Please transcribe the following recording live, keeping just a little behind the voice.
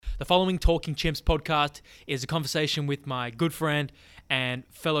The following Talking Chimps podcast is a conversation with my good friend and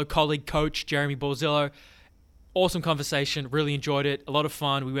fellow colleague coach, Jeremy Borzillo. Awesome conversation. Really enjoyed it. A lot of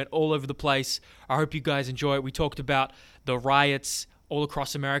fun. We went all over the place. I hope you guys enjoy it. We talked about the riots all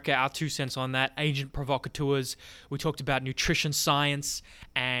across America, our 2 cents on that, agent provocateurs. We talked about nutrition science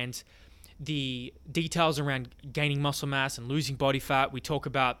and the details around gaining muscle mass and losing body fat. We talk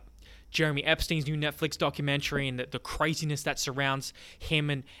about Jeremy Epstein's new Netflix documentary and the craziness that surrounds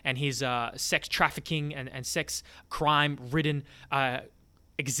him and his sex trafficking and sex crime-ridden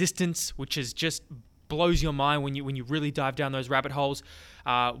existence, which is just blows your mind when you really dive down those rabbit holes.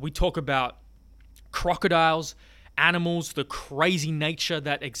 We talk about crocodiles, animals, the crazy nature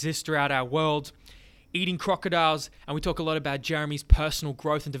that exists throughout our world, eating crocodiles, and we talk a lot about Jeremy's personal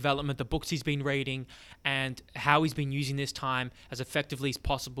growth and development, the books he's been reading, and how he's been using this time as effectively as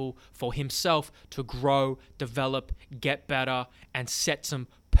possible for himself to grow, develop, get better, and set some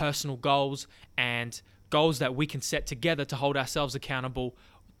personal goals and goals that we can set together to hold ourselves accountable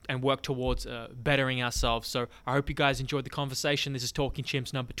and work towards bettering ourselves. So I hope you guys enjoyed the conversation. This is Talking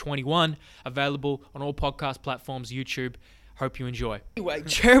Chimps number 21, available on all podcast platforms, YouTube. Hope you enjoy. Anyway,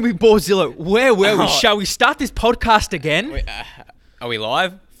 Jeremy Borzillo, where were we? Shall we start this podcast again? Are we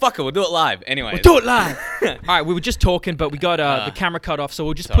live? Fuck it, we'll do it live. Anyway. We'll do it live. All right, we were just talking, but we got the camera cut off, so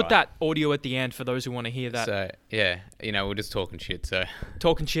we'll just put that audio at the end for those who want to hear that. So, yeah, we're just talking shit, so.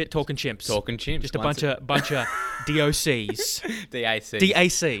 Talking shit, talking chimps. Talking chimps. Just a bunch of DOCs.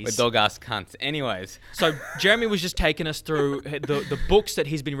 DACs. With dog-ass cunts. Anyways. So, Jeremy was just taking us through the books that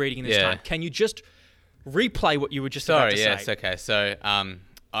he's been reading in this time. Can you just replay what you were just about to say? Yes, okay. So,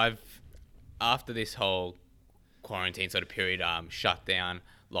 after this whole quarantine sort of period, shutdown,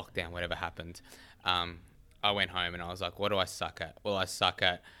 lockdown, whatever happened, I went home and I was like, what do I suck at? Well, I suck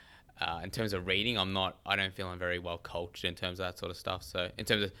at, in terms of reading, I don't feel I'm very well cultured in terms of that sort of stuff. So in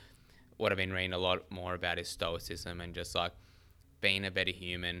terms of what I've been reading a lot more about is stoicism and just like being a better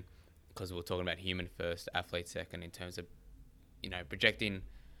human, because we're talking about human first, athlete second, in terms of, projecting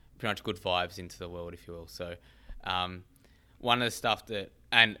pretty much good vibes into the world, if you will. So one of the stuff that,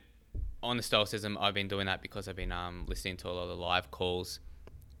 and on the stoicism, I've been doing that because I've been listening to a lot of the live calls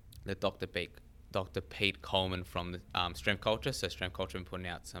that Dr. Pete Coleman from the Strength Culture. So Strength Culture been putting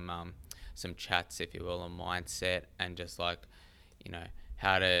out some chats, if you will, on mindset and just like,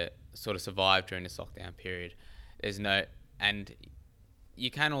 how to sort of survive during this lockdown period. And you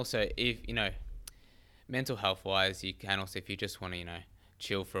can also, if, mental health wise, you can also, if you just want to,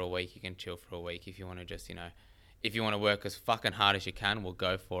 chill for a week, you can chill for a week. If you want to just, if you want to work as fucking hard as you can, we'll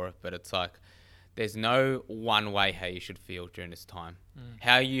go for it. But it's like, there's no one way how you should feel during this time.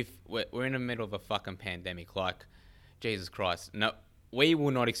 We're in the middle of a fucking pandemic. Like, Jesus Christ. No, we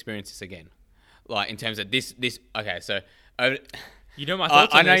will not experience this again. Like, in terms of this, okay, so. You know my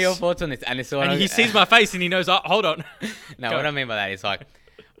thoughts on this. I know your thoughts on this. And he sees my face and he knows, hold on. No, what I mean by that is like,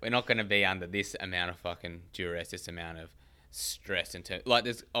 we're not going to be under this amount of fucking duress, this amount of stress. Like,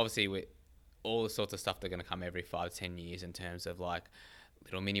 there's obviously all the sorts of stuff that are going to come every 5-10 years in terms of like,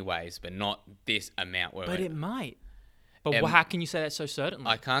 little mini waves, but not this amount. But it might. But how can you say that so certainly?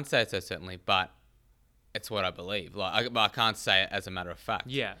 I can't say it so certainly, but it's what I believe. Like, I can't say it as a matter of fact.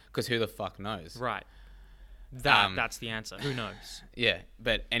 Yeah. Because who the fuck knows? Right. That's the answer. Who knows? Yeah.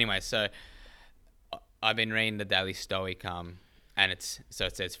 But anyway, so I've been reading the Daily Stoic, and it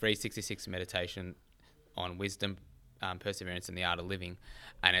says 366 meditation on wisdom, perseverance, and the art of living.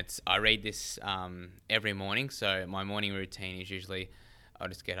 And I read this every morning. So my morning routine is usually I'll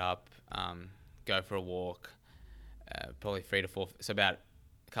just get up, go for a walk, probably 3 to 4, so about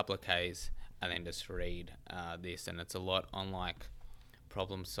a couple of Ks, and then just read this. And it's a lot on like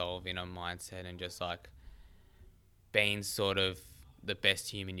problem solving, mindset, and just like being sort of the best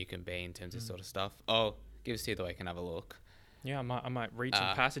human you can be in terms of sort of stuff. Oh, give us here the way I can have a look. Yeah, I might read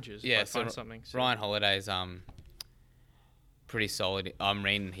some passages. Yeah, so find something. So. Ryan Holiday's pretty solid. I'm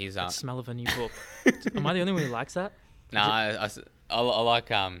reading his The smell of a new book. Am I the only one who likes that? No, I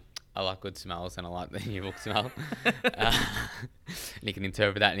like good smells, and I like the new book smell. You can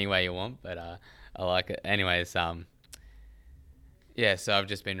interpret that any way you want, but I like it. Anyways, yeah, so I've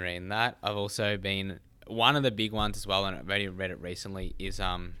just been reading that. I've also been, one of the big ones as well, and I've already read it recently, is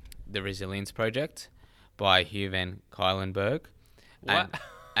The Resilience Project by Hugh van Cuylenburg. What?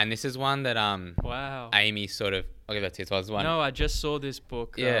 And this is one that wow. Amy sort of, I'll give that to you. So it's one. No, I just saw this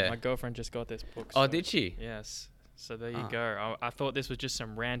book. Yeah. My girlfriend just got this book. So. Oh, did she? Yes. So there you go. I thought this was just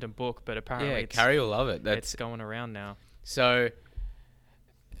some random book, but apparently Carrie will love it. It's going around now. So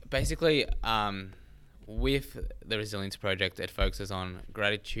basically, with the Resilience Project, it focuses on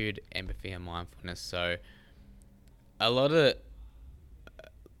gratitude, empathy, and mindfulness. So a lot of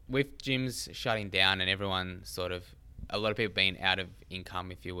with gyms shutting down and everyone sort of, a lot of people being out of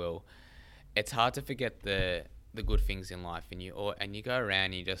income, if you will, it's hard to forget the good things in life, and you go around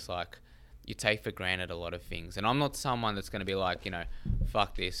and you just like, you take for granted a lot of things. And I'm not someone that's going to be like, you know,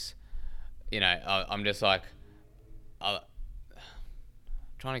 fuck this, you know. I'm just like,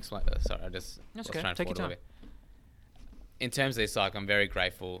 trying to explain. Sorry, I just That's was okay. trying to Take your forward a time. little bit. In terms of this, like, I'm very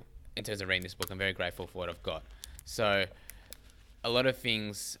grateful. In terms of reading this book, I'm very grateful for what I've got. So, a lot of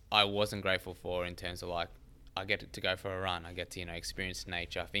things I wasn't grateful for in terms of like, I get to go for a run. I get to, you know, experience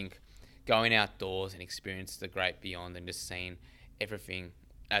nature. I think going outdoors and experience the great beyond and just seeing everything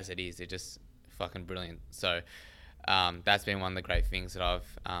as it is, it's just fucking brilliant. So, that's been one of the great things that I've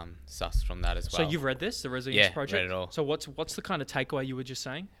sussed from that as well. So you've read this, the Resilience Yeah, Project? read it all. So what's the kind of takeaway you were just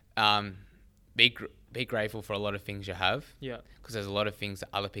saying? Be grateful for a lot of things you have. Yeah. Because there's a lot of things that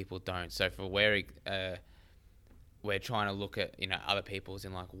other people don't. So for where we're trying to look at, you know, other people's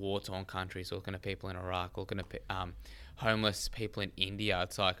in like war-torn countries, looking at people in Iraq, looking at homeless people in India.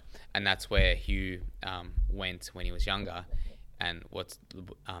 It's like, and that's where Hugh went when he was younger, and what's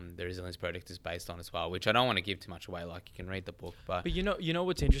the Resilience Project is based on as well, which I don't want to give too much away. Like, you can read the book, but you know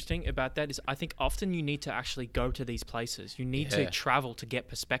what's interesting about that is I think often you need to actually go to these places. You need to travel to get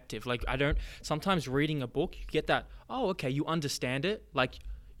perspective. Like, sometimes reading a book, you get that, oh, okay, you understand it, like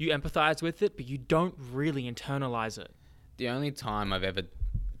you empathize with it, but you don't really internalize it. The only time I've ever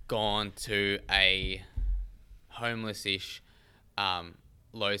gone to a homeless-ish,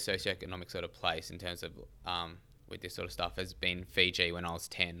 low socioeconomic sort of place in terms of with this sort of stuff has been Fiji when I was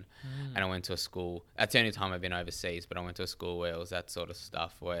 10, and I went to a school. That's the only time I've been overseas, but I went to a school where it was that sort of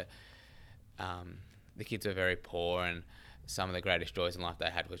stuff where the kids were very poor, and some of the greatest joys in life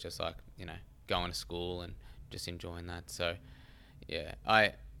they had was just like, you know, going to school and just enjoying that. So yeah,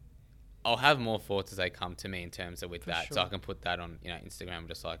 I'll have more thoughts as they come to me in terms of with that. Sure. So I can put that on, you know, Instagram,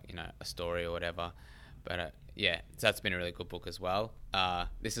 just like, you know, a story or whatever. But yeah, so that's been a really good book as well.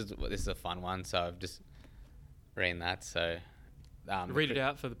 This is a fun one, so I've just reading that. So Read it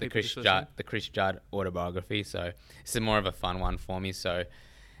out for the people the Chris Judd autobiography. So this is more of a fun one for me. So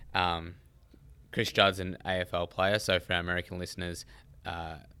Chris Judd's an AFL player. So for our American listeners,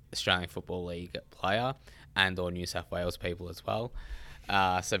 Australian Football League player, and or New South Wales people as well.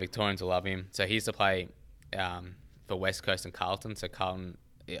 So Victorians will love him. So he used to play for West Coast and Carlton. So Carlton,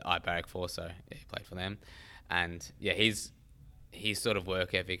 I barrack for, so yeah, he played for them. And yeah, his sort of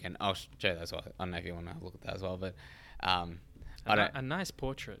work ethic, and I'll show you that as well. I don't know if you want to look at that as well, but a nice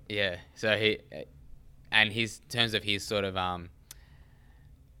portrait. Yeah. So his terms of his sort of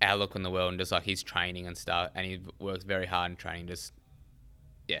outlook on the world and just like his training and stuff, and he works very hard in training. Just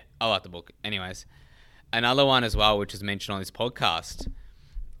yeah, I like the book. Anyways, another one as well, which is mentioned on this podcast,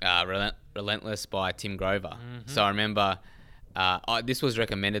 Relentless by Tim Grover. Mm-hmm. So I remember this was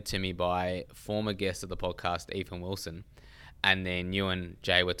recommended to me by former guest of the podcast, Ethan Wilson, and then you and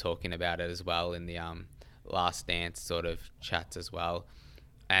Jay were talking about it as well in the Last Dance sort of chats as well.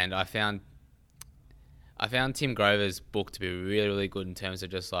 And I found Tim Grover's book to be really, really good in terms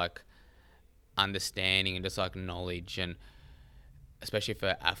of just like understanding and just like knowledge, and especially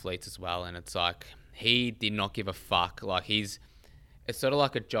for athletes as well. And it's like, he did not give a fuck. Like it's sort of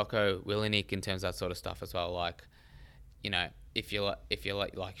like a Jocko Willenick in terms of that sort of stuff as well. Like, you know, if you're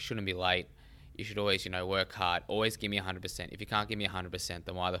like you shouldn't be late. You should always, you know, work hard. Always give me 100%. If you can't give me 100%,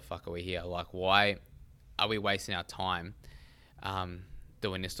 then why the fuck are we here? Like, why are we wasting our time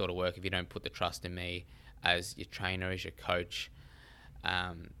doing this sort of work if you don't put the trust in me as your trainer, as your coach?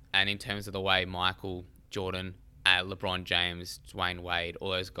 And in terms of the way Michael Jordan, LeBron James, Dwayne Wade,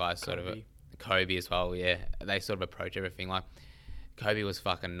 all those guys Kobe as well, yeah, they sort of approach everything. Like, Kobe was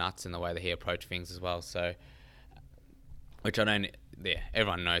fucking nuts in the way that he approached things as well. So, which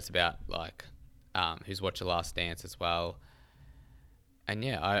everyone knows about, like, who's watched The Last Dance as well. And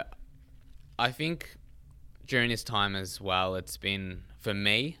yeah, I think during this time as well, for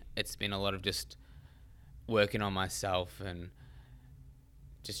me, it's been a lot of just working on myself and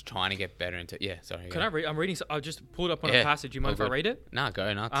just trying to get better into. Yeah, sorry. Can I read? I'm reading. I just pulled up on a passage. You mind if I read it? No,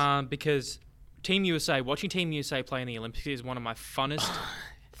 go nuts. Because watching Team USA play in the Olympics is one of my funnest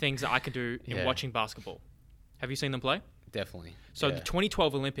things that I can do in watching basketball. Have you seen them play? Definitely. So the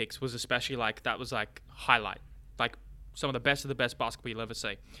 2012 Olympics was especially that was like highlight, like some of the best basketball you'll ever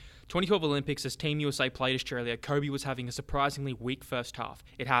see. 2012 Olympics, as Team USA played Australia, Kobe was having a surprisingly weak first half.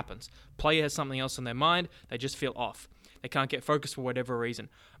 It happens. Player has something else in their mind. They just feel off. They can't get focused for whatever reason.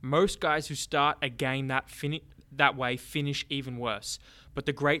 Most guys who start a game that way finish even worse. But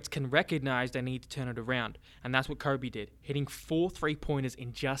the greats can recognize they need to turn it around. And that's what Kobe did, hitting 4 3-pointers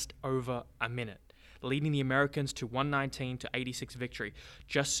in just over a minute. leading the Americans to 119-86 victory,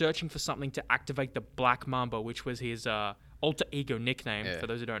 just searching for something to activate the Black Mamba, which was his alter ego nickname, for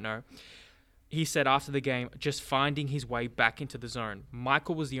those who don't know. He said after the game, just finding his way back into the zone.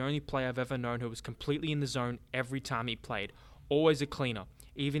 Michael was the only player I've ever known who was completely in the zone every time he played. Always a cleaner.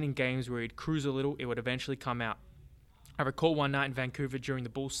 Even in games where he'd cruise a little, it would eventually come out. I recall one night in Vancouver during the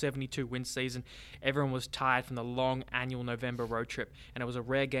Bulls' 72-win season, everyone was tired from the long annual November road trip, and it was a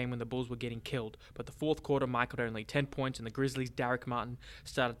rare game when the Bulls were getting killed. But the fourth quarter, Michael had only 10 points, and the Grizzlies' Derek Martin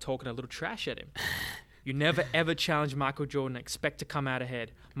started talking a little trash at him. You never ever challenge Michael Jordan and expect to come out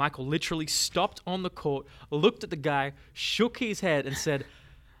ahead. Michael literally stopped on the court, looked at the guy, shook his head, and said,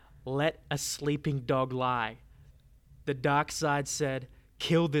 "Let a sleeping dog lie." The dark side said,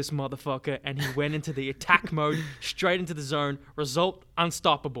 "Kill this motherfucker," and he went into the attack mode, straight into the zone. Result,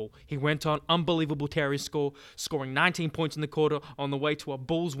 unstoppable. He went on unbelievable Terry score, scoring 19 points in the quarter on the way to a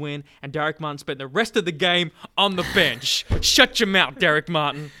Bulls win, and Derek Martin spent the rest of the game on the bench. Shut your mouth, Derek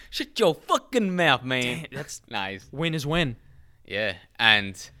Martin. Shut your fucking mouth, man. Damn, that's nice. Win is win. Yeah,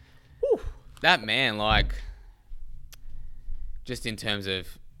 and that man, like, just in terms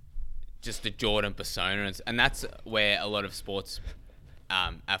of just the Jordan persona, and that's where a lot of sports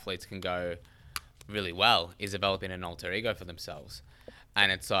athletes can go really well, is developing an alter ego for themselves.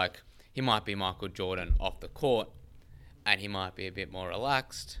 And it's like, he might be Michael Jordan off the court, and he might be a bit more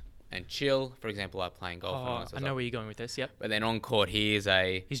relaxed and chill. For example, like playing golf. I know where you're going with this, yep. But then on court, he's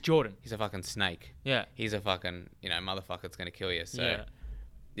Jordan. He's a fucking snake. Yeah. He's a fucking, motherfucker that's going to kill you. So,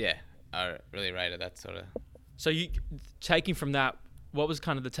 yeah, I really rated that sort of. So you taking from that, what was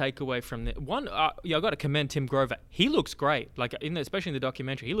kind of the takeaway from the one? I got to commend Tim Grover. He looks great, like especially in the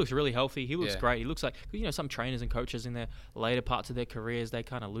documentary. He looks really healthy. He looks great. He looks like some trainers and coaches in their later parts of their careers, they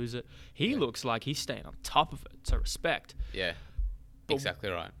kind of lose it. He looks like he's staying on top of it. So respect. Yeah, but exactly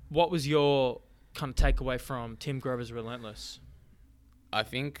right. What was your kind of takeaway from Tim Grover's Relentless? I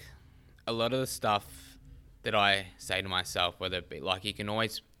think a lot of the stuff that I say to myself, whether it be like, you can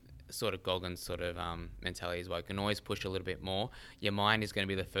always sort of Goggins sort of mentality as well. You can always push a little bit more. Your mind is going to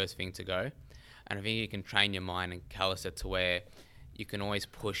be the first thing to go. And I think you can train your mind and callous it to where you can always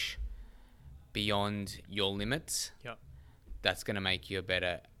push beyond your limits. Yep. That's going to make you a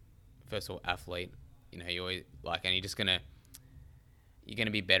better, first of all, athlete. You always and you're going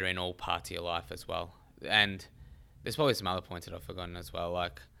to be better in all parts of your life as well. And there's probably some other points that I've forgotten as well.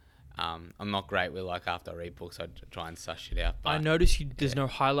 I'm not great with, after I read books, I try and suss it out. But, I notice there's no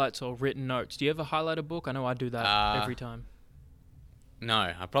highlights or written notes. Do you ever highlight a book? I know I do that every time. No,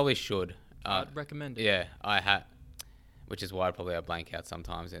 I probably should. I'd recommend it. Yeah, I have, which is why I blank out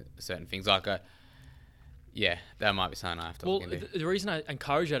sometimes in certain things. That might be something I have to look into. The reason I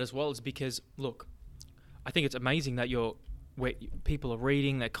encourage that as well is because, look, I think it's amazing that people are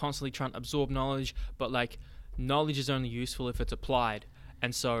reading, they're constantly trying to absorb knowledge, but knowledge is only useful if it's applied.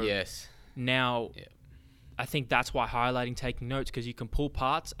 And so now I think that's why highlighting, taking notes, because you can pull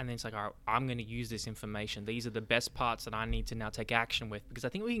parts and then it's like, all right, I'm going to use this information. These are the best parts that I need to now take action with, because I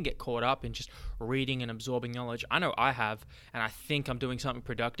think we can get caught up in just reading and absorbing knowledge. I know I have, and I think I'm doing something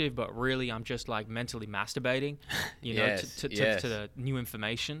productive, but really I'm just mentally masturbating, to the new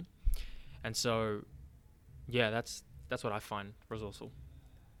information. And so, that's what I find resourceful.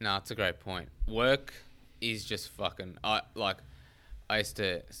 No, it's a great point. Work is just fucking, I used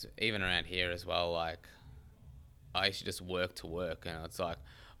to, even around here as well, I used to just work to work, and it's like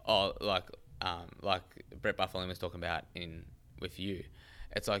Brett Buffalo was talking about with you.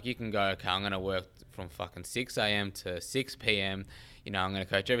 It's like, you can go, okay, I'm going to work from fucking 6 a.m. to 6 p.m. I'm going to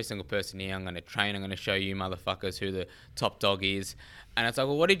coach every single person here. I'm going to train. I'm going to show you motherfuckers who the top dog is. And it's like,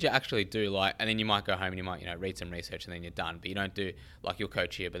 well, what did you actually do? And then you might go home and you might, read some research and then you're done. But you don't do, you'll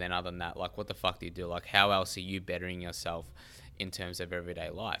coach here, but then other than that, what the fuck do you do? How else are you bettering yourself in terms of everyday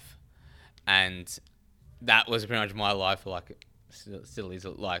life? And that was pretty much my life for still is,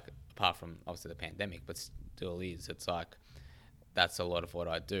 apart from obviously the pandemic, but still is. It's that's a lot of what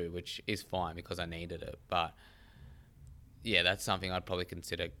I do, which is fine because I needed it. But yeah, that's something I'd probably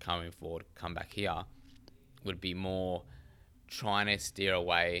consider coming forward, come back here, would be more trying to steer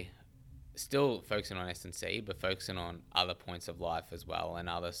away, still focusing on S&C, but focusing on other points of life as well and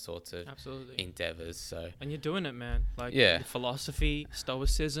other sorts of endeavors. So, and you're doing it, man. Philosophy,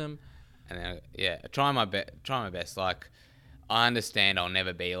 stoicism. And then, try my best. I understand I'll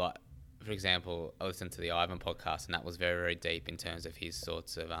never be for example, I listened to the Ivan podcast, and that was very, very deep in terms of his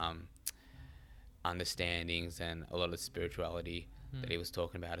sorts of understandings and a lot of spirituality that he was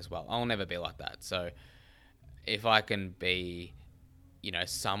talking about as well. I'll never be like that. So if I can be,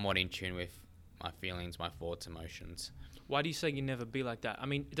 somewhat in tune with my feelings, my thoughts, emotions, Why do you say you never be like that? I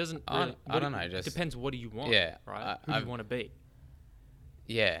mean, it doesn't. I Really, don't know. Just depends. What do you want? Yeah, Right. Who do you want to be?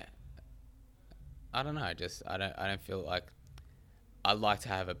 yeah. I don't know. Just I don't feel like I'd like to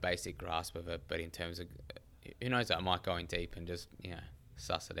have a basic grasp of it, but in terms of who knows, I might go in deep and just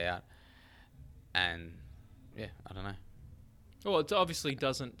suss it out. And yeah, I don't know. Well, it obviously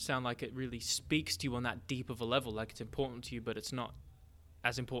doesn't sound like it really speaks to you on that deep of a level. Like it's important to you, but it's not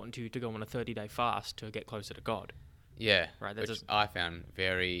as important to you to go on a 30-day fast to get closer to God. Yeah, Right. which I found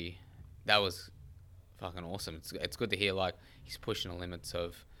that was fucking awesome. It's good to hear like he's pushing the limits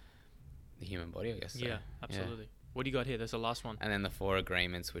of the human body, I guess. So, yeah, absolutely. What do you got here? There's the last one. And then the 4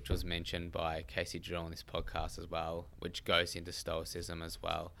 agreements, which was mentioned by Casey Drill on this podcast as well, which goes into Stoicism as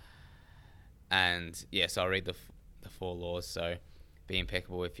well. And yes, I'll read the 4 laws. So be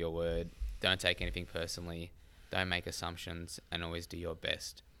impeccable with your word. Don't take anything personally. Don't make assumptions, and always do your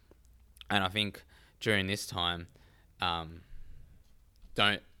best. And I think during this time,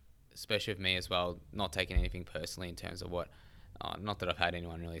 don't, especially with me as well, not taking anything personally in terms of what, not that I've had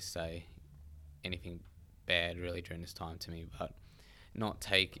anyone really say anything bad really during this time to me, but not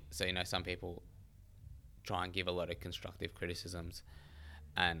take, so some people try and give a lot of constructive criticisms,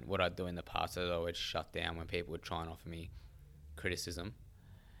 and what I'd do in the past is I would shut down when people would try and offer me criticism,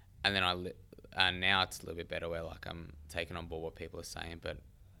 and then and now it's a little bit better where like I'm taking on board what people are saying, but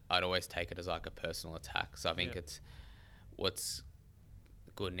I'd always take it as like a personal attack. So I think it's what's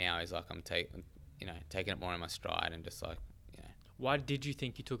good now is like I'm taking it more in my stride and just like Why did you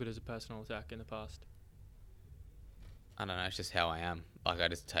think you took it as a personal attack in the past? I don't know. It's just how I am. Like I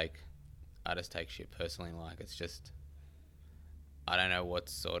just take shit personally. Like it's just I don't know what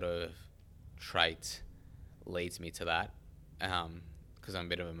sort of trait leads me to that. Because I'm a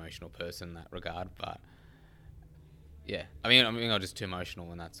bit of an emotional person in that regard, but yeah, I mean, I'm just too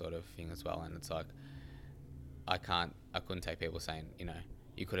emotional and that sort of thing as well. And it's like, I couldn't take people saying,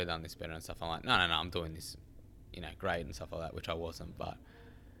 you could have done this better and stuff. I'm like, no, I'm doing this, great and stuff like that, which I wasn't, but.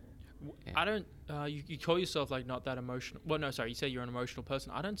 Yeah. I don't, you call yourself like not that emotional. Well, no, sorry, you say you're an emotional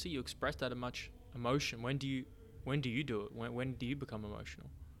person. I don't see you express that much emotion. When do you do it? When do you become emotional?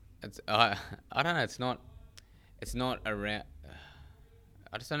 I don't know. It's not around,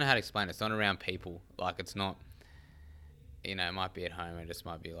 I just don't know how to explain it. It's not around people. Like, it's not, it might be at home. It just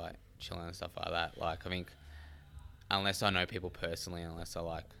might be, like, chilling and stuff like that. Like, I think unless I know people personally, unless I,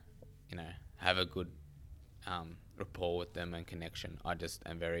 like, have a good rapport with them and connection, I just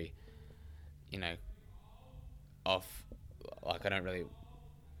am very, off. Like, I don't really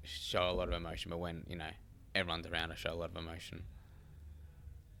show a lot of emotion. But when, everyone's around, I show a lot of emotion.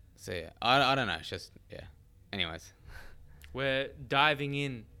 So, yeah, I don't know. It's just, yeah. Anyways. We're diving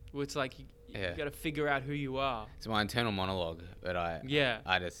in. It's like you got to figure out who you are. It's my internal monologue, but I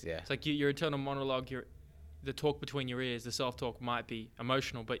just. It's like your internal monologue. The talk between your ears, the self-talk might be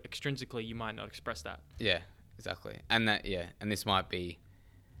emotional, but extrinsically you might not express that. Yeah, exactly. And and this might be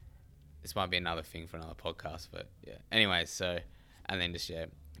another thing for another podcast, but yeah. Anyways, so and then just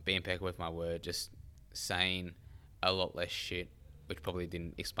be impeccable with my word, just saying a lot less shit. Which probably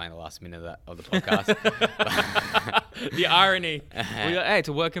didn't explain the last minute of the podcast. The irony. Hey, it's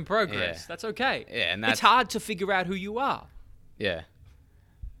a work in progress. Yeah. That's okay. Yeah, and it's hard to figure out who you are. Yeah.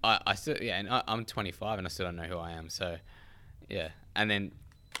 I still, and I'm 25 and I still don't know who I am. So, yeah. And then,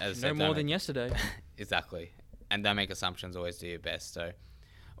 as I said, no more than yesterday. Exactly. And don't make assumptions. Always do your best. So,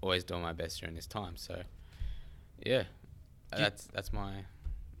 always doing my best during this time. So, yeah. That's my...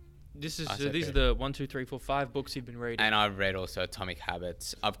 These are the 1, 2, 3, 4, 5 books you've been reading. And I've read also Atomic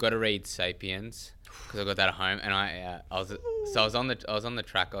Habits. I've got to read *Sapiens* because I got that at home. And I was on the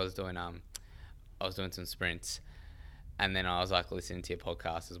track. I was doing some sprints, and then I was like listening to your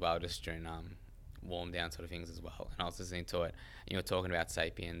podcast as well, just during warm down sort of things as well. And I was listening to it. And you were talking about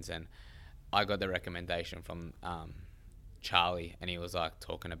 *Sapiens*, and I got the recommendation from Charlie, and he was like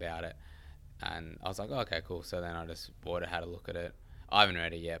talking about it, and I was like, oh, okay, cool. So then I just bought it, had a look at it. I haven't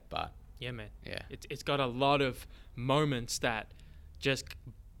read it yet, but... Yeah, man. Yeah. It's got a lot of moments that just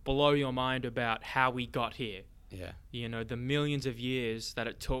blow your mind about how we got here. Yeah. The millions of years that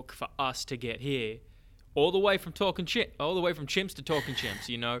it took for us to get here, all the way from chimps to talking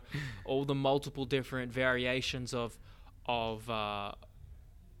chimps, all the multiple different variations of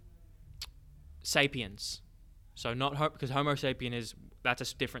sapiens. So because Homo sapien that's a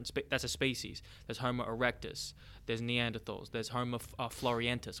species. There's Homo erectus. There's Neanderthals. There's Homo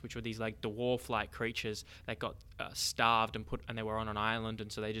floresiensis, which were these like dwarf-like creatures that got starved and they were on an island,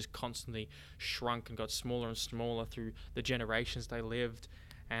 and so they just constantly shrunk and got smaller and smaller through the generations they lived.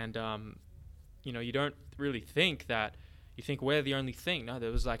 And you don't really think that. You think we're the only thing. No,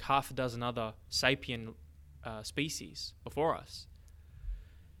 there was like half a dozen other sapien species before us,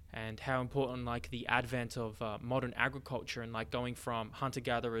 and how important like the advent of modern agriculture and like going from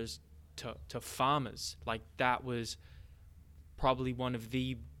hunter-gatherers to farmers, like that was probably one of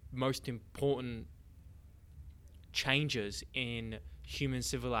the most important changes in human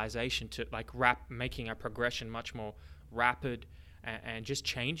civilization, to like making a progression much more rapid, and just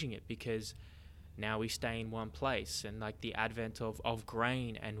changing it, because now we stay in one place. And like the advent of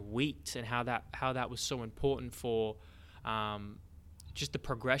grain and wheat, and how that was so important for just the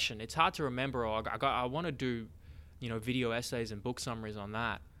progression. It's hard to remember. I want to do video essays and book summaries on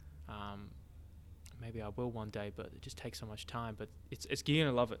that. Maybe I will one day, but it just takes so much time. But it's you're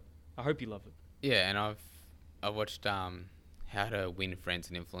gonna love it. I hope you love it. Yeah, and I've watched How to Win Friends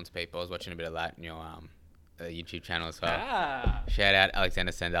and Influence People. I was watching a bit of that in your YouTube channel as well. Shout out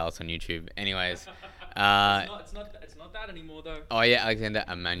Alexander Sandalis on YouTube. Anyways, it's not that anymore though. Oh yeah, Alexander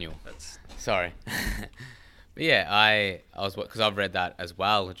Emmanuel. Sorry. But yeah, I was, because I've read that as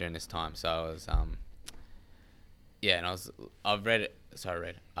well during this time. So I was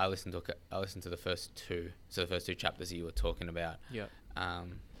I listened to the first two chapters you were talking about. Yeah.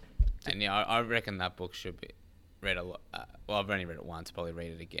 And yeah, I reckon that book should be read a lot. Well, I've only read it once. Probably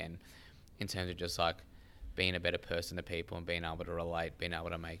read it again, in terms of just like being a better person to people and being able to relate, being able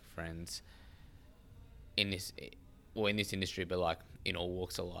to make friends in this industry, but like in all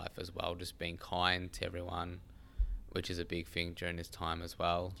walks of life as well. Just being kind to everyone, which is a big thing during this time as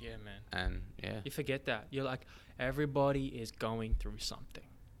well. Yeah, man. And yeah, you forget that. You're like, everybody is going through something.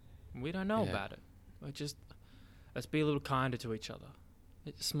 We don't know about it. Let's be a little kinder to each other.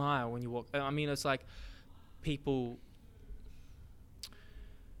 Smile when you walk. I mean, it's like people,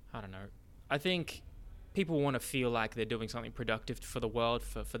 I don't know. I think people want to feel like they're doing something productive for the world,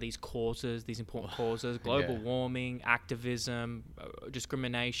 for these causes, these important causes, global warming, activism,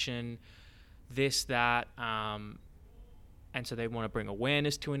 discrimination, this, that. And so they want to bring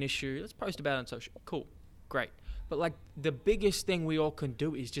awareness to an issue. Let's post about it on social. Cool. Great. But like the biggest thing we all can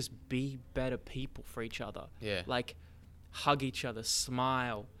do is just be better people for each other. Yeah. Like hug each other,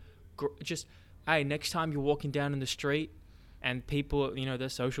 smile. Hey, next time you're walking down in the street and people, they're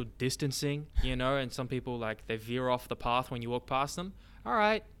social distancing, and some people like they veer off the path when you walk past them. All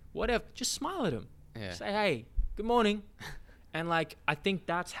right, whatever. Just smile at them. Yeah. Say, hey, good morning. And like, I think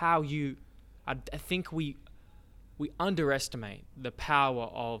that's how I think we underestimate the power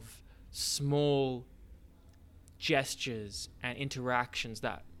of small gestures and interactions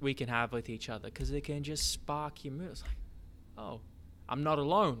that we can have with each other, because it can just spark your mood. It's like, oh, I'm not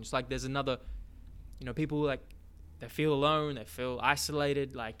alone. It's like there's another, people like, they feel alone, they feel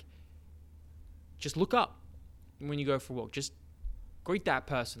isolated. Like, just look up when you go for a walk. Just greet that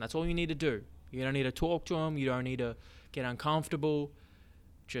person. That's all you need to do. You don't need to talk to them. You don't need to get uncomfortable.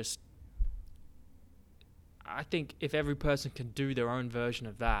 I think if every person can do their own version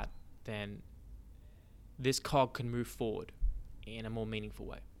of that, then this cog can move forward in a more meaningful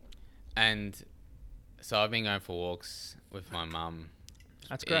way. And so I've been going for walks with my mum.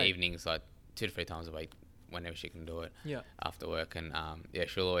 That's great. Evenings, like 2 to 3 times a week, whenever she can do it. Yeah. After work, and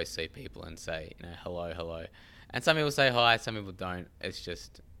she'll always see people and say, hello. And some people say hi, some people don't. It's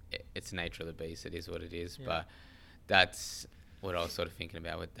just, it's the nature of the beast. It is what it is. Yeah. But that's what I was sort of thinking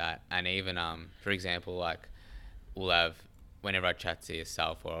about with that. And even, for example, like we'll have, whenever I chat to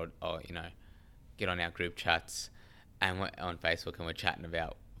yourself or get on our group chats and we're on Facebook and we're chatting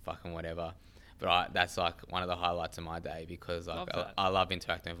about fucking whatever. But that's like one of the highlights of my day, because like I love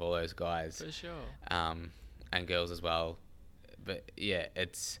interacting with all those guys. For sure. And girls as well. But yeah,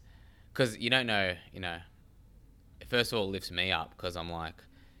 it's because you don't know, first of all, it lifts me up because I'm like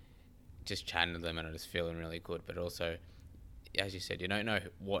just chatting to them and I'm just feeling really good. But also, as you said, you don't know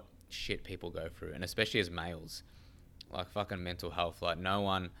what shit people go through, and especially as males, like fucking mental health. Like no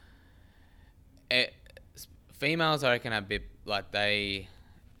one, females I reckon are a bit like they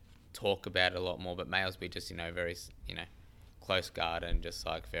talk about it a lot more, but males be just very close guard and just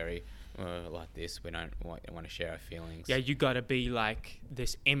like very like this. We don't want to share our feelings. Yeah, you got to be like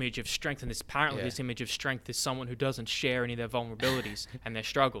this image of strength, and this image of strength is someone who doesn't share any of their vulnerabilities and their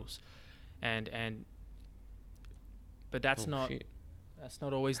struggles, but that's not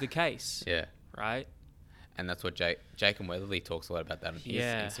always the case. Yeah. Right. And that's what Jacob Weatherly talks a lot about that on his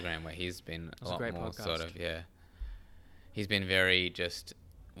Instagram, where he's been a lot more podcast. Sort of he's been very just,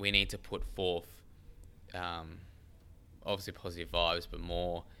 we need to put forth obviously positive vibes, but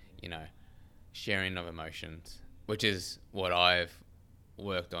more sharing of emotions, which is what I've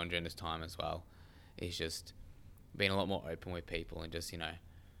worked on during this time as well, is just being a lot more open with people and just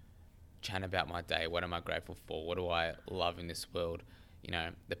chatting about my day. What am I grateful for? What do I love in this world?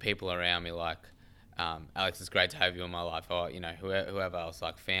 The people around me, like Alex, it's great to have you in my life, or whoever else,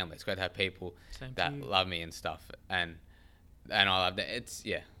 like family. It's great to have people Same to that you. love me and stuff, and I love that.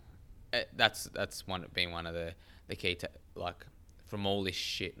 That's being one of the key like from all this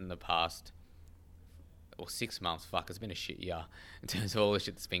shit in the past. Or 6 months, it's been a shit year in terms of all the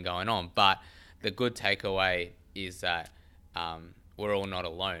shit that's been going on. But the good takeaway is that we're all not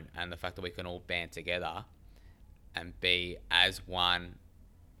alone, and the fact that we can all band together and be as one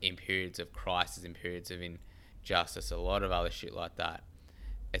in periods of crisis, in periods of injustice, a lot of other shit like that.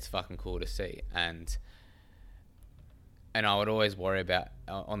 It's fucking cool to see. And I would always worry about,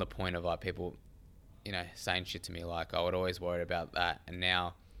 on the point of like people, saying shit to me, like I would always worry about that. And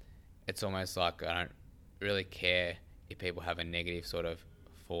now it's almost like I don't really care if people have a negative sort of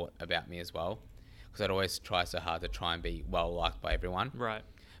thought about me as well, because I'd always try so hard to try and be well liked by everyone. Right.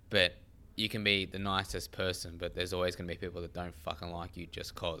 But you can be the nicest person, but there's always going to be people that don't fucking like you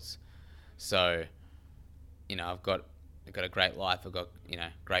just cause. So, I've got a great life. I've got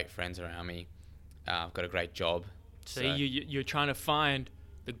great friends around me. I've got a great job. So you're trying to find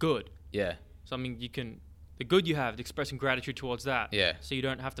the good. Yeah. Something the good you have, expressing gratitude towards that. Yeah. So you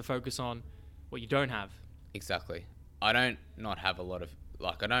don't have to focus on what you don't have. Exactly. I don't not have a lot of,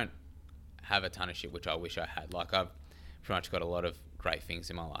 I don't have a ton of shit which I wish I had. Like, I've pretty much got a lot of great things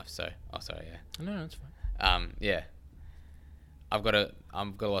in my life. So, yeah. No, that's fine. Yeah. I've got a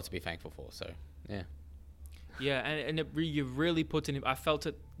lot to be thankful for. So, yeah. Yeah, and you really put it in. I felt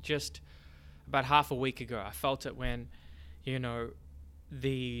it just about half a week ago. I felt it when,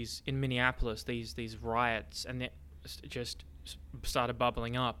 these in Minneapolis, these riots, and it just started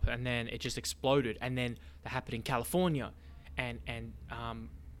bubbling up, and then it just exploded, and then they happened in California, and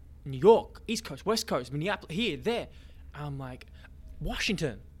New York, East Coast, West Coast, Minneapolis, here, there. I'm like,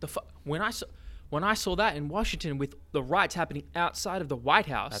 Washington. When I saw that in Washington with the riots happening outside of the White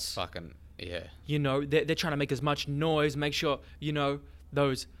House, That's fucking, yeah. They're trying to make as much noise, make sure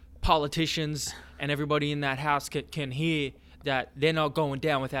those politicians and everybody in that house can hear that they're not going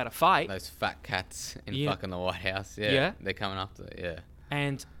down without a fight. Those fat cats in fucking the White House. Yeah. Yeah. They're coming after it. Yeah.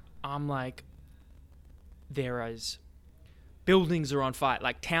 And I'm like, buildings are on fire,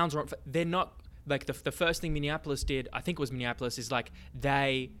 like towns are on fire. They're not, like the first thing Minneapolis did, I think it was Minneapolis, is like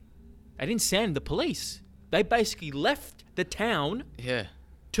they didn't send the police. They basically left the town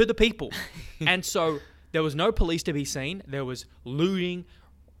to the people. And so there was no police to be seen. There was looting,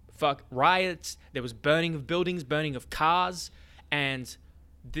 riots, there was burning of buildings, burning of cars, and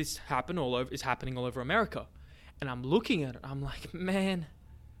this is happening all over America. And I'm looking at it, I'm like, man,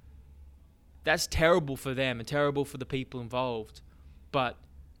 that's terrible for them and terrible for the people involved. But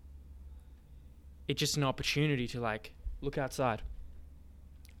it's just an opportunity to look outside.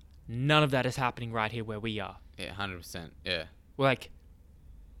 None of that is happening right here where we are. Yeah, 100%. Yeah.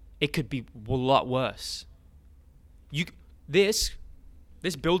 It could be a lot worse.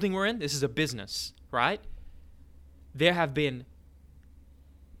 This building we're in, this is a business, right? There have been,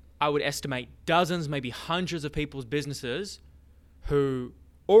 I would estimate, dozens, maybe hundreds of people's businesses who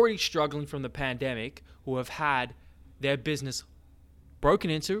already struggling from the pandemic, who have had their business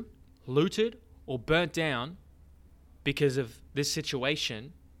broken into, looted, or burnt down because of this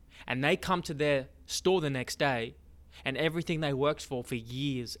situation, and they come to their store the next day, and everything they worked for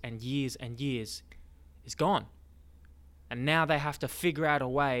years and years and years is gone. And now they have to figure out a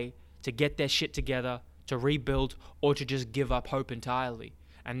way to get their shit together, to rebuild, or to just give up hope entirely.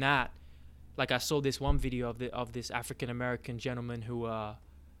 And that, I saw this one video of this African-American gentleman who,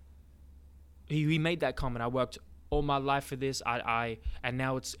 he made that comment, I worked all my life for this, and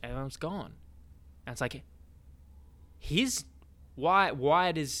now it's gone. And it's like,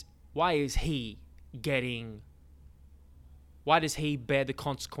 why does he bear the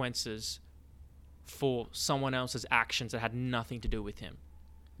consequences for someone else's actions that had nothing to do with him?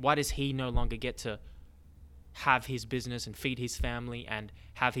 Why does he no longer get to have his business and feed his family and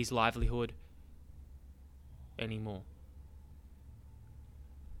have his livelihood anymore?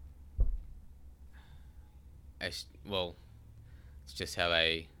 It's just how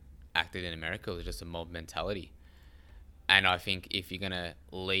they acted in America. It was just a mob mentality. And I think if you're going to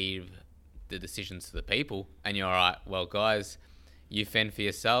leave the decisions to the people and you're all right, well, guys, you fend for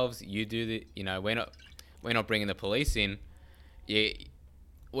yourselves, you do we're not bringing the police in.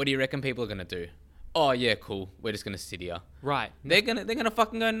 What do you reckon people are going to do? Oh, yeah, cool. We're just going to sit here. Right. They're going to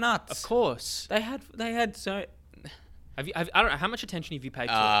fucking go nuts. Of course. They had so... I don't know, how much attention have you paid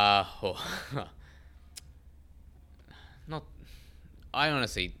to it? I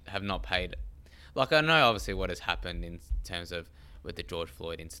honestly have not paid. I know obviously what has happened in terms of with the George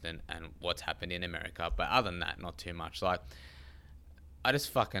Floyd incident and what's happened in America, but other than that, not too much. I just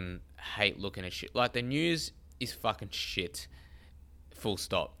fucking hate looking at shit. Like, the news is fucking shit, full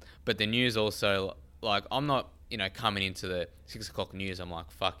stop. But the news also, like, I'm not, coming into the 6 o'clock news. I'm like,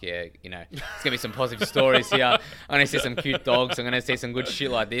 fuck yeah, there's going to be some positive stories here. I'm going to see some cute dogs. I'm going to see some good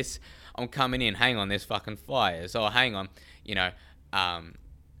shit like this. I'm coming in, hang on, there's fucking fires. Oh, hang on,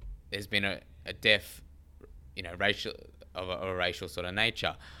 there's been a death, racial, of a racial sort of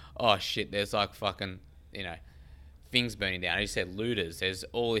nature. Oh shit, there's like fucking, things burning down. I just said looters. There's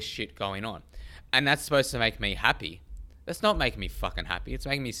all this shit going on. And that's supposed to make me happy. That's not making me fucking happy. It's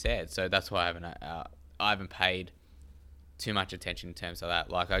making me sad. So that's why I haven't paid too much attention in terms of that.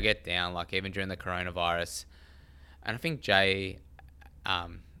 Like, I get down, like, even during the coronavirus. And I think Mr.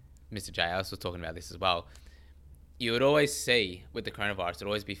 J, I was talking about this as well. You would always see with the coronavirus, it'd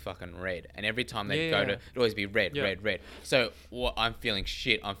always be fucking red. And every time they'd go to, it'd always be red, red. So what I'm feeling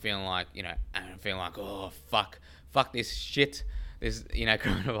shit. I'm feeling like, oh, fuck this shit. This,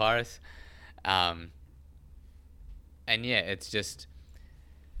 coronavirus. And yeah, it's just...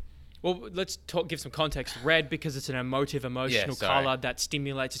 Well, let's give some context. Red, because it's an emotional color that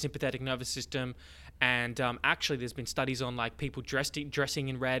stimulates the sympathetic nervous system. And actually, there's been studies on like people dressing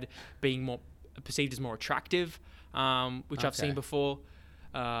in red being more perceived as more attractive, which I've seen before.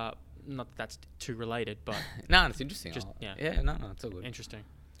 Not that that's too related, but no, it's interesting. Just, no, it's all good. Interesting.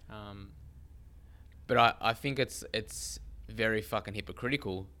 But I think it's very fucking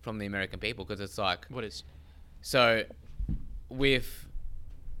hypocritical from the American people, because it's like, what is? So with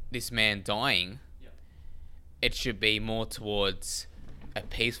this man dying, it should be more towards a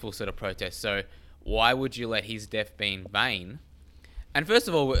peaceful sort of protest. So why would you let his death be in vain? And first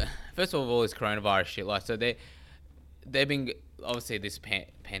of all, all this coronavirus shit, like, so they've been, obviously this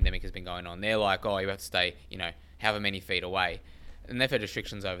pandemic has been going on. They're like, oh, you have to stay, however many feet away. And they've had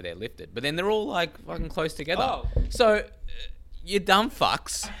restrictions over there lifted. But then they're all like fucking close together. Oh. So you dumb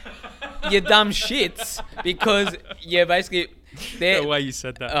fucks, you dumb shits, because you're basically... The way you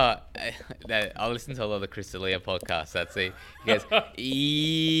said that. I listen to a lot of Chris D'Elia podcasts. That's it. He goes,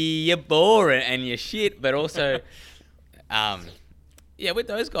 you're boring and you're shit, but also, with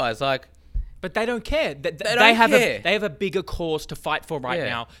those guys, like, but they don't care. They have a bigger cause to fight for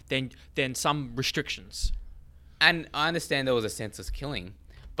now than some restrictions. And I understand there was a senseless killing,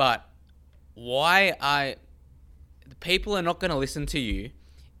 but why people are not going to listen to you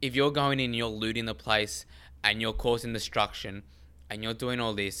if you're going in, you're looting the place, and you're causing destruction, and you're doing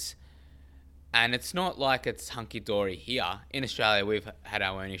all this. And it's not like it's hunky-dory here. In Australia, we've had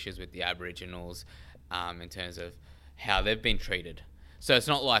our own issues with the Aboriginals in terms of how they've been treated. So it's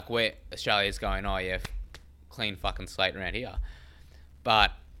not like Australia's going, oh yeah, clean fucking slate around here.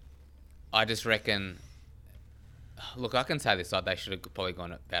 But I just reckon, look, I can say this, like, they should have probably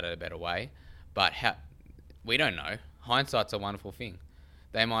gone about it a better way. But we don't know. Hindsight's a wonderful thing.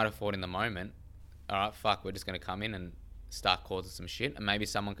 They might have thought in the moment, all right, fuck, we're just going to come in and start causing some shit, and maybe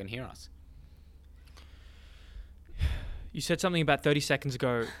someone can hear us. You said something about 30 seconds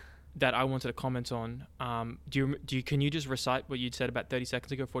ago that I wanted to comment on. Can you just recite what you'd said about 30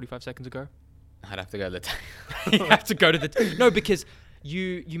 seconds ago, 45 seconds ago? I'd have to go to the You have to go to the... No, because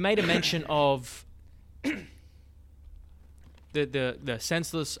you made a mention of the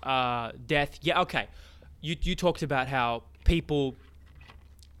senseless death. Yeah, okay. You talked about how people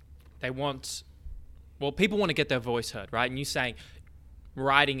want to get their voice heard, right? And you saying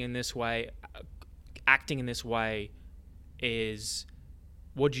writing in this way, acting in this way is,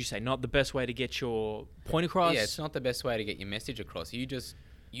 what did you say? Not the best way to get your point across? Yeah, it's not the best way to get your message across. You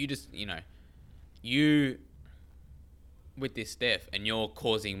with this death, and you're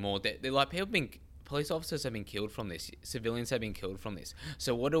causing more death. They're like, police officers have been killed from this. Civilians have been killed from this.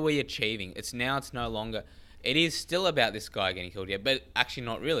 So what are we achieving? It's no longer... It is still about this guy getting killed, yeah, but actually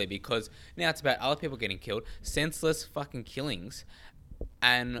not really, because now it's about other people getting killed, senseless fucking killings,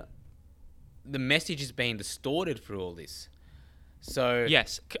 and the message is being distorted through all this. So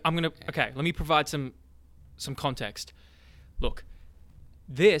yes, let me provide some context. Look,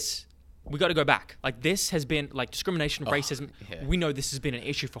 we got to go back. Like, this has been, like, discrimination, racism. Yeah. We know this has been an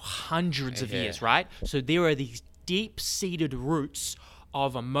issue for hundreds of years, right? So there are these deep-seated roots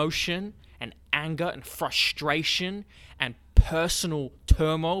of emotion and anger and frustration and personal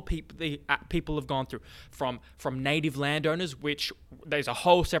turmoil people have gone through from native landowners, which there's a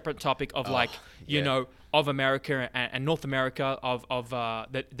whole separate topic of of America and North America, of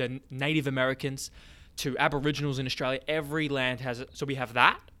the Native Americans, to Aboriginals in Australia. Every land has it. So we have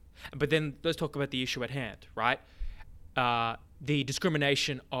that. But then let's talk about the issue at hand, right? The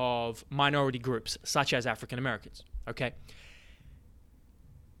discrimination of minority groups such as African Americans, okay?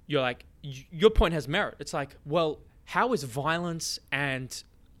 You're like, your point has merit. It's like, well, how is violence and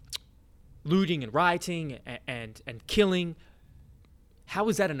looting and rioting and killing, how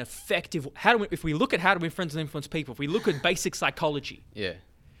is that an effective, if we look at how to influence and influence people, if we look at basic psychology, Yeah.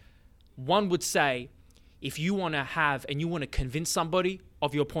 one would say, if you want to have and you want to convince somebody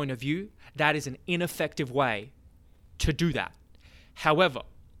of your point of view, that is an ineffective way to do that. However,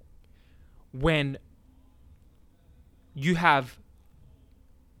 when you have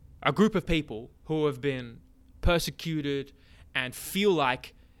a group of people who have been persecuted and feel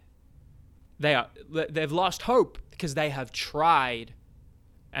like they've lost hope because they have tried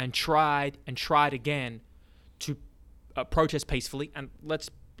and tried and tried again to protest peacefully, and let's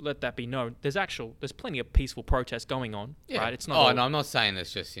let that be known, there's plenty of peaceful protests going on, right? It's not no, I'm not saying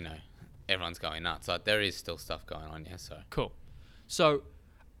it's just, everyone's going nuts. Like, there is still stuff going on, yeah, so. Cool. So,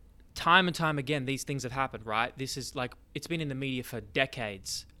 time and time again, these things have happened, right? This is like, it's been in the media for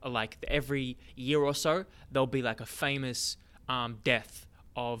decades. Like, every year or so, there'll be like a famous death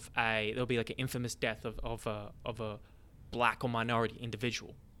there'll be like an infamous death of a black or minority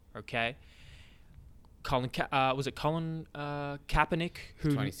individual, okay? Colin Kaepernick, who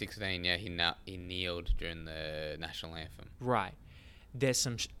 2016, yeah, he kneeled during the national anthem. Right. There's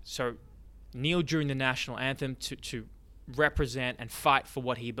kneeled during the national anthem to represent and fight for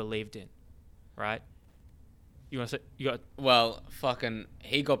what he believed in, right? Well,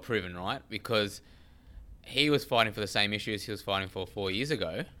 he got proven right because he was fighting for the same issues he was fighting for 4 years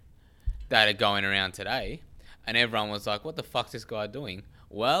ago that are going around today, and everyone was like, "What the fuck's this guy doing?"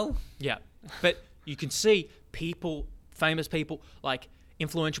 Well, yeah, but you can see famous people, like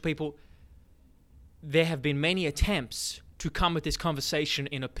influential people. There have been many attempts to come with this conversation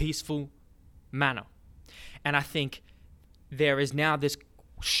in a peaceful manner, and I think there is now this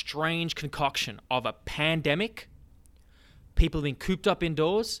strange concoction of a pandemic. People have been cooped up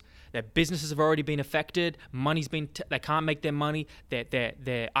indoors. Their businesses have already been affected. Money's been they can't make their money.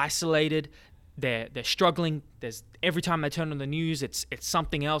 They're isolated. They're struggling. There's every time they turn on the news, it's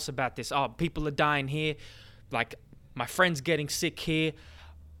something else about this. Oh, people are dying here. Like, my friend's getting sick here.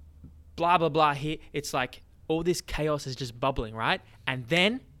 Blah blah blah here. It's like all this chaos is just bubbling, right? And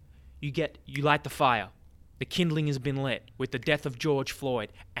then you light the fire. The kindling has been lit with the death of George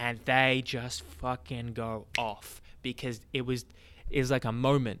Floyd, and they just fucking go off because it was like a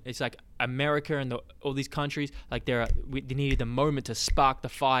moment. It's like America and all these countries, like they needed the moment to spark the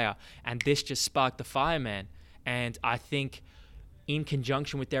fire, and this just sparked the fire, man. And I think, in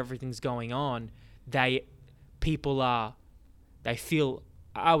conjunction with everything's going on, I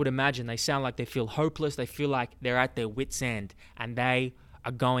would imagine they sound like they feel hopeless. They feel like they're at their wits' end, and they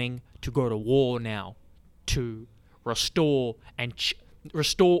are going to go to war now to restore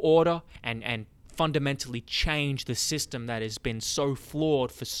order and fundamentally change the system that has been so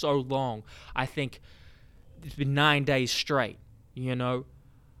flawed for so long. I think it's been 9 days straight. I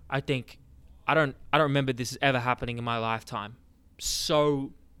don't remember this ever happening in my lifetime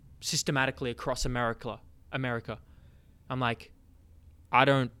so systematically across America. I'm like, I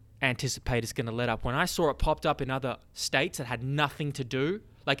don't anticipate it's going to let up. When I saw it popped up in other states that had nothing to do,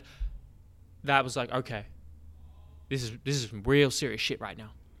 like, that was like, okay, this is some real serious shit right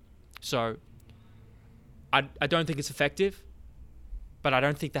now. So I don't think it's effective, but I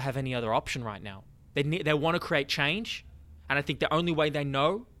don't think they have any other option right now. They want to create change, and I think the only way they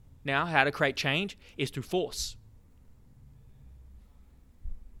know now how to create change is through force.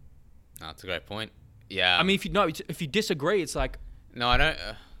 No, that's a great point. Yeah. I mean, if you disagree, it's like, no, I don't.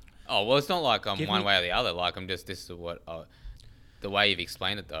 It's not like I'm one way or the other. Like, I'm just, this is what the way you've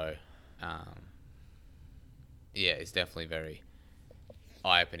explained it though. Yeah, it's definitely very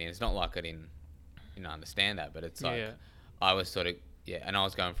eye-opening. It's not like I didn't, understand that, but it's like, I was sort of, and I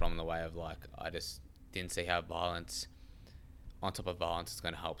was going from the way of like, I just didn't see how violence, on top of violence, is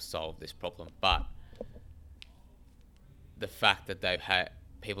going to help solve this problem. But the fact that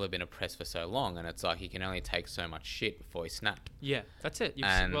people have been oppressed for so long, and it's like, you can only take so much shit before you snap. Yeah, that's it.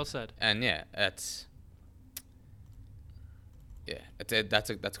 Well said. And that's a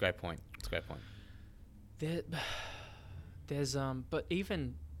great point. It's a great point. There's but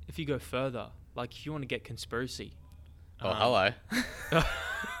even if you go further, like, if you want to get conspiracy. Hello.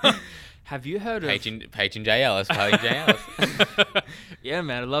 Have you heard Page and J. Ellis? Yeah,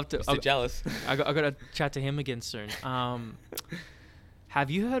 man, I'd love to. Mr. Jealous. I got to chat to him again soon. Have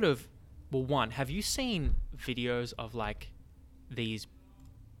you heard of? Well, have you seen videos of like these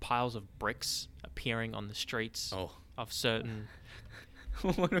piles of bricks appearing on the streets of certain?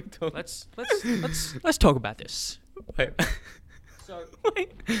 What are we talking? Let's talk about this. Wait.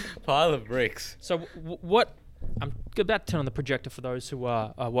 Pile of bricks. So what? I'm about to turn on the projector for those who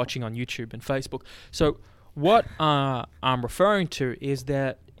are watching on YouTube and Facebook. So what I'm referring to is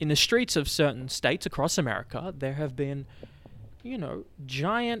that in the streets of certain states across America, there have been,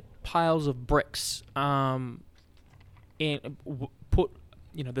 giant piles of bricks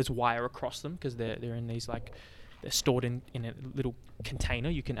there's wire across them because they're in these they're stored in a little container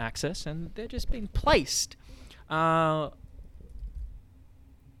you can access, and they're just being placed along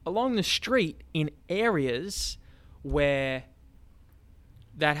the street in areas where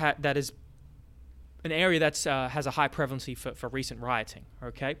that is an area that's has a high prevalency for recent rioting.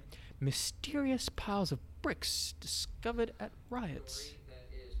 Okay, mysterious piles of bricks discovered at riots.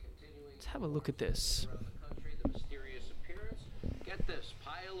 Let's have a look at this. The mysterious appearance. Get this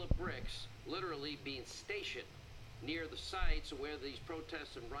pile of bricks literally being stationed near the sites where these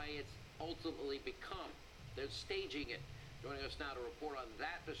protests and riots ultimately become. They're staging it. Joining us now to report on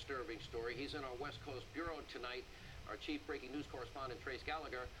that disturbing story, he's in our West Coast Bureau tonight, our chief breaking news correspondent, Trace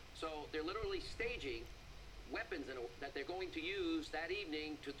Gallagher. So they're literally staging weapons that they're going to use that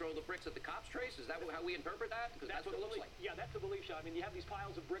evening to throw the bricks at the cops, Trace? Is that how we interpret that? Because that's what it looks like. Yeah, that's the belief, Sean. I mean, you have these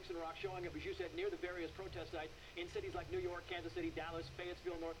piles of bricks and rocks showing up, as you said, near the various protest sites in cities like New York, Kansas City, Dallas,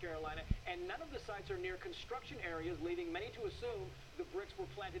 Fayetteville, North Carolina, and none of the sites are near construction areas, leading many to assume the bricks were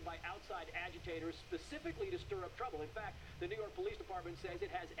planted by outside agitators specifically to stir up trouble. In fact, the New York Police Department says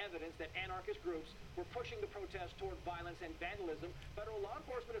it has evidence that anarchist groups were pushing the protests toward violence and vandalism. Federal law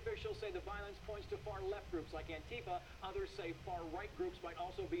enforcement officials say the violence points to far-left groups like Antifa. Others say far-right groups might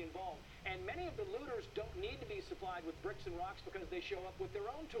also be involved. And many of the looters don't need to be supplied with bricks and rocks because they show up with their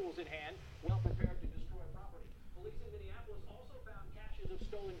own tools in hand, well prepared to destroy property. Police in Minneapolis also found caches of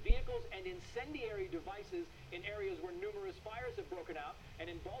stolen vehicles and incendiary devices in areas where numerous fires have broken out. And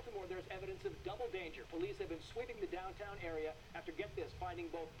in Baltimore, there's evidence of double danger. Police have been sweeping the downtown area after, get this, finding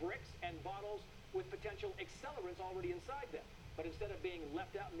both bricks and bottles with potential accelerants already inside them. But instead of being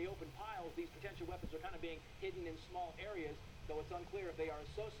left out in the open piles, these potential weapons are kind of being hidden in small areas, though it's unclear if they are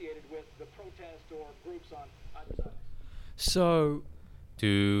associated with the protest or groups on either side. So...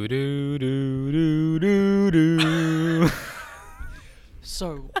 Do do do do do do.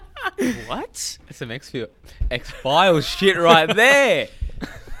 So, what? That's some X-Files shit right there.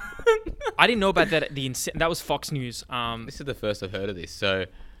 I didn't know about that. That was Fox News. This is the first I've heard of this. So,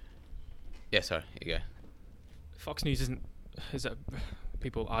 yeah, sorry. Here you go. Fox News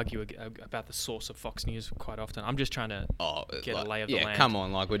people argue about the source of Fox News quite often. I'm just trying to get a lay of the land. Yeah, come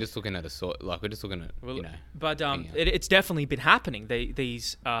on. We're just looking at we're just looking at, But it's definitely been happening.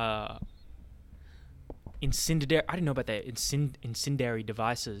 These incendiary. I didn't know about their incendiary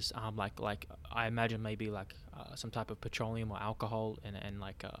devices. Like I imagine maybe some type of petroleum or alcohol and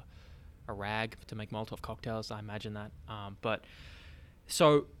like a rag to make Molotov cocktails. I imagine that. But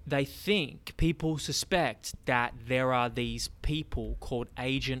so people suspect that there are these people called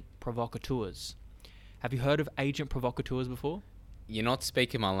agent provocateurs. Have you heard of agent provocateurs before? You're not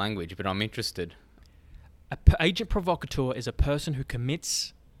speaking my language, but I'm interested. Agent provocateur is a person who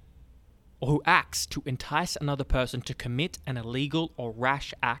commits or who acts to entice another person to commit an illegal or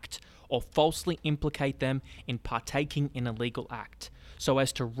rash act or falsely implicate them in partaking in a legal act, so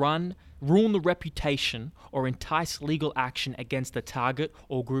as to ruin the reputation or entice legal action against the target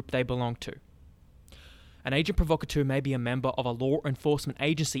or group they belong to. An agent provocateur may be a member of a law enforcement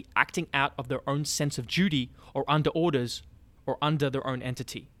agency acting out of their own sense of duty or under orders or under their own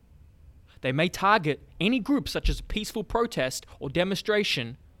entity. They may target any group such as a peaceful protest or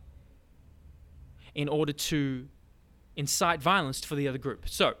demonstration in order to incite violence for the other group.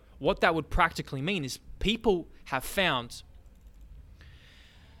 So, what that would practically mean is people have found,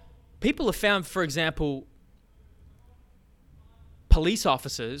 for example, police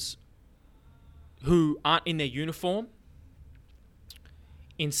officers who aren't in their uniform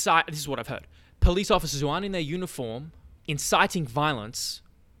this is what I've heard. Police officers who aren't in their uniform inciting violence,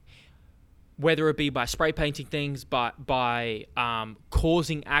 whether it be by spray painting things, by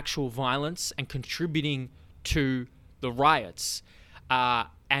causing actual violence and contributing to the riots.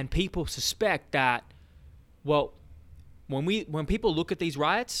 And people suspect that, well, when people look at these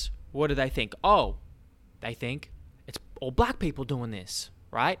riots, what do they think? Oh, they think it's all black people doing this,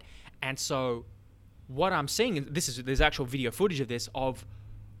 right? And so what I'm seeing, there's actual video footage of this, of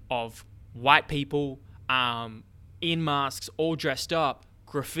white people in masks, all dressed up,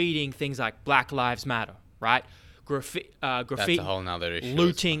 graffitiing things like Black Lives Matter, right? Graffiti, That's a whole nother issue.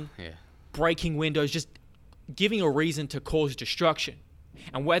 Looting, breaking windows, just giving a reason to cause destruction.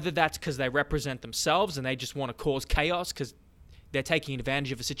 And whether that's because they represent themselves and they just want to cause chaos because they're taking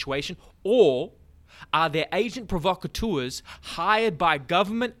advantage of a situation, or are there agent provocateurs hired by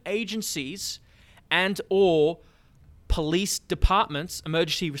government agencies and or police departments,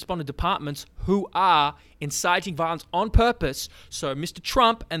 emergency responder departments, who are inciting violence on purpose, so Mr.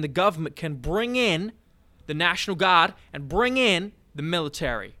 Trump and the government can bring in the National Guard and bring in the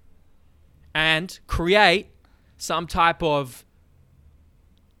military and create some type of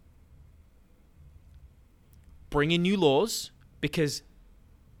bring in new laws, because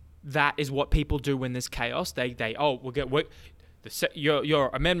that is what people do when there's chaos. Your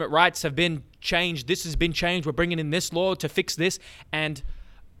amendment rights have been changed. This has been changed. We're bringing in this law to fix this. And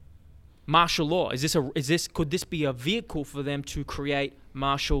martial law, could this be a vehicle for them to create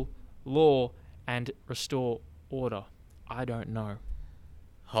martial law and restore order? I don't know.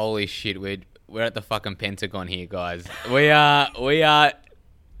 Holy shit, we're at the fucking Pentagon here, guys. We are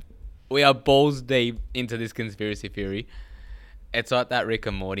balls deep into this conspiracy theory. It's like that Rick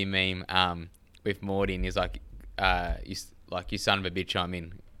and Morty meme with Morty, and he's like, you son of a bitch, I'm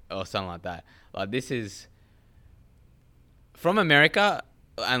in, or something like that. Like, this is from America,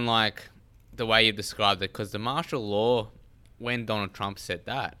 and like the way you described it, because the martial law, when Donald Trump said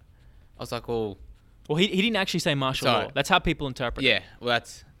that, I was like, well, he didn't actually say martial law. That's how people interpret it. Yeah, well,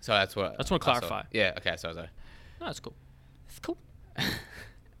 that's what. I just want to clarify. Yeah, okay, sorry. No, that's cool. It's cool.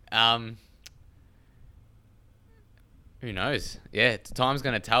 Who knows? Yeah, time's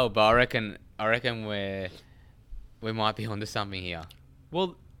gonna tell, but I reckon we might be onto something here.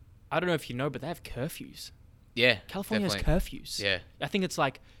 Well, I don't know if you know, but they have curfews. Yeah, California definitely has curfews. Yeah, I think it's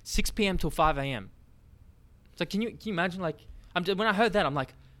like 6 p.m. till 5 a.m. It's like, can you imagine? Like, when I heard that, I'm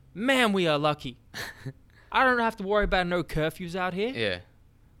like, man, we are lucky. I don't have to worry about no curfews out here. Yeah,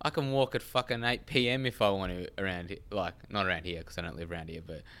 I can walk at fucking 8 p.m. if I want to around here. Like, not around here because I don't live around here,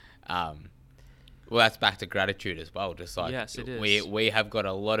 but well, that's back to gratitude as well. Just like, yes, it is. We have got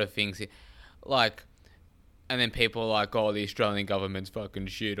a lot of things here, like, and then people are like, oh, the Australian government's fucking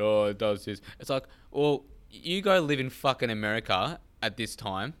shit. Oh, it does this. It's like, well, you go live in fucking America at this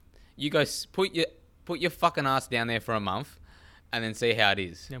time. You go put your fucking ass down there for a month, and then see how it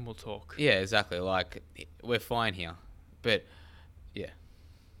is. Then we'll talk. Yeah, exactly. Like, we're fine here, but yeah.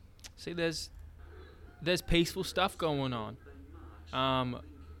 See, there's peaceful stuff going on,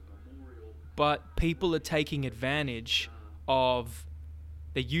 but people are taking advantage of.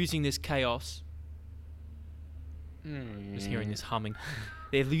 They're using this chaos. Just hearing this humming.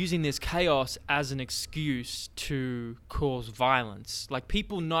 They're using this chaos as an excuse to cause violence. Like,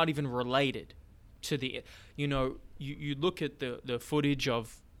 people not even related to the, you look at the footage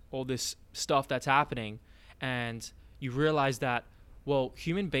of all this stuff that's happening, and you realize that, well,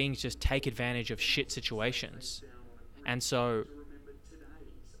 human beings just take advantage of shit situations. And so,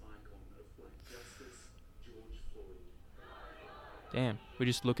 damn, we're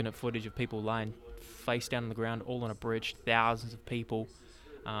just looking at footage of people lying face down on the ground, all on a bridge, thousands of people.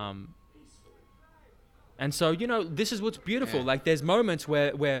 And so, this is what's beautiful. Yeah. Like, there's moments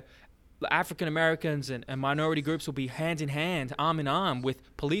where African Americans and minority groups will be hand in hand, arm in arm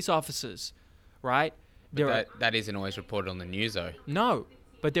with police officers, right? That isn't always reported on the news, though. No,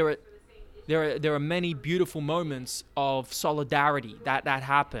 but there are many beautiful moments of solidarity that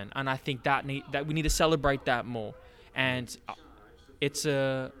happen, and I think that we need to celebrate that more. And it's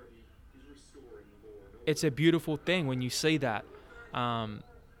a beautiful thing when you see that.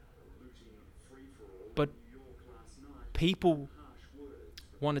 But people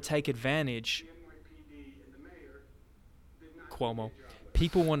want to take advantage. Cuomo.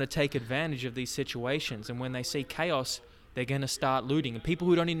 People want to take advantage of these situations, and when they see chaos, they're going to start looting. And people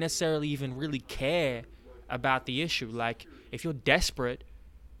who don't necessarily even really care about the issue, like, if you're desperate,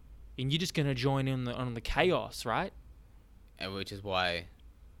 and you're just going to join in on the chaos, right? And which is why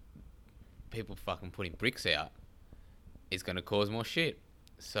people fucking putting bricks out is going to cause more shit.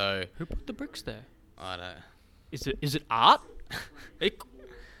 So who put the bricks there? I don't. Is it art?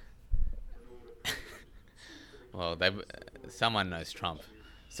 Well, someone knows Trump,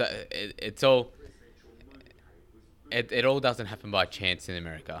 so it's all. It all doesn't happen by chance in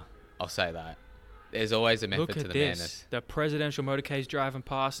America. I'll say that. There's always a method to the madness. The presidential motorcades driving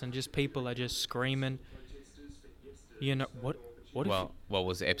past, and just people are just screaming. What? Well,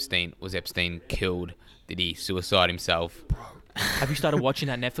 was Epstein killed? Did he suicide himself? Bro, have you started watching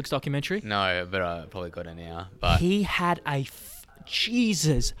that Netflix documentary? No, but I probably got it now. But he had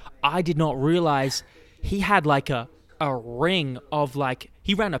Jesus, I did not realize he had like a ring of, like,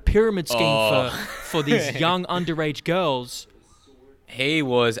 he ran a pyramid scheme for these young underage girls. He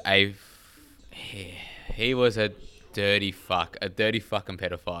was a dirty fucking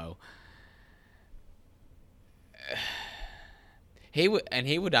pedophile. He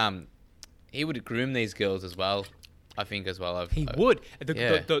would groom these girls as well. I think as well. He would.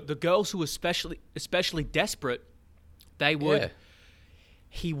 The girls who were especially desperate They would. Yeah.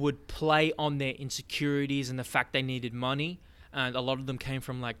 He would play on their insecurities and the fact they needed money, and a lot of them came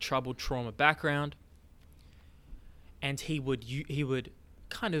from like troubled trauma background. And he would use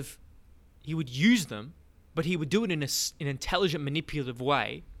them, but he would do it in an intelligent, manipulative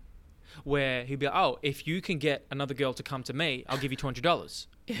way, where he'd be like, "Oh, if you can get another girl to come to me, I'll give you $200."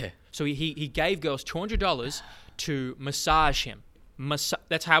 Yeah. So he gave girls $200 to massage him.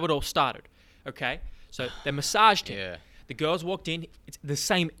 That's how it all started. Okay, so they massaged him. Yeah. The girls walked in. It's the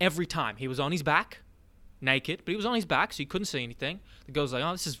same every time. He was on his back, naked, but he was on his back, so you couldn't see anything. The girls were like,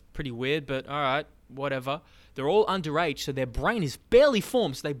 "Oh, this is pretty weird, but all right, whatever." They're all underage, so their brain is barely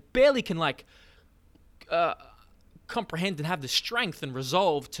formed, so they barely can like comprehend and have the strength and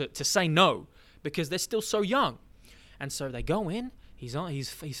resolve to say no, because they're still so young. And so they go in. He's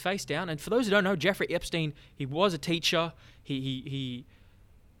face down. And for those who don't know, Jeffrey Epstein, he was a teacher. He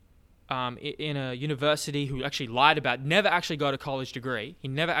in a university who actually lied about, never actually got a college degree. He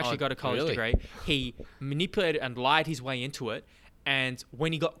never actually got a college degree. He manipulated and lied his way into it. And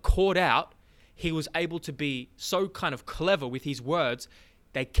when he got caught out, he was able to be so kind of clever with his words.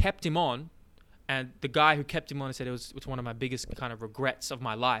 They kept him on. And the guy who kept him on said it's one of my biggest kind of regrets of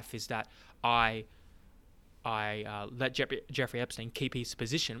my life is that I let Jeffrey Epstein keep his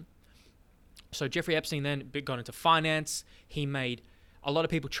position. So Jeffrey Epstein then got into finance. He made a lot of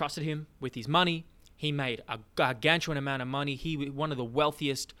people trusted him with his money. He made a gargantuan amount of money. He was one of the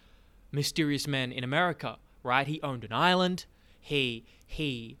wealthiest, mysterious men in America, right? He owned an island.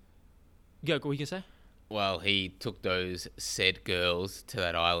 Go, what were you going to say? Well, he took those said girls to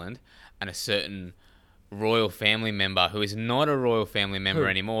that island, and a certain royal family member, who is not a royal family member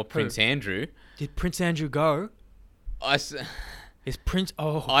anymore, Prince Andrew. Did Prince Andrew go? Is Prince...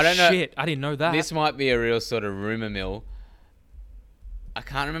 Oh, I don't know. Shit. I didn't know that. This might be a real sort of rumor mill. I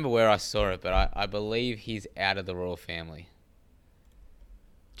can't remember where I saw it, but I believe he's out of the royal family.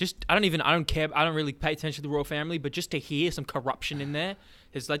 I don't care. I don't really pay attention to the royal family, but just to hear some corruption in there,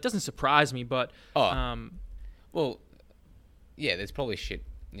 it's like, doesn't surprise me, but... Well, yeah, there's probably shit,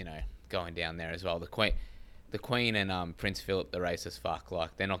 going down there as well. The Queen and Prince Philip, the racist fuck.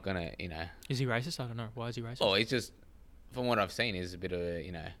 Like, they're not gonna, Is he racist? I don't know. Why is he racist? Oh, he's just, from what I've seen, he's a bit of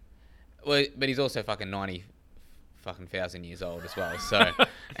a, Well, but he's also fucking 90,000 years old as well. So.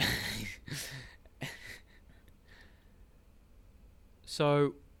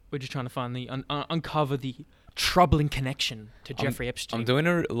 So we're just trying to find uncover the troubling connection to Jeffrey Epstein. I'm doing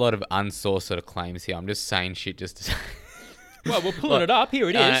a lot of unsourced sort of claims here. I'm just saying shit just to say. Well, we're pulling it up. Here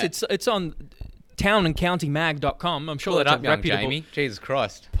it is. It's on townandcountymag.com. I'm sure Pull it that's up, a young reputable... Jamie. Jesus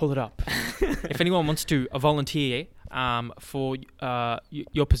Christ. Pull it up. If anyone wants to volunteer for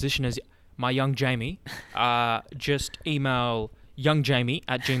your position as my young Jamie, just email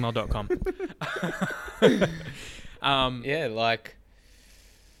youngjamie@gmail.com. Yeah, like...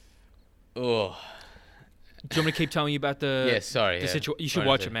 Oh. Do you want me to keep telling you about the situation? You should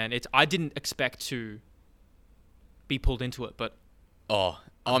watch it, man. I didn't expect to be pulled into it, but... Oh,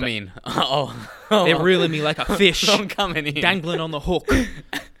 they're reeling me like a fish. I'm coming in. Dangling on the hook.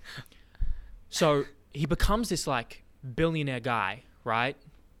 So he becomes this like billionaire guy, right?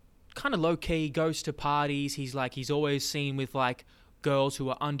 Kind of low key, goes to parties. He's always seen with like girls who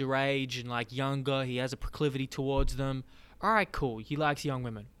are underage and like younger. He has a proclivity towards them. All right, cool. He likes young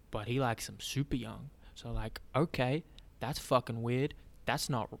women, but he likes them super young. So like, okay, that's fucking weird. That's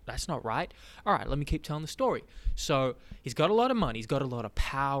not right. All right, let me keep telling the story. So he's got a lot of money. He's got a lot of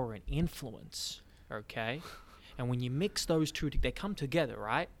power and influence, okay? And when you mix those two, they come together,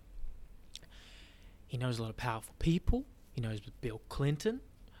 right? He knows a lot of powerful people. He knows Bill Clinton.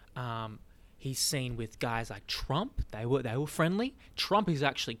 He's seen with guys like Trump. They were friendly. Trump is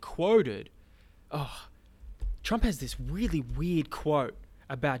actually quoted. Trump has this really weird quote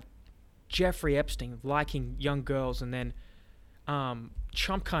about Jeffrey Epstein liking young girls, and then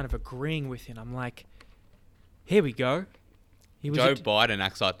Trump kind of agreeing with him. I'm like, here we go. Joe Biden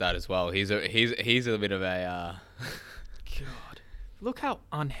acts like that as well. He's a bit of a. God, look how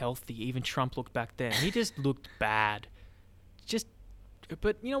unhealthy even Trump looked back then. He just looked bad.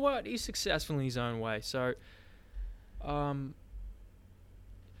 But you know what? He's successful in his own way. So, I've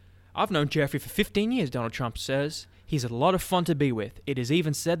known Jeffrey for 15 years. Donald Trump says he's a lot of fun to be with. It is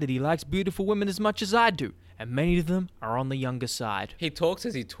even said that he likes beautiful women as much as I do, and many of them are on the younger side. He talks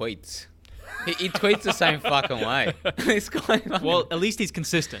as he tweets. He tweets the same fucking way. This guy. Well, at least he's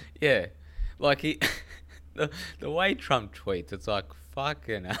consistent. Yeah, like the way Trump tweets, it's like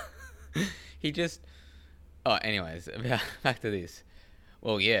fucking. He just. Oh, anyways, back to this.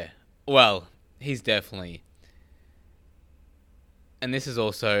 Well, yeah. Well, he's definitely. And this is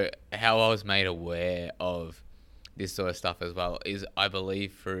also how I was made aware of this sort of stuff as well is, I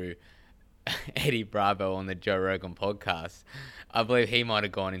believe, through Eddie Bravo on the Joe Rogan podcast. I believe he might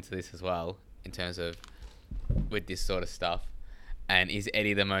have gone into this as well in terms of with this sort of stuff. And is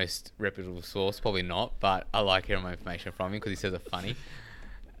Eddie the most reputable source? Probably not, but I like hearing my information from him because he says it's funny.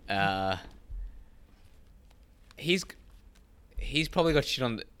 He's probably got shit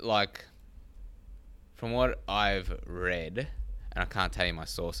on, like, from what I've read, and I can't tell you my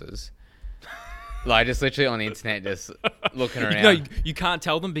sources, like, just literally on the internet, just looking around. No, you can't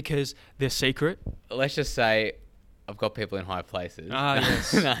tell them because they're secret. Let's just say I've got people in high places. Ah,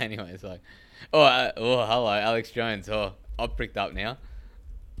 yes. No, anyways, like, hello, Alex Jones. Oh, I've pricked up now.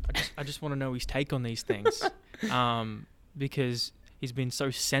 I just want to know his take on these things, because he's been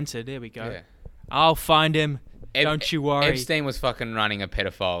so censored. There we go. Yeah. I'll find him. Don't you worry. Epstein was fucking running a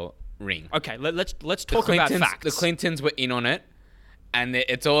pedophile ring. Okay, let's talk about facts. The Clintons were in on it, and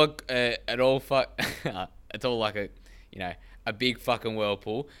it's all it's all like a big fucking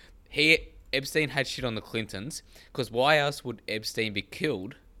whirlpool. Epstein had shit on the Clintons, because why else would Epstein be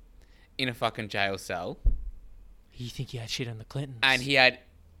killed in a fucking jail cell? You think he had shit on the Clintons? And he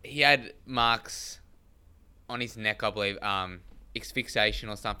had marks on his neck, I believe, asphyxiation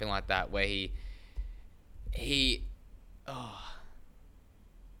or something like that, where it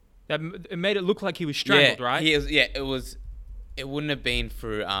made it look like he was strangled, right? It wouldn't have been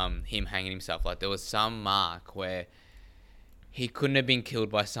through him hanging himself. Like, there was some mark where he couldn't have been killed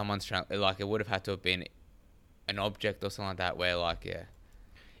by someone strangling. Like, it would have had to have been an object or something like that. Where, like,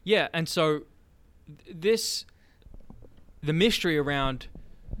 yeah, and so the mystery around.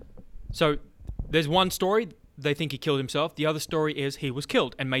 So there's one story, they think he killed himself. The other story is he was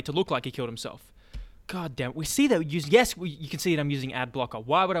killed and made to look like he killed himself. God damn it. We see that. You can see it. I'm using ad blocker.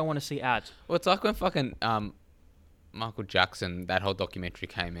 Why would I want to see ads? Well, it's like when fucking Michael Jackson, that whole documentary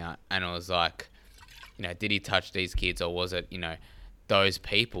came out, and it was like, did he touch these kids, or was it, those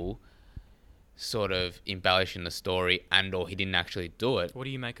people sort of embellishing the story, and or he didn't actually do it? What do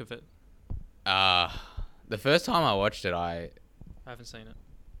you make of it? The first time I watched it, I haven't seen it.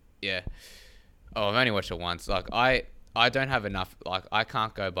 Yeah. Oh, I've only watched it once. Like, I don't have enough. Like, I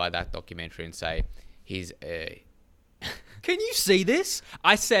can't go by that documentary and say he's a. Can you see this?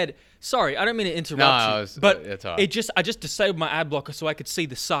 I said, sorry, I don't mean to interrupt you, but it's all right. I just disabled my ad blocker so I could see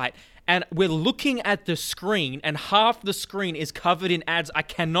the site. And we're looking at the screen, and half the screen is covered in ads. I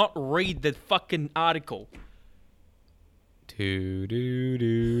cannot read the fucking article.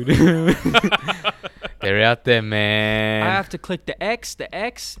 They're out there, man. I have to click the X.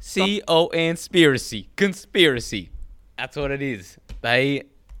 Conspiracy. That's what it is. They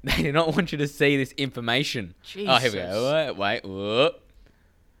do not want you to see this information. Jesus. Oh, here we go. Wait. Whoop.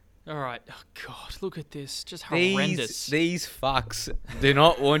 All right. Oh, God. Look at this. Just horrendous. These fucks do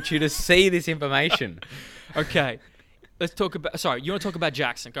not want you to see this information. Okay. Let's talk about... Sorry, you want to talk about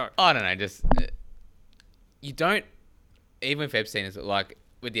Jackson? Go. I don't know. Just... you don't... Even with Epstein, is like...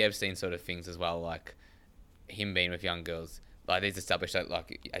 With the Epstein sort of things as well, like... him being with young girls, like, these established that,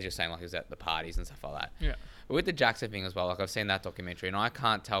 like, as you're saying, like, he was at the parties and stuff like that. Yeah. But with the Jackson thing as well, like, I've seen that documentary, and I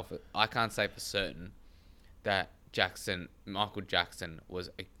can't say for certain that Michael Jackson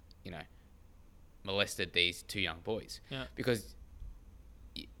was, molested these two young boys. Yeah. Because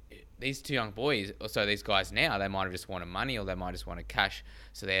these two young boys, or so these guys now, they might have just wanted money, or they might just wanted cash,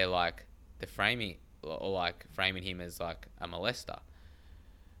 so they're framing him as like a molester.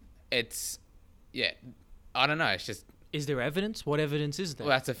 It's, yeah. I don't know. It's just. Is there evidence? What evidence is there?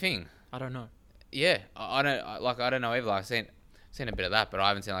 Well, that's the thing. I don't know. Yeah, I don't know either. Like, I've seen a bit of that, but I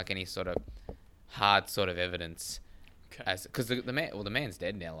haven't seen like any sort of hard sort of evidence. Okay. Because the man's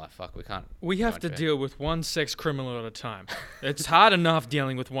dead now. Like, fuck, we can't. We have to deal with one sex criminal at a time. It's hard enough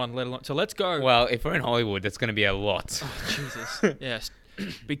dealing with one, let alone. So let's go. Well, if we're in Hollywood, that's going to be a lot. Oh, Jesus. Yes.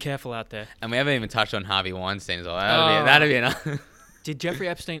 Be careful out there. And we haven't even touched on Harvey Weinstein as well. That'd be enough. Did Jeffrey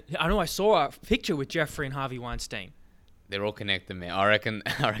Epstein... I know I saw a picture with Jeffrey and Harvey Weinstein. They're all connected, man. I reckon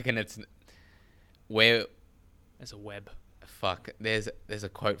it's... Where... There's a web. Fuck. There's a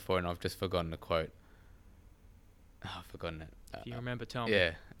quote for it, and I've just forgotten the quote. Oh, I've forgotten it. If you remember, tell me.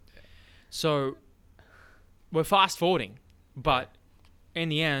 Yeah. So, we're fast-forwarding, but in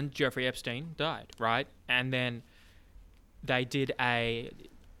the end, Jeffrey Epstein died, right? And then they did a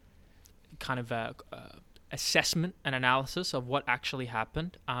kind of a assessment and analysis of what actually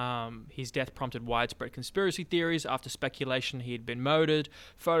happened. His death prompted widespread conspiracy theories after speculation he had been murdered.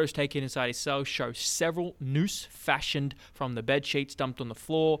 Photos taken inside his cell show several noose fashioned from the bed sheets dumped on the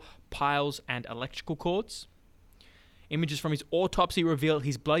floor, piles, and electrical cords. Images from his autopsy revealed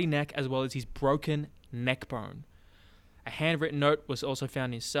his bloody neck as well as his broken neck bone. A handwritten note was also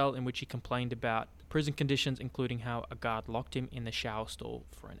found in his cell in which he complained about prison conditions, including how a guard locked him in the shower stall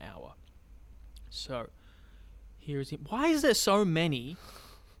for an hour. So, here's him. Why is there so many?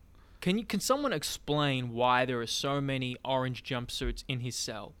 Can someone explain why there are so many orange jumpsuits in his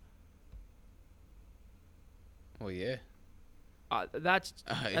cell? Well, yeah. That's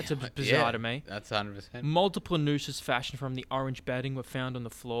a bit bizarre to me. That's 100%. Multiple nooses fashioned from the orange bedding were found on the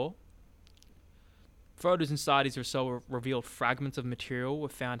floor. Photos inside his cell revealed fragments of material were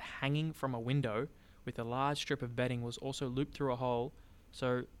found hanging from a window, with a large strip of bedding was also looped through a hole.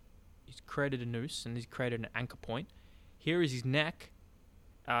 So he's created a noose and he's created an anchor point. Here is his neck,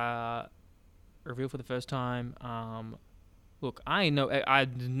 revealed for the first time. Look, there's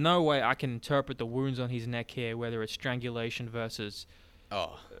no way I can interpret the wounds on his neck here, whether it's strangulation versus.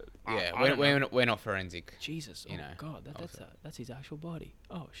 Oh, I yeah. don't We're not forensic. Jesus, You know, God, that's his actual body.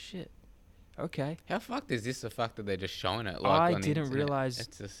 Oh shit. Okay. How fucked is this? The fact that they're just showing it. I on the didn't internet? realize-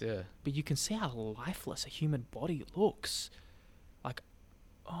 It's just yeah. But you can see how lifeless a human body looks. Like,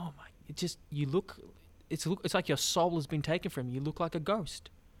 oh my! It's like your soul has been taken from you. You look like a ghost.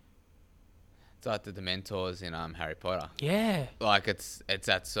 It's like the Dementors in Harry Potter. Yeah. Like it's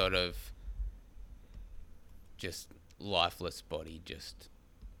that sort of just lifeless body. Just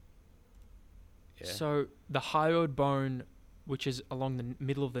yeah. So the hyoid bone, which is along the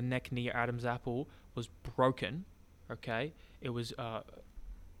middle of the neck near Adam's apple, was broken. Okay, it was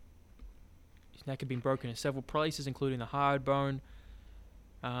his neck had been broken in several places, including the hyoid bone.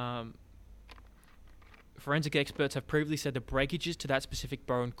 Forensic experts have previously said the breakages to that specific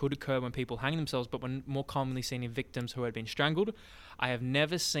bone could occur when people hang themselves, but were more commonly seen in victims who had been strangled. I have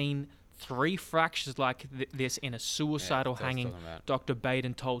never seen 3 fractures like this in a suicidal that's what I was hanging, talking about. Dr.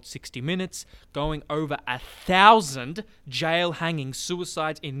 Baden told 60 Minutes. Going over 1,000 jail hangings,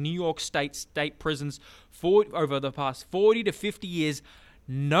 suicides in New York state prisons over the past 40 to 50 years,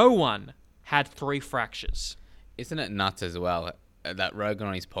 no one had 3 fractures. Isn't it nuts as well that Rogan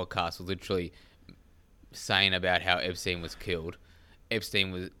on his podcast was literally saying about how Epstein was killed.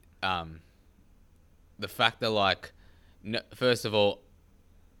 Epstein was the fact that like first of all,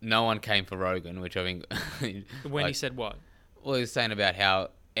 no one came for Rogan, which I think When he said what? Well, he was saying about how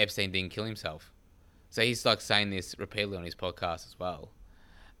Epstein didn't kill himself. So he's like saying this repeatedly on his podcast as well,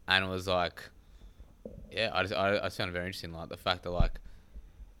 and it was like, yeah, I just found it very interesting, like the fact that like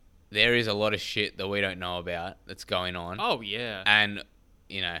there is a lot of shit that we don't know about that's going on. Oh yeah. And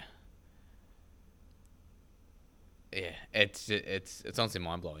you know. Yeah, it's honestly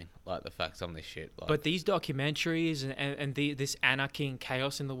mind blowing. Like the fact some of this shit. Like, But these documentaries and this anarchy and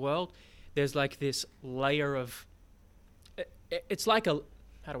chaos in the world, there's like this layer of. It's like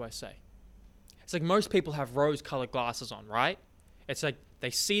how do I say? It's like most people have rose-colored glasses on, right? It's like they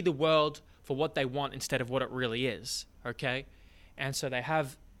see the world for what they want instead of what it really is. Okay, and so they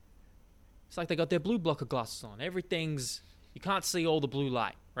have. It's like they got their blue blocker glasses on. You can't see all the blue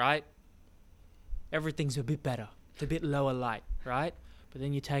light, right? Everything's a bit better. It's a bit lower light, right? But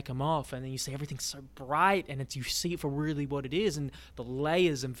then you take them off and then you see everything's so bright and you see it for really what it is, and the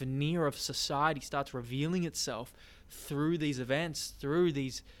layers and veneer of society starts revealing itself through these events, through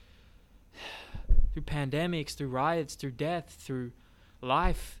pandemics, through riots, through death, through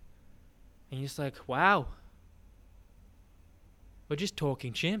life. And you're just like, wow, we're just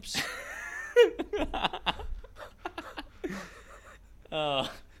talking chimps. Oh.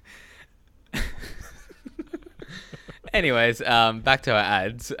 Anyways, back to our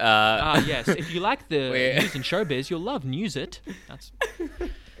ads. Yes, if you like the news and showbiz, you'll love News It. That's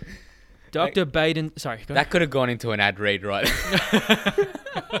Dr. Baden. Sorry, go that could have gone into an ad read, right?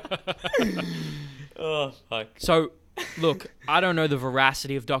 Oh, fuck. So, look, I don't know the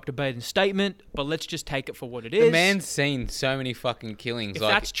veracity of Dr. Baden's statement, but let's just take it for what it is. The man's seen so many fucking killings. If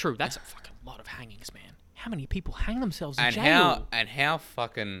like, that's true, that's a fucking lot of hangings, man. How many people hang themselves in jail? And how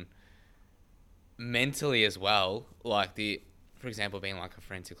fucking mentally as well, like for example, being like a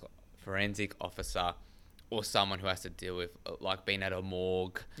forensic officer or someone who has to deal with like being at a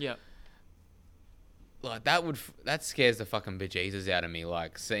morgue. Yeah. Like that scares the fucking bejesus out of me.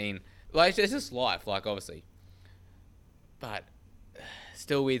 Like seeing, like it's just life, like obviously, but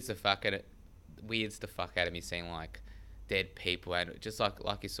still weirds the fuck out of me seeing like dead people and just like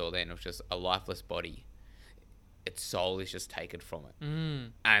you saw then, it was just a lifeless body. Its soul is just taken from it,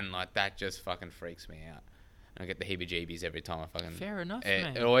 and like that just fucking freaks me out. And I get the heebie-jeebies every time I fucking. Fair enough,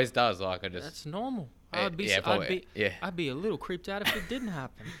 man. It always does. Like That's normal. I'd be a little creeped out if it didn't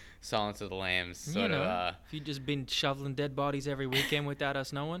happen. Silence of the Lambs, You sort know, of. if you'd just been shoveling dead bodies every weekend without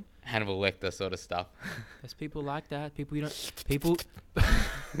us knowing. Hannibal Lecter sort of stuff. There's people like that. People you don't. People.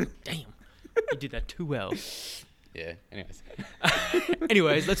 Damn, you did that too well. Yeah. Anyways.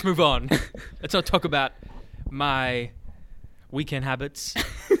 Anyways, let's move on. Let's not talk about my weekend habits.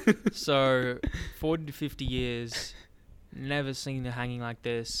 So, 40 to 50 years, never seen a hanging like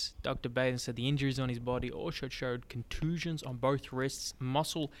this. Dr. Baden said the injuries on his body also showed contusions on both wrists,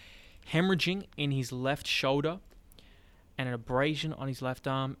 muscle hemorrhaging in his left shoulder, and an abrasion on his left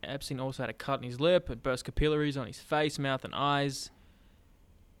arm. Epstein also had a cut in his lip and burst capillaries on his face, mouth, and eyes.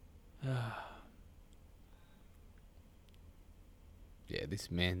 Yeah,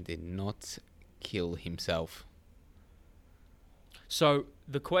 this man did not kill himself. So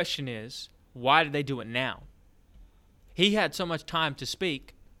the question is, why did they do it now? He had so much time to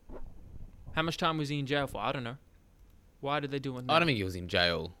speak. How much time was he in jail for? I don't know. Why did they do it now? I don't think he was in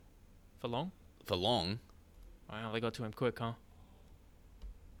jail For long? for long. Wow, they got to him quick, huh?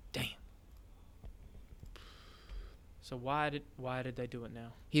 Damn. So why did they do it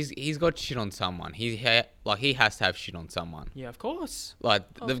now? He's got shit on someone. He has to have shit on someone. Yeah, of course. Like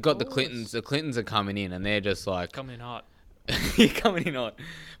Of they've got the course. Clintons. The Clintons are coming in, and they're just like Coming in hot. coming in on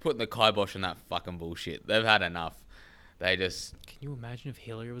putting the kibosh on that fucking bullshit. They've had enough. They just Can you imagine if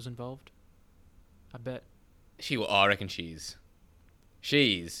Hillary was involved? I bet. I reckon she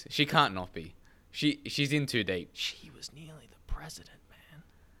can't not be. She's in too deep. She was nearly the president,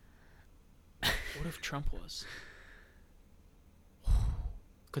 man. What if Trump was?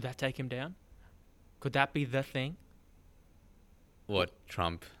 Could that take him down? Could that be the thing What,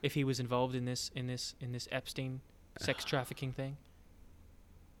 Trump? if he was involved in this Epstein sex trafficking thing?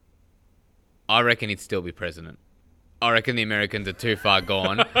 I reckon he'd still be president. I reckon the Americans are too far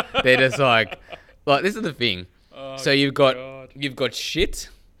gone. They're just like this is the thing. So you've got shit.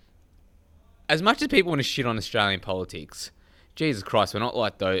 As much as people want to shit on Australian politics, Jesus Christ, we're not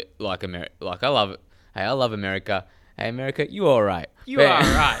like America. Like I love it. Hey, I love America. Hey, America, you all right? You are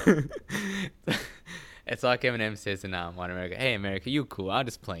right. It's like Eminem says in One America. Hey, America, you cool. I'm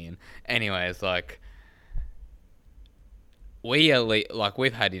just playing. Anyway, it's like we've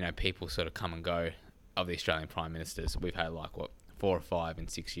had people sort of come and go of the Australian prime ministers. We've had 4 or 5 in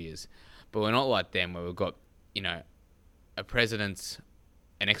 6 years, but we're not like them where we've got an ex-president's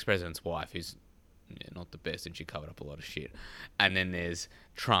wife who's not the best and she covered up a lot of shit, and then there's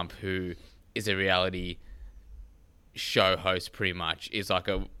Trump who is a reality show host pretty much, is like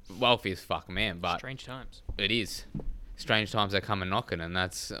a wealthy as fuck man, but Strange times. it is strange times. They come and knocking, and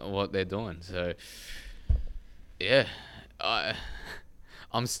that's what they're doing. So yeah,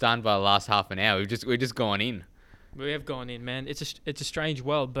 I'm stunned by the last half an hour. We've just gone in. We have gone in, man. It's a strange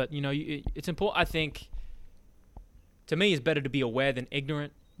world, but it's important. I think, to me, it's better to be aware than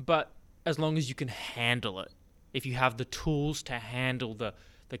ignorant. But as long as you can handle it, if you have the tools to handle the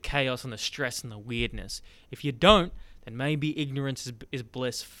chaos and the stress and the weirdness. If you don't, then maybe ignorance is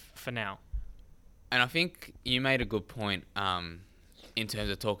bliss for now. And I think you made a good point in terms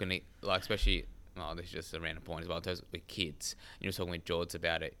of talking to, especially, this is just a random point as well, in terms of with kids. You were talking with George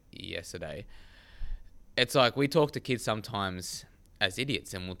about it yesterday. It's like we talk to kids sometimes as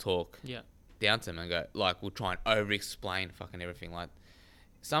idiots, and we'll talk down to them and go, we'll try and over-explain fucking everything. Like,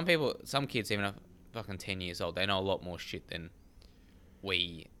 some kids, even at fucking 10 years old, they know a lot more shit than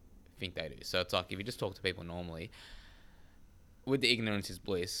we think they do. So it's like, if you just talk to people normally, with the ignorance is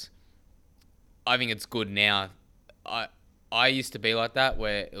bliss, I think it's good now. I used to be like that,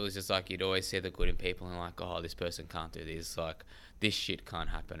 where it was just like, you'd always see the good in people and this person can't do this. Like, this shit can't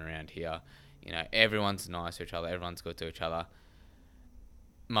happen around here. Everyone's nice to each other. Everyone's good to each other.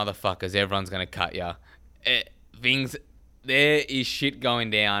 Motherfuckers, everyone's going to cut ya. There is shit going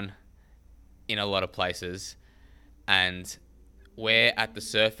down in a lot of places, and we're at the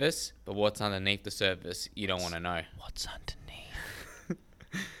surface, but what's underneath the surface, you don't want to know. What's underneath?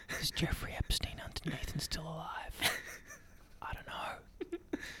 Is Jeffrey Epstein underneath and still alive? I don't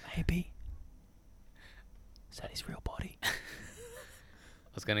know. Maybe. Is that his real body? I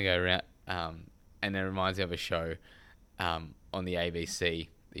was going to go around, and it reminds me of a show on the ABC.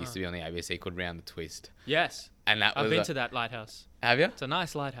 It used to be on the ABC called Round the Twist. Yes. And that I've was been to that lighthouse. Have you? It's a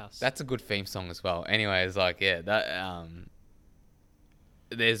nice lighthouse. That's a good theme song as well. Anyway, it's that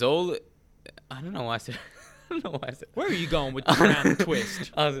there's all, I don't know why I said. Where are you going with the Round the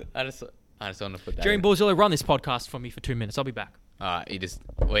Twist? I just want to put that. Jeremy in. Borzillo, run this podcast for me for 2 minutes. I'll be back. All right,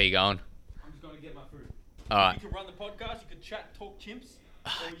 where are you going? I'm just going to get my food. All right. You can run the podcast. You can chat, talk chimps.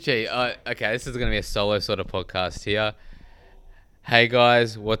 Gee, okay, this is going to be a solo sort of podcast here. Hey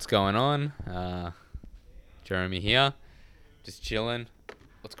guys, what's going on? Jeremy here, just chilling.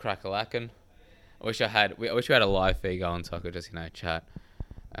 What's crack-a-lackin'? I wish we had a live feed going so I could just chat.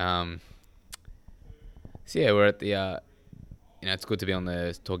 So yeah, we're at the it's good to be on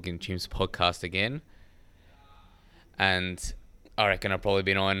the Talking Chimps podcast again. And I reckon I've probably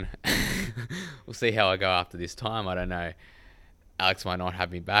been on. We'll see how I go after this time. I don't know. Alex might not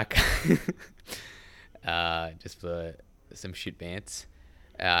have me back. Just for some shit bants.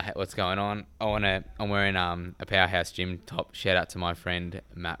 What's going on? I'm wearing a Powerhouse Gym top. Shout out to my friend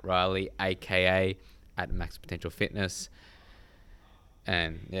Matt Riley, aka at Max Potential Fitness.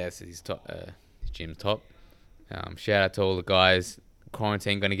 And yeah, this is his top, his gym top. Shout out to all the guys.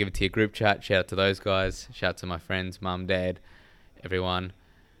 Quarantine, going to give it to your group chat. Shout out to those guys. Shout out to my friends, mum, dad, everyone.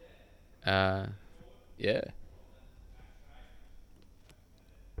 Yeah.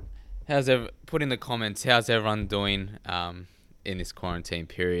 Put in the comments, how's everyone doing in this quarantine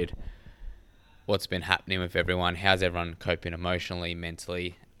period? What's been happening with everyone? How's everyone coping emotionally,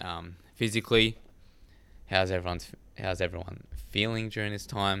 mentally, physically? How's everyone feeling during this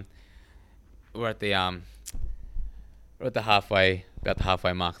time? We're at the about the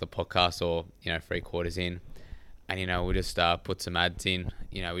halfway mark of the podcast, or 3/4 in, and we'll just put some ads in.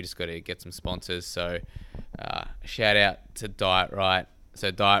 We just got to get some sponsors. So shout out to Diet Right.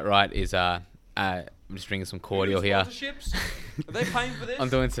 So Diet Right is I'm just drinking some cordial here. Sponsorships? Are they paying for this? I'm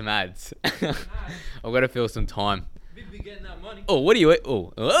doing some ads. I've got to fill some time. We'd be getting that money. Oh, what are you eat?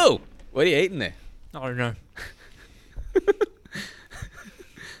 Oh, what are you eating there? I don't know.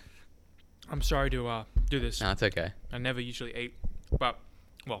 I'm sorry to do this. No, it's okay. I never usually eat, but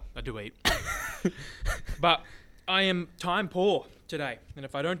I do eat. But I am time poor today, and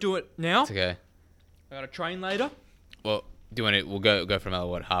if I don't do it now, It's okay. I got to train later. Well, do you want it? We'll go for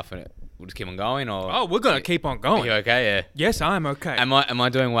another half minute. We'll just keep on going, or Oh, we're gonna keep on are going. you okay? Yeah. Yes, I'm okay. Am I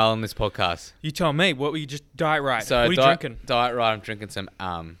doing well on this podcast? You tell me. What were you just Diet Right? So what are you drinking? Diet Right. I'm drinking some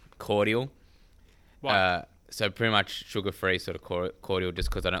cordial. What? So pretty much sugar-free sort of cordial, just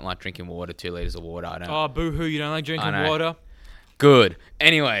because I don't like drinking water, 2 liters of water. I don't. Oh, boo-hoo, you don't like drinking know. water? Good.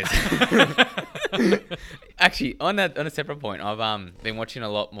 Anyways, actually, on a separate point, I've been watching a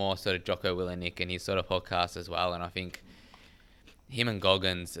lot more sort of Jocko Willenick and his sort of podcast as well, and I think him and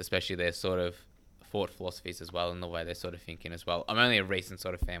Goggins, especially, their sort of thought philosophies as well, and the way they're sort of thinking as well. I'm only a recent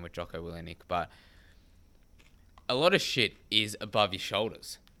sort of fan with Jocko Willenick, but a lot of shit is above your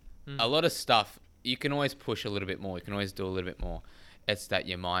shoulders. A lot of stuff you can always push a little bit more. You can always do a little bit more. It's that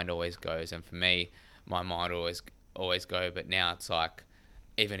your mind always goes, and for me, my mind always go. But now it's like,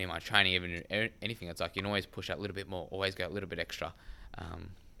 even in my training, even in anything, it's like you can always push that little bit more. Always go a little bit extra.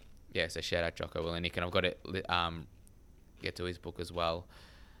 Yeah. So shout out Jocko Willenick, and I've got to get to his book as well.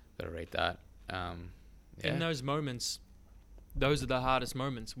 Got to read that. Yeah. In those moments, those are the hardest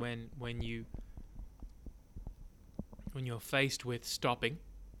moments when you're faced with stopping,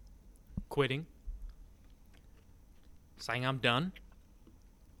 quitting, saying I'm done.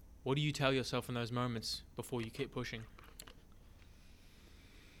 What do you tell yourself in those moments before you keep pushing?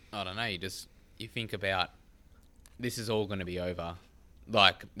 I don't know. You think about, this is all going to be over.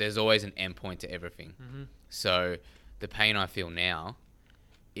 Like, there's always an end point to everything. Mm-hmm. So the pain I feel now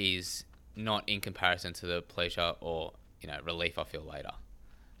is not in comparison to the pleasure or relief I feel later.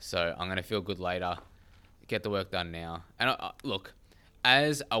 So I'm going to feel good later, get the work done now. And look,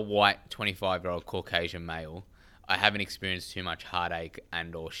 as a white 25-year-old Caucasian male, I haven't experienced too much heartache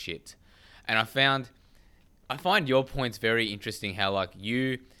and or shit. And I find your points very interesting, how like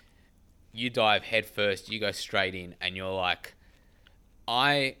you dive head first, you go straight in, and you're like,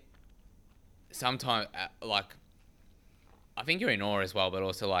 I sometimes like, I think you're in awe as well, but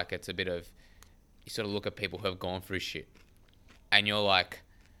also like it's a bit of, you sort of look at people who have gone through shit, and you're like,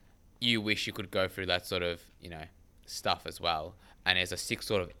 you wish you could go through that sort of stuff as well, and there's a sick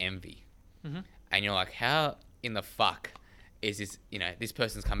sort of envy, and you're like, how in the fuck is this, this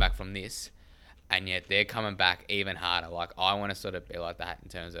person's come back from this, and yet they're coming back even harder. Like, I want to sort of be like that in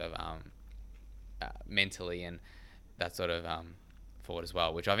terms of mentally and that sort of thought as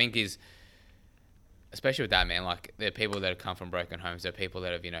well, which I think is, especially with that, man, like, there are people that have come from broken homes, there are people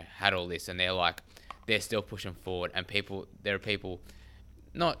that have, had all this, and they're like, they're still pushing forward, and there are people,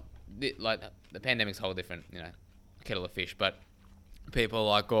 not, like, the pandemic's a whole different, kettle of fish, but people are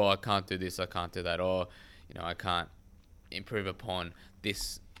like, oh, I can't do this, I can't do that, or, I can't improve upon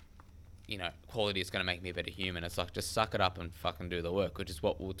this, quality is going to make me a better human. It's like, just suck it up and fucking do the work, which is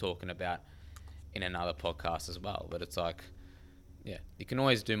what we were talking about in another podcast as well. But it's like, yeah, you can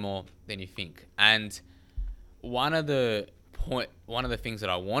always do more than you think. And one of the things that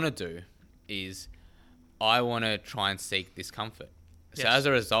I want to do is I want to try and seek discomfort. So as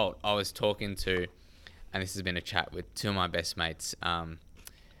a result, I was talking to, and this has been a chat with two of my best mates,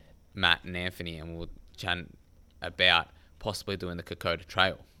 Matt and Anthony, and we'll chat about possibly doing the Kokoda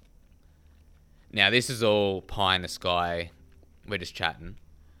Trail. Now, this is all pie in the sky. We're just chatting.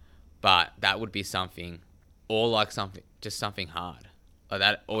 But that would be something or like something hard like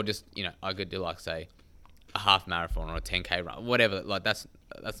that, or just, you know, I could do like, say, a half marathon or a 10K run, whatever. Like that's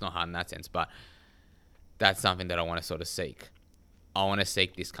not hard in that sense, but that's something that I want to sort of seek. I want to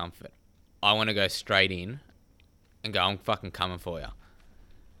seek discomfort. I want to go straight in and go, I'm fucking coming for you.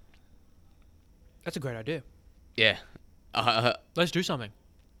 That's a great idea. Yeah. Let's do something.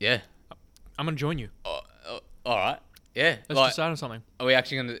 Yeah. I'm going to join you. All right. Yeah. Let's decide on something. Are we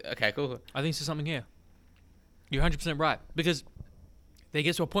actually going to... Okay, cool. I think there's something here. You're 100% right. Because there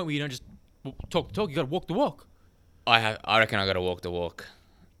gets to a point where you don't just talk the talk. You got to walk the walk. I reckon I got to walk the walk.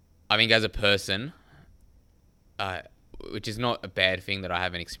 I think as a person, which is not a bad thing that I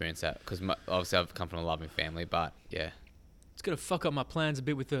haven't experienced that, because obviously I've come from a loving family, but yeah. It's going to fuck up my plans a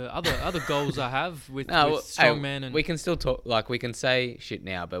bit with the other goals I have with strongman. And we can still talk, like, we can say shit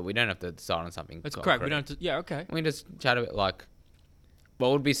now, but we don't have to decide on something. That's correct. We don't have to, yeah, okay. We can just chat a bit, like,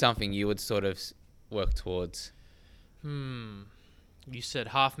 what would be something you would sort of work towards? You said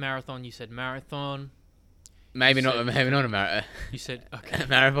half marathon, you said marathon. Maybe not a marathon. You said, okay.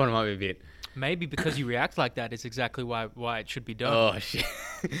 Marathon might be a bit. Maybe because you react like that is exactly why it should be done. Oh, shit.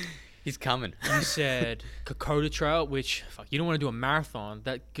 He's coming. You said Kokoda Trail, which, fuck, you don't want to do a marathon.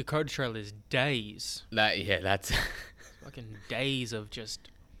 That Kokoda Trail is days. That's... fucking days of just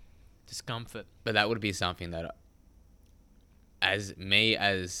discomfort. But that would be something that, as,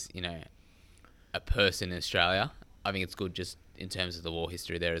 you know, a person in Australia, I think it's good just in terms of the war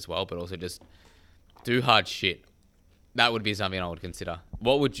history there as well, but also just do hard shit. That would be something I would consider.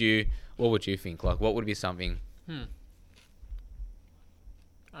 What would you think? Like, what would be something...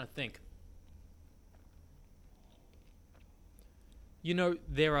 I think. You know,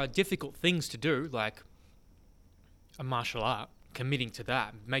 there are difficult things to do, like a martial art. Committing to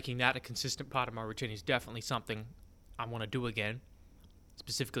that, making that a consistent part of my routine is definitely something I want to do again,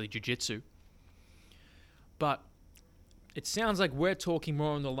 specifically jiu-jitsu. But it sounds like we're talking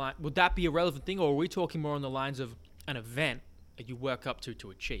more on the line. Would that be a relevant thing, or are we talking more on the lines of an event that you work up to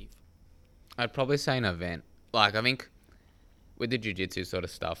achieve? I'd probably say an event. Like, I think with the jiu-jitsu sort of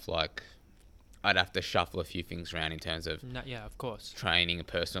stuff, like, I'd have to shuffle a few things around in terms of... Yeah, of course. Training and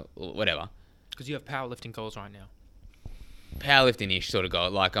personal... whatever. Because you have powerlifting goals right now. Powerlifting-ish sort of goal.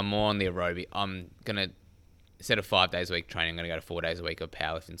 Like, I'm more on the aerobic. I'm going to... Instead of 5 days a week training, I'm going to go to 4 days a week of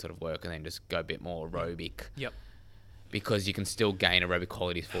powerlifting sort of work and then just go a bit more aerobic. Yep. Because you can still gain aerobic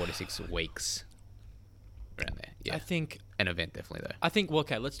qualities 4 to 6 weeks. Around there. Yeah. I think... An event, definitely, though. I think, well,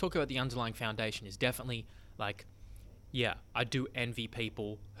 okay, let's talk about the underlying foundation is definitely, like... Yeah, I do envy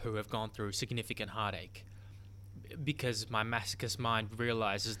people who have gone through significant heartache because my masochist mind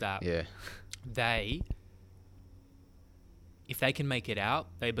realizes that if they can make it out,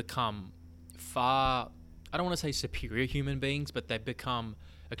 they become far, I don't want to say superior human beings, but they become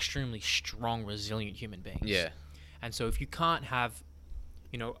extremely strong, resilient human beings. Yeah. And so if you can't have,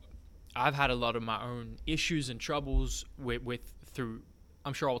 you know, I've had a lot of my own issues and troubles with through,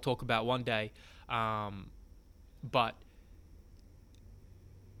 I'm sure I'll talk about one day, but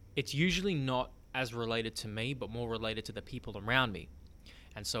it's usually not as related to me, but more related to the people around me.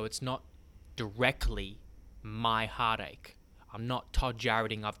 And so it's not directly my heartache. I'm not Todd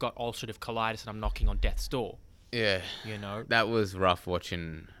Jarretting, I've got ulcerative colitis and I'm knocking on death's door. Yeah. You know? That was rough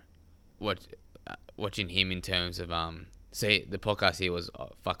watching him in terms of... See, the podcast here was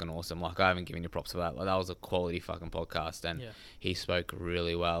fucking awesome. Like, I haven't given you props for that. Like, that was a quality fucking podcast, and he spoke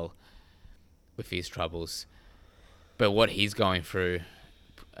really well with his troubles. But what he's going through,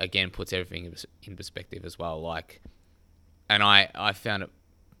 again, puts everything in perspective as well. Like, and I found it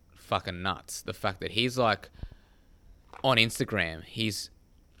fucking nuts. The fact that he's like, on Instagram, he's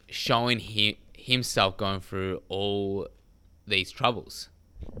showing himself going through all these troubles.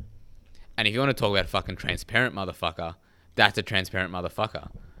 And if you want to talk about a fucking transparent motherfucker, that's a transparent motherfucker.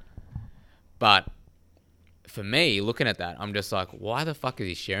 But for me, looking at that, I'm just like, why the fuck is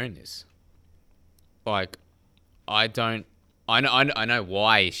he sharing this? Like, I know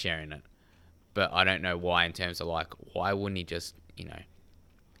why he's sharing it, but I don't know why in terms of like, why wouldn't he just, you know,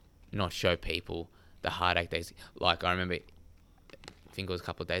 not show people the heartache days? Like, I remember, I think it was a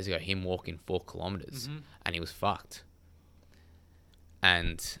couple of days ago, him walking 4 kilometers and he was fucked.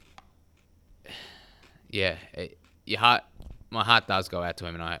 And yeah, my heart does go out to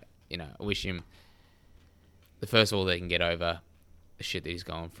him, and I wish him the first of all that he can get over the shit that he's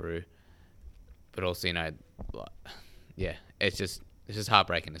going through, but also, you know, like, yeah, it's just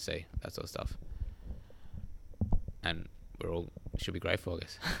heartbreaking to see that sort of stuff, and we're all should be grateful, I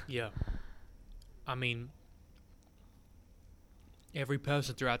guess. Yeah, I mean, every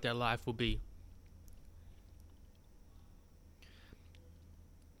person throughout their life will be.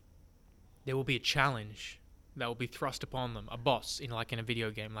 There will be a challenge that will be thrust upon them. A boss in a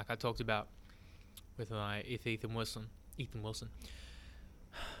video game, like I talked about with Ethan Wilson.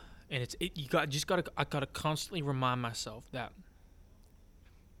 And I gotta constantly remind myself that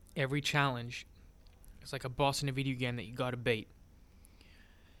every challenge is like a boss in a video game that you gotta beat.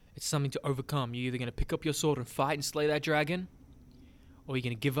 It's something to overcome. You're either gonna pick up your sword and fight and slay that dragon, or you're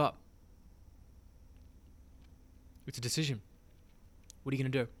gonna give up. It's a decision. What are you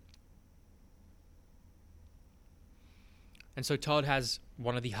gonna do? And so Todd has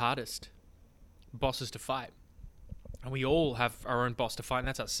one of the hardest bosses to fight. And we all have our own boss to fight, and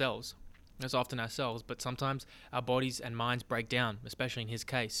that's ourselves. That's often ourselves, but sometimes our bodies and minds break down, especially in his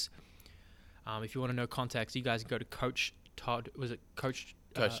case. If you want to know context, you guys can go to Coach Todd. Was it Coach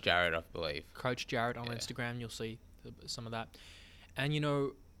Jared, I believe. Coach Jared on Instagram. You'll see some of that. And,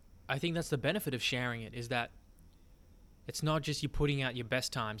 I think that's the benefit of sharing it, is that it's not just you putting out your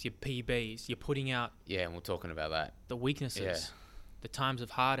best times, your PBs. You're putting out... Yeah, and we're talking about that. The weaknesses, the times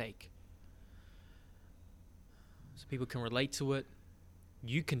of heartache. So people can relate to it.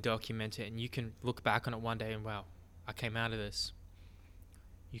 You can document it, and you can look back on it one day and, wow, I came out of this.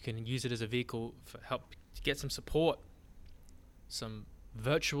 You can use it as a vehicle for help to get some support, some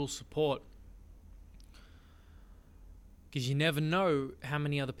virtual support. Because you never know how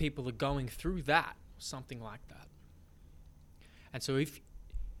many other people are going through that, something like that. And so if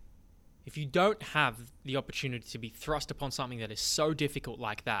you don't have the opportunity to be thrust upon something that is so difficult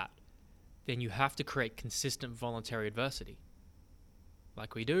like that, then you have to create consistent voluntary adversity,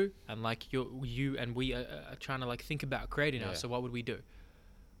 like we do, and like you and we are trying to think about creating now. So what would we do?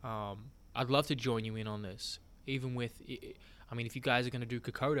 I'd love to join you in on this, even with, if you guys are going to do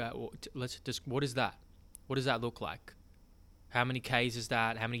Kokoda, what is that? What does that look like? How many Ks is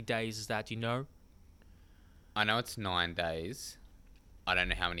that? How many days is that? Do you know? I know it's 9 days. I don't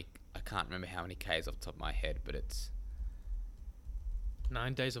know how many. I can't remember how many Ks off the top of my head, but it's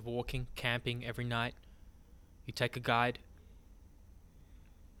 9 days of walking, camping every night. You take a guide.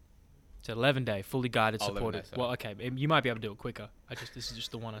 It's an 11-day, fully guided, supported. Well, okay, you might be able to do it quicker. This is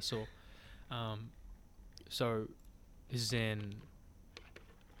just the one I saw. So this is in.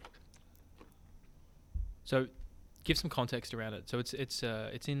 So, give some context around it. So it's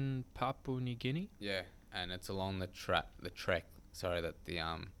in Papua New Guinea. Yeah, and it's along the trek. Sorry, that the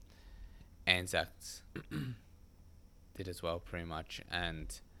Anzacs did as well, pretty much.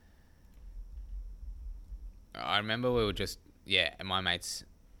 And I remember we were just and my mates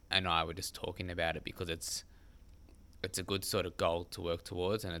and I were just talking about it because it's a good sort of goal to work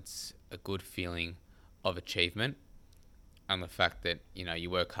towards, and it's a good feeling of achievement, and the fact that you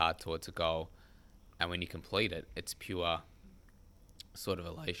work hard towards a goal, and when you complete it, it's pure sort of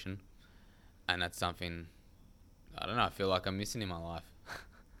elation, and that's something I don't know. I feel like I'm missing in my life.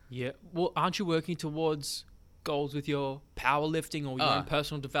 Yeah. Well, aren't you working towards goals with your powerlifting or your own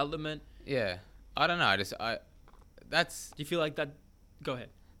personal development? Yeah. I don't know. Do you feel like that? Go ahead.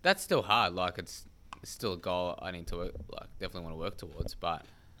 That's still hard. It's still a goal I need to work, definitely want to work towards, but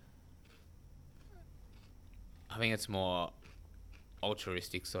I think it's more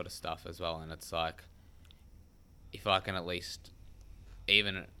altruistic sort of stuff as well. And it's if I can at least,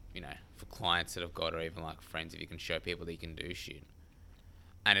 even, for clients that I've got, or even friends, if you can show people that you can do shit.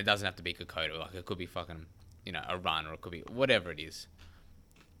 And it doesn't have to be Kokoda. It could be fucking, a run, or it could be whatever it is.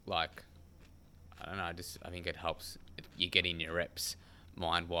 I don't know. I think it helps. You get in your reps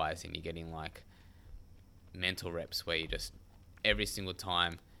mind-wise, and you're getting mental reps where you just, every single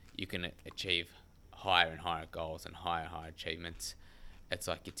time you can achieve higher and higher goals and higher achievements. It's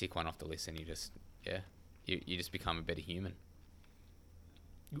you tick one off the list, and you just, you just become a better human.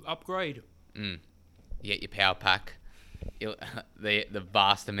 You upgrade. You get your power pack. The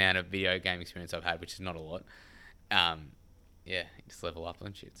vast amount of video game experience I've had, which is not a lot. You just level up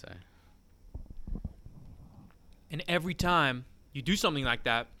and shit. So. And every time you do something like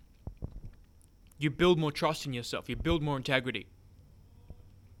that, you build more trust in yourself. You build more integrity.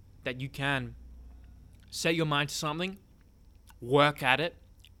 That you can set your mind to something, work at it,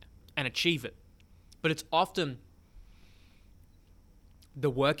 and achieve it. But it's often the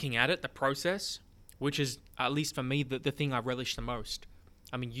working at it, the process, which is, at least for me, the thing I relish the most.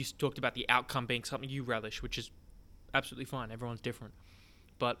 You talked about the outcome being something you relish, which is absolutely fine. Everyone's different.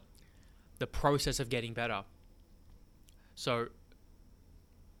 But the process of getting better. So,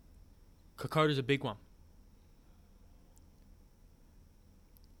 Kokoda's a big one.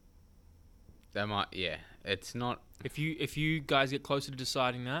 It's not. If you guys get closer to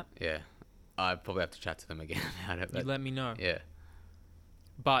deciding that, I probably have to chat to them again about it. You let me know. Yeah.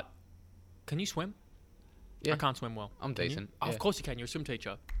 But can you swim? Yeah. I can't swim well. I'm decent. Of course you can. You're a swim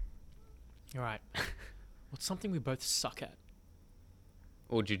teacher. All right. What's something we both suck at?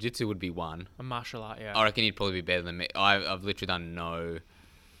 Well, jiu-jitsu would be one. A martial art, yeah. I reckon you'd probably be better than me. I've literally done no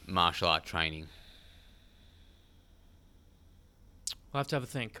martial art training. We'll have to have a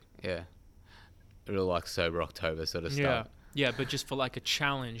think. Yeah. Real like sober October sort of Yeah. stuff. Yeah, but just for like a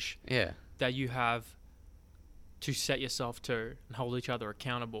challenge Yeah. that you have to set yourself to and hold each other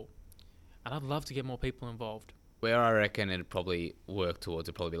accountable. And I'd love to get more people involved. Where I reckon it'd probably work towards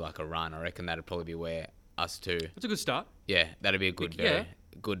would probably be like a run. I reckon that'd probably be where us two. That's a good start. Yeah, that'd be a good, Yeah.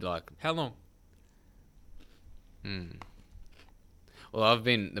 good like. How long? Well, I've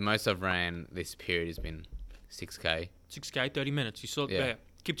been the most I've ran this period has been 6K. 6K, 30 minutes. You saw it Yeah. there.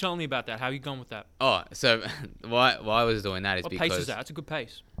 Keep telling me about that. How are you going with that? Oh, so why I was doing that is What because pace is that? That's a good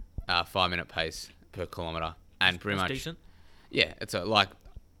pace. 5-minute pace per kilometer, and pretty That's much decent. yeah. It's like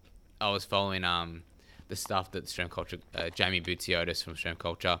I was following the stuff that Strength Culture, Jamie Boutsiotis from Strength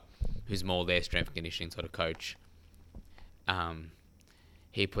Culture, who's more their strength and conditioning sort of coach.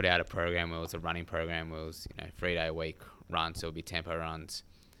 He put out a program where it was a running program where it was 3-day a week runs, so it would be tempo runs,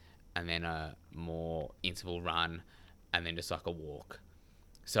 and then a more interval run, and then just like a walk.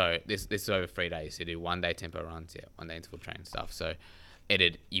 So this is over 3 days. You do 1 day tempo runs, 1 day interval training stuff. So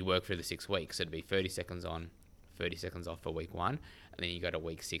you work through the 6 weeks. So it'd be 30 seconds on, 30 seconds off for week 1, and then you go to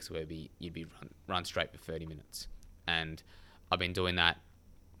week 6 where you'd be run straight for 30 minutes. And I've been doing that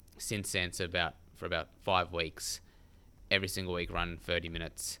since then. So for about 5 weeks, every single week run 30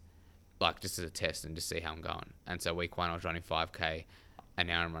 minutes, like just as a test and just see how I'm going. And so week 1 I was running 5K, and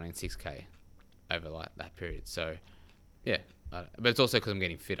now I'm running 6K over like that period. So yeah, but it's also because I'm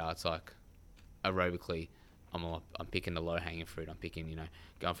getting fitter. It's like aerobically, I'm picking the low hanging fruit. I'm picking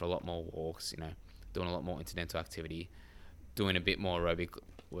going for a lot more walks. Doing a lot more incidental activity, doing a bit more aerobic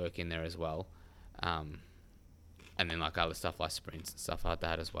work in there as well, and then like other stuff like sprints and stuff like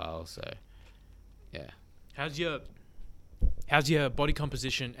that as well. So yeah. How's your body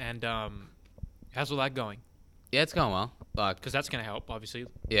composition and how's all that going? Yeah, it's going well. Like, Because that's going to help, obviously.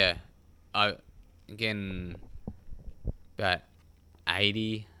 yeah, I'm getting about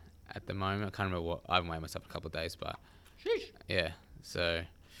 80 at the moment. I can't remember what. I haven't weighed myself in a couple of days, but Sheesh. yeah. So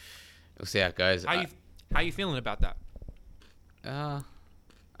we'll see how it goes. How you feeling about that?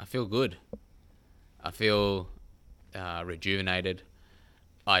 I feel good. I feel rejuvenated.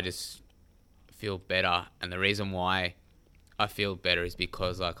 I just feel better, and the reason why I feel better is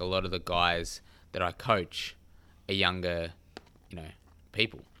because like a lot of the guys that I coach are younger,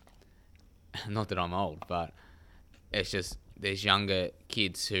 people. Not that I'm old, but it's just there's younger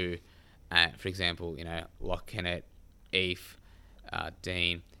kids who, for example, Locke Kennett, Eve,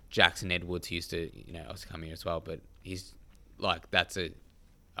 Dean, Jackson Edwards, who used to, also come here as well, but he's like, that's a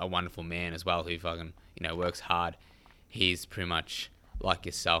wonderful man as well who fucking, works hard. He's pretty much like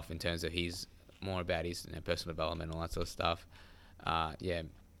yourself in terms of he's more about his personal development and all that sort of stuff. Yeah,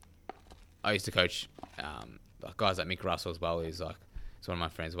 I used to coach like guys like Mick Russell as well. He's one of my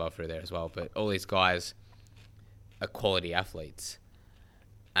friends well through there as well. But all these guys are quality athletes,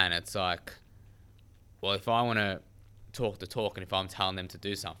 and it's like, well, if I want to talk the talk, and if I'm telling them to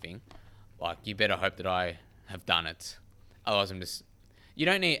do something, like you better hope that I have done it. Otherwise, I'm just you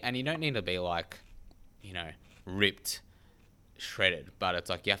don't need to be like, ripped, shredded, but it's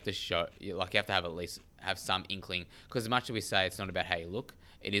like you have to have at least have some inkling, because as much as we say it's not about how you look,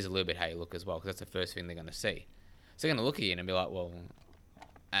 it is a little bit how you look as well, because that's the first thing they're going to see. So they're going to look at you and be like, well,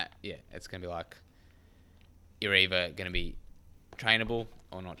 yeah, it's going to be like you're either going to be trainable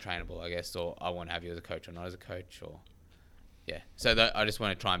or not trainable, I guess, or I want to have you as a coach or not as a coach, or yeah. So I just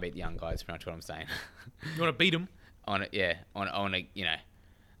want to try and beat the young guys. Pretty much what I'm saying. You want to beat them? On it, yeah. On it, I'm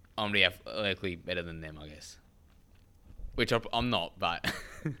gonna be athletically better than them, I guess. Which I'm not, but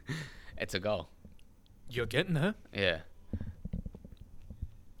it's a goal. You're getting there. Yeah.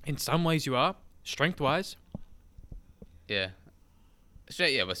 In some ways you are, strength-wise. Yeah.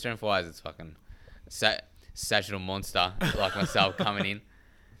 Yeah, but strength-wise, it's fucking sagittal monster like myself coming in.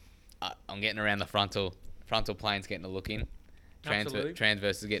 I'm getting around the frontal plane's getting a look in.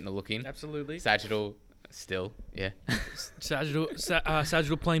 Transverse is getting a look in. Absolutely. Sagittal still, yeah.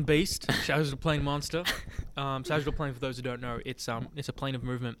 Sagittal plane beast, sagittal plane monster. Sagittal plane, for those who don't know, it's a plane of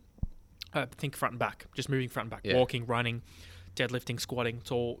movement. Think front and back, just moving front and back, Yeah. walking, running, deadlifting, squatting.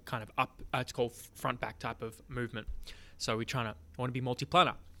 It's all kind of up. It's called front back type of movement. So we want to be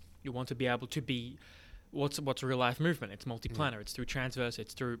multi-planar. You want to be able to be what's real life movement. It's multi-planar. It's through transverse.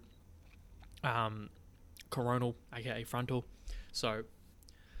 It's through coronal, aka frontal. So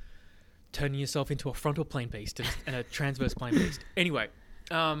turning yourself into a frontal plane beast and a transverse plane beast. Anyway,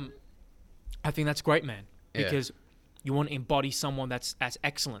 I think that's great, man. Yeah. Because You want to embody someone that's as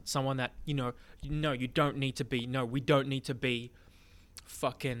excellent, someone that, you don't need to be, we don't need to be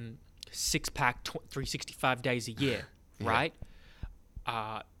fucking six-pack 365 days a year, right?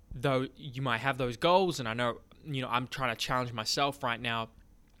 Though you might have those goals, and I know, I'm trying to challenge myself right now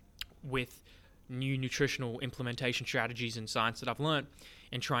with new nutritional implementation strategies and science that I've learned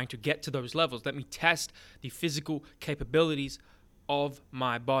and trying to get to those levels. Let me test the physical capabilities of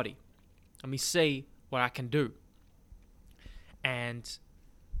my body. Let me see what I can do. And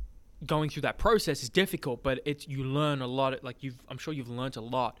going through that process is difficult, but you learn a lot. I'm sure you've learned a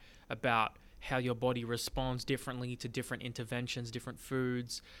lot about how your body responds differently to different interventions, different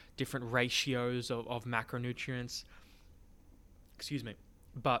foods, different ratios of macronutrients. Excuse me.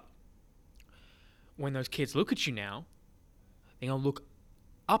 But when those kids look at you now, they're going to look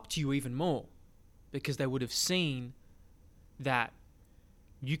up to you even more, because they would have seen that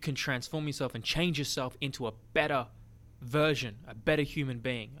you can transform yourself and change yourself into a better version, a better human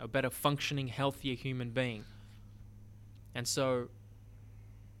being, a better functioning, healthier human being. And so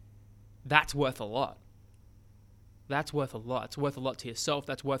that's worth a lot. That's worth a lot. It's worth a lot to yourself.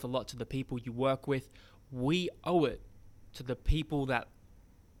 That's worth a lot to the people you work with. We owe it to the people that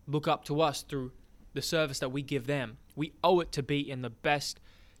look up to us through the service that we give them. We owe it to be in the best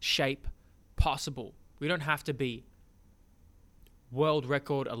shape possible. We don't have to be world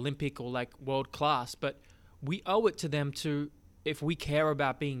record, Olympic, or like world class, but we owe it to them to, if we care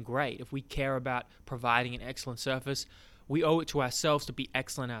about being great, if we care about providing an excellent service, we owe it to ourselves to be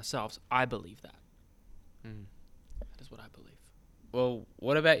excellent ourselves. I believe that. That is what I believe. Well,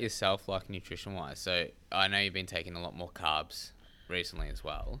 what about yourself, like nutrition-wise? So I know you've been taking a lot more carbs recently as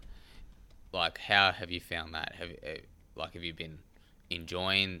well. Like, how have you found that? Have you been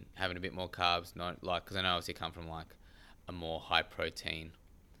enjoying having a bit more carbs? Not like, because I know obviously you come from like a more high protein,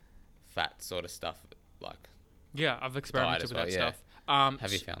 fat sort of stuff. Like, yeah, I've experimented with that stuff.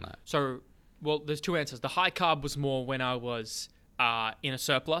 Have you found that? So, well, there's two answers. The high carb was more when I was in a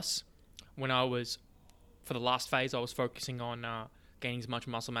surplus. When I was, for the last phase, I was focusing on gaining as much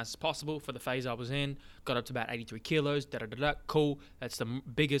muscle mass as possible. For the phase I was in, got up to about 83 kilos. Cool. That's the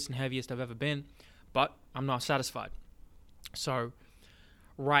biggest and heaviest I've ever been. But I'm not satisfied. So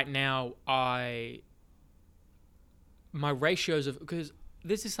right now, my ratios of, because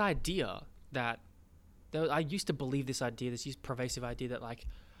there's this idea that, I used to believe this pervasive idea that like,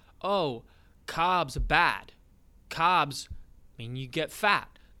 oh, carbs are bad. Carbs mean you get fat.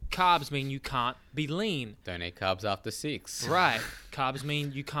 Carbs mean you can't be lean. Don't eat carbs after 6. Right. Carbs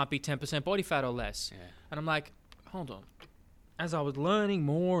mean you can't be 10% body fat or less. Yeah. And I'm like, hold on. As I was learning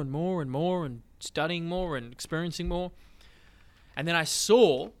more and more and more and studying more and experiencing more, and then I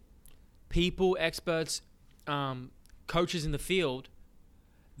saw people, experts, coaches in the field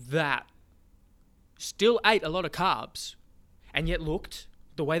that still ate a lot of carbs and yet looked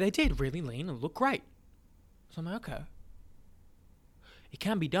the way they did, really lean and looked great. So I'm like, okay. It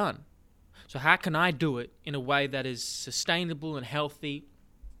can be done. So how can I do it in a way that is sustainable and healthy?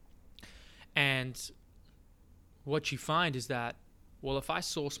 And what you find is that, well, if I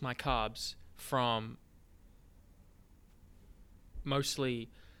source my carbs from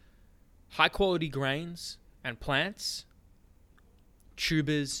mostly high-quality grains and plants,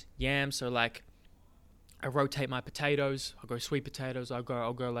 tubers, yams, so like I rotate my potatoes. I'll go sweet potatoes. I'll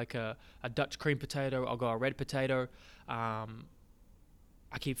go like a Dutch cream potato. I'll go a red potato. I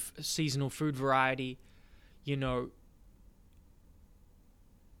keep seasonal food variety. If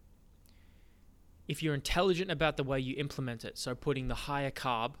you're intelligent about the way you implement it, so putting the higher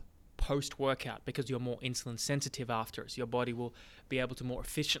carb post-workout, because you're more insulin sensitive after it, so your body will be able to more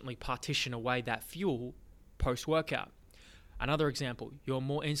efficiently partition away that fuel post-workout. Another example, you're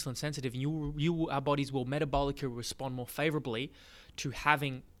more insulin sensitive, and our bodies will metabolically respond more favorably to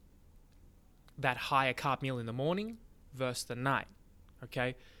having that higher carb meal in the morning versus the night.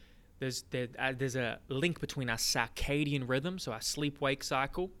 Okay, there's a link between our circadian rhythm, so our sleep-wake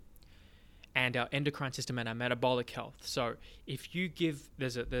cycle, and our endocrine system and our metabolic health. So if you give,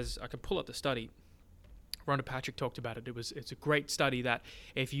 I can pull up the study. Rhonda Patrick talked about it. It's a great study that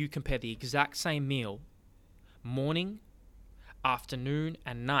if you compare the exact same meal, morning, afternoon,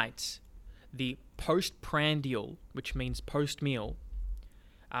 and night, the postprandial, which means post-meal,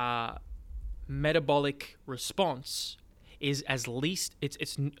 metabolic response is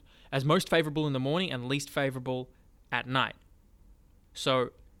it's as most favorable in the morning and least favorable at night. So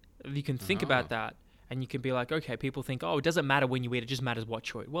you can think about that, and you can be like, okay, people think, oh, it doesn't matter when you eat, it just matters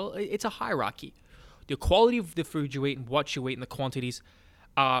what you eat. Well, it's a hierarchy. The quality of the food you eat and what you eat and the quantities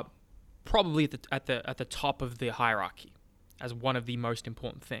are probably at the top of the hierarchy as one of the most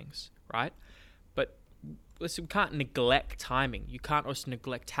important things, right? But listen, we can't neglect timing. You can't also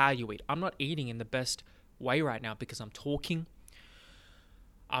neglect how you eat. I'm not eating in the best way right now because I'm talking.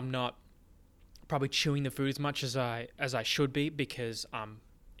 I'm not probably chewing the food as much as I should be because I'm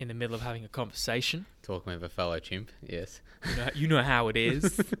in the middle of having a conversation. Talking with a fellow chimp, yes. You know how it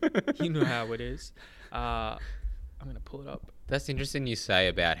is. You know how it is. I'm going to pull it up. That's interesting you say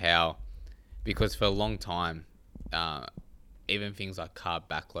about how, because for a long time, even things like carb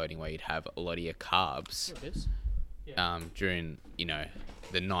backloading, where you'd have a lot of your carbs Here it is. Yeah. during,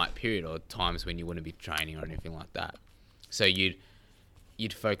 the night period or times when you wouldn't be training or anything like that. So you'd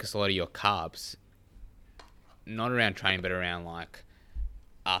focus a lot of your carbs, not around training, but around like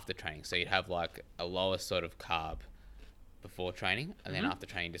after training. So you'd have like a lower sort of carb before training, and then after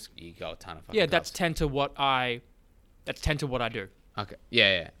training, you go a ton of fucking Yeah, carbs. that's 10 to what I do. Okay.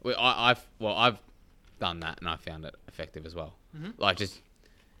 Yeah. Well, I've done that and I found it effective as well. Like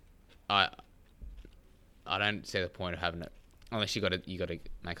I don't see the point of having it unless you got to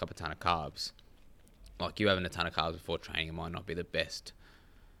make up a ton of carbs. Like you having a ton of carbs before training, it might not be the best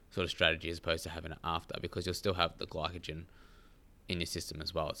sort of strategy as opposed to having it after, because you'll still have the glycogen in your system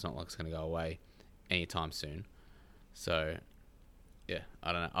as well. It's not like it's going to go away anytime soon. So yeah,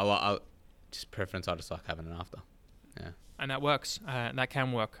 I don't know. I just preference. I just like having it after. Yeah. And that works. That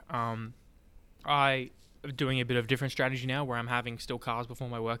can work. I am doing a bit of different strategy now where I'm having still carbs before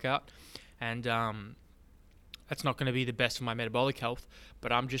my workout. And that's not going to be the best for my metabolic health,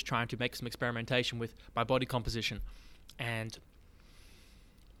 but I'm just trying to make some experimentation with my body composition. And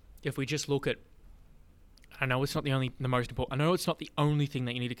if we just look at, I know it's not the most important, I know it's not the only thing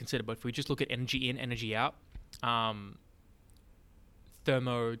that you need to consider, but if we just look at energy in, energy out,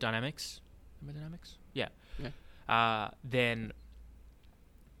 thermodynamics? Yeah. Then,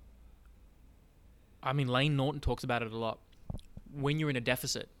 I mean, Lane Norton talks about it a lot. When you're in a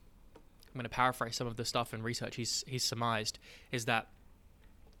deficit, I'm going to paraphrase some of the stuff in research he's surmised, is that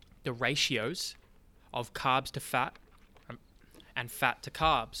the ratios of carbs to fat and fat to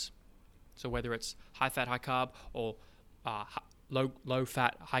carbs, so whether it's high fat, high carb, or low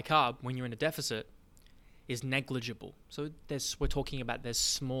fat, high carb, when you're in a deficit, is negligible. So we're talking about there's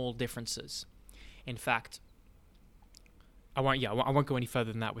small differences. In fact, I won't go any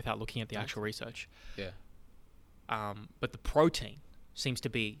further than that without looking at the actual research. Yeah. But the protein seems to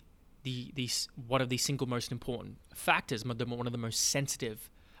be one of the single most important factors, one of the most sensitive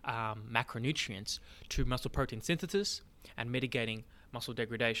macronutrients to muscle protein synthesis and mitigating muscle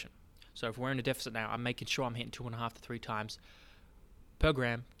degradation. So if we're in a deficit now, I'm making sure I'm hitting 2.5 to 3 times per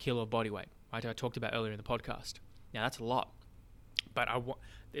gram kilo of body weight. Right? I talked about earlier in the podcast. Now that's a lot, but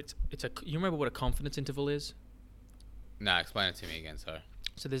you remember what a confidence interval is? No, explain it to me again, sorry.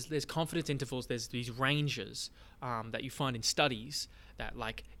 So there's confidence intervals. There's these ranges that you find in studies that,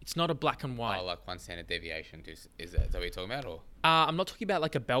 like, it's not a black and white. Oh, like 1 standard deviation. Is that what you're talking about? Or? I'm not talking about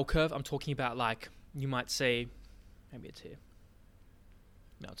like a bell curve. I'm talking about, like, you might say, maybe it's here.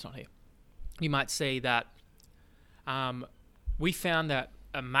 No, it's not here. You might say that we found that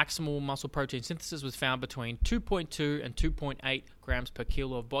a maximal muscle protein synthesis was found between 2.2 and 2.8 grams per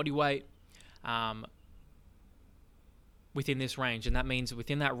kilo of body weight. Within this range, and that means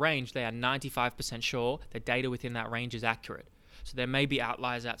within that range they are 95% sure the data within that range is accurate. So there may be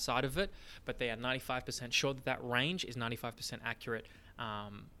outliers outside of it, but they are 95% sure that range is 95% accurate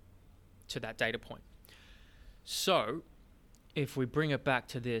to that data point. So if we bring it back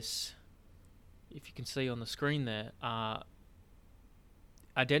to this, if you can see on the screen there,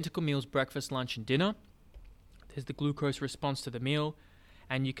 identical meals, breakfast, lunch, and dinner. There's the glucose response to the meal,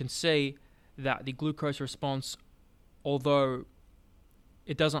 and you can see that the glucose response, although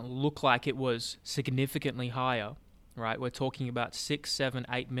it doesn't look like it was significantly higher, right? We're talking about 6, 7,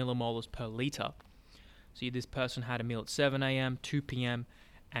 8 millimolars per liter. So this person had a meal at 7 a.m., 2 p.m.,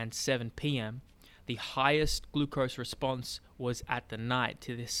 and 7 p.m. The highest glucose response was at the night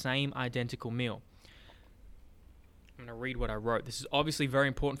to the same identical meal. I'm going to read what I wrote. This is obviously very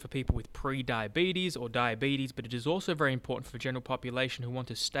important for people with pre-diabetes or diabetes, but it is also very important for the general population who want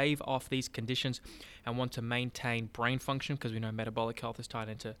to stave off these conditions and want to maintain brain function, because we know metabolic health is tied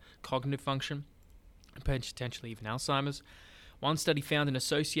into cognitive function and potentially even Alzheimer's. One study found an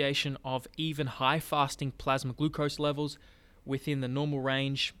association of even high fasting plasma glucose levels within the normal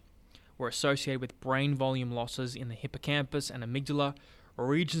range were associated with brain volume losses in the hippocampus and amygdala,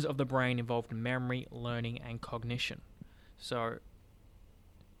 regions of the brain involved in memory, learning, and cognition. So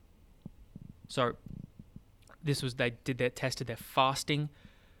this was, tested their fasting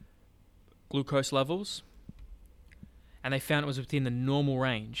glucose levels, and they found it was within the normal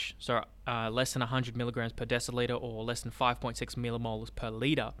range, so less than 100 milligrams per deciliter or less than 5.6 millimolars per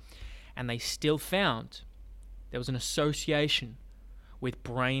liter. and they still found there was an association with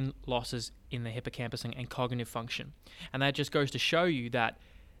brain losses in the hippocampus and cognitive function. And that just goes to show you that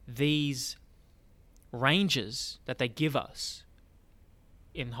these ranges that they give us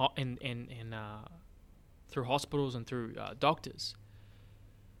through hospitals and through doctors,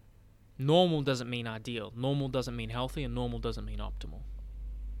 normal doesn't mean ideal, normal doesn't mean healthy, and normal doesn't mean optimal.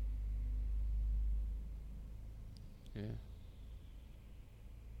 Yeah.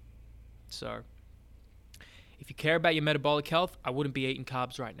 So, if you care about your metabolic health, I wouldn't be eating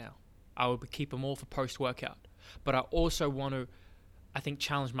carbs right now. I would keep them all for post-workout. But I also want to, I think,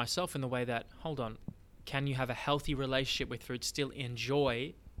 challenge myself in the way that, hold on, can you have a healthy relationship with food, still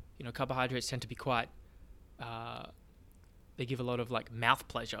enjoy, carbohydrates tend to be quite, they give a lot of like mouth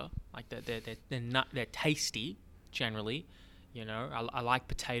pleasure, like they're tasty generally, I like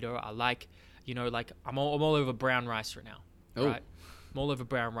potato, I like, I'm all over brown rice right now, right? I'm all over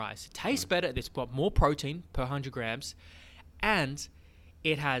brown rice. It tastes better. It's got more protein per 100 grams, and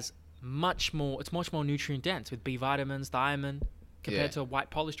it has much more nutrient dense with B vitamins, thiamine, compared to white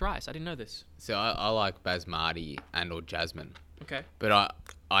polished rice. I didn't know this. So I like basmati and or jasmine. Okay. But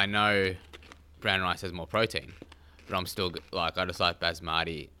I know brown rice has more protein, but I'm still like, I just like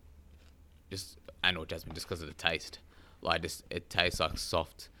basmati and or jasmine just because of the taste. Like, it tastes like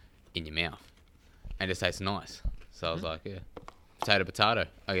soft in your mouth, and it just tastes nice. So I was like, yeah, potato,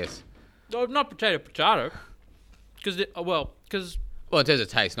 I guess. No, not potato, because well, in terms of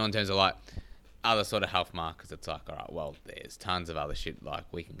taste, not in terms of like other sort of health markers. It's like, all right, well, there's tons of other shit like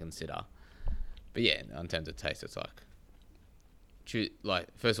we can consider. But yeah, in terms of taste, it's like,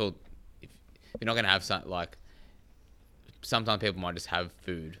 first of all, if you're not gonna have something like, sometimes people might just have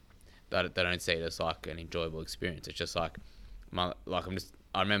food that they don't see it as like an enjoyable experience. It's just like, I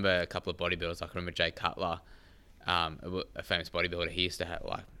remember a couple of bodybuilders. I can remember Jay Cutler, a famous bodybuilder. He used to have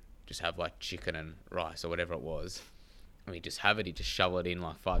like chicken and rice or whatever it was. And he'd just have it. He'd just shovel it in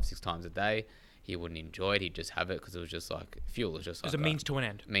like 5-6 times a day. He wouldn't enjoy it. He'd just have it because it was just like fuel. It was just like, it was a means to an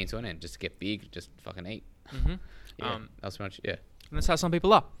end. Means to an end. Just to get big. Just fucking eat. Mm-hmm. Yeah, that's pretty much, yeah. And that's how some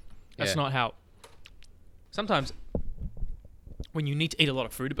people are. That's not how. Sometimes when you need to eat a lot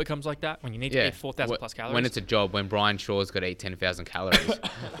of food, it becomes like that. When you need to eat 4,000 plus calories. When it's a job, when Brian Shaw's got to eat 10,000 calories,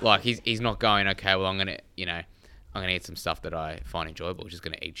 like he's not going, okay, well I'm gonna eat some stuff that I find enjoyable. Just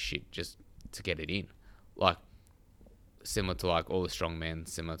gonna eat shit just to get it in. Like, similar to like all the strong men,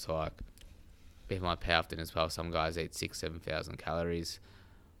 similar to like people like powerlifting as well. Some guys eat 6,000-7,000 calories.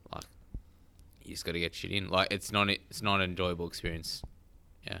 Like, you just got to get shit in. Like, it's not an enjoyable experience.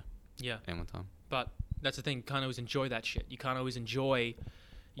 Yeah. Any one time. But that's the thing. You can't always enjoy that shit. You can't always enjoy,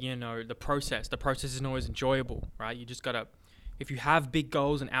 the process. The process isn't always enjoyable, right? You just gotta, if you have big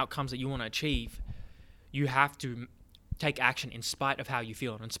goals and outcomes that you want to achieve, you have to take action in spite of how you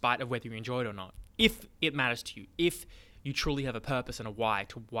feel and in spite of whether you enjoy it or not. If it matters to you, if you truly have a purpose and a why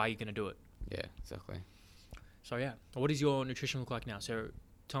to why you're gonna do it. Yeah, exactly. So yeah, what does your nutrition look like now? So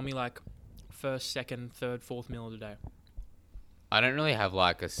tell me like first, second, third, fourth meal of the day. I don't really have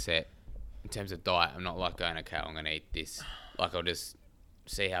like a set in terms of diet. I'm not like going, okay, I'm going to eat this. Like, I'll just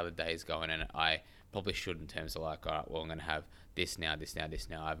see how the day's going, and I probably should in terms of like, all right, well, I'm going to have this now.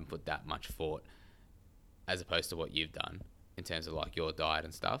 I haven't put that much thought as opposed to what you've done in terms of like your diet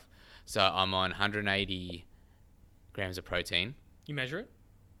and stuff. So I'm on 180 grams of protein. You measure it?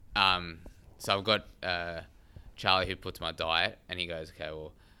 So I've got Charlie who puts my diet, and he goes, okay,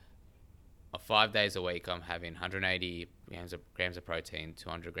 well, 5 days a week I'm having 180 grams of protein,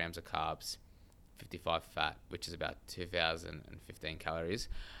 200 grams of carbs, 55 fat, which is about 2,015 calories.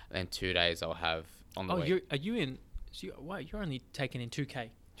 And then 2 days I'll have on the week. You're only taking in 2,000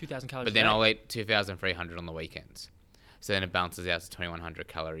 calories. But then I'll eat 2,300 on the weekends. So then it balances out to 2,100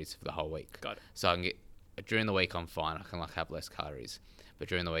 calories for the whole week. Got it. So I can during the week I'm fine. I can like have less calories. But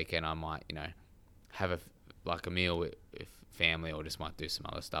during the weekend I might, have a meal with family, or just might do some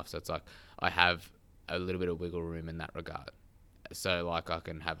other stuff. So it's like I have a little bit of wiggle room in that regard. So like I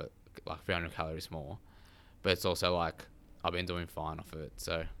can have it like 300 calories more, but it's also like I've been doing fine off of it.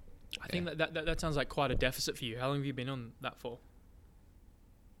 So I think that sounds like quite a deficit for you. How long have you been on that for?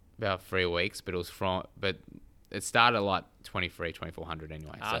 About 3 weeks, but it started at like 2,400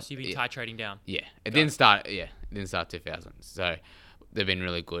 anyway. So you've been titrating down. Yeah, it didn't start 2000. So they've been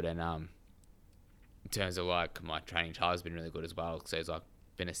really good, and in terms of like my training, Charlie's been really good as well. So he's like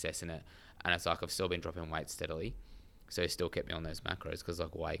been assessing it, and it's like I've still been dropping weight steadily. So he still kept me on those macros, because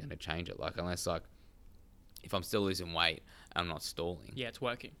like, why are you going to change it? Like, unless like if I'm still losing weight, I'm not stalling. Yeah, it's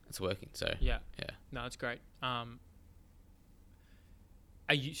working. So yeah. No, it's great. So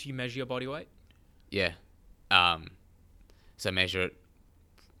you measure your body weight? Yeah. So measure it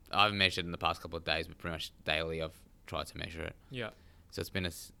I haven't measured in the past couple of days, but pretty much daily I've tried to measure it. Yeah. So it's been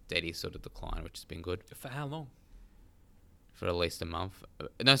a steady sort of decline, which has been good. For how long? For at least a month.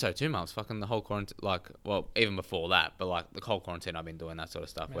 No, sorry, 2 months. Fucking the whole quarantine. Like, well, even before that, but like the whole quarantine, I've been doing that sort of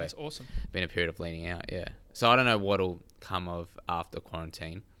stuff. Man, Where that's awesome. been a period of leaning out. Yeah. So I don't know what'll come of after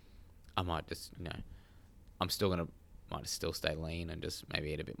quarantine. I might just, I'm still gonna might still stay lean and just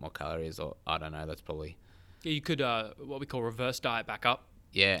maybe eat a bit more calories, or I don't know. That's probably Yeah, you could what we call reverse diet back up.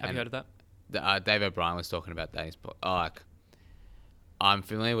 yeah. Have you heard of that? Dave O'Brien was talking about that. Like, I'm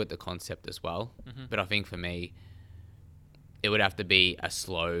familiar with the concept as well, but I think for me, it would have to be a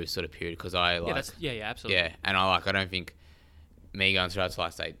slow sort of period because I like Yeah, absolutely. yeah, and I don't think me going through to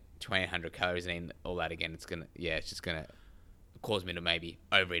like say 2,800 calories and eating all that again, it's just gonna cause me to maybe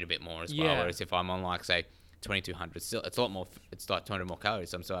overeat a bit more as well. Yeah. Whereas if I'm on like say 2,200, still it's a lot more. It's like 200 more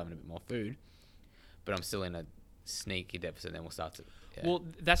calories, so I'm still having a bit more food, but I'm still in a sneaky deficit. And then we'll start to. Yeah. Well,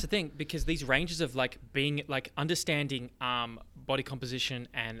 that's the thing, because these ranges of like being like understanding body composition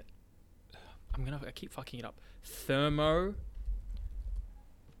and I keep fucking it up.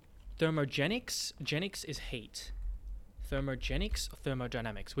 Thermogenics. Genics is heat. Thermogenics or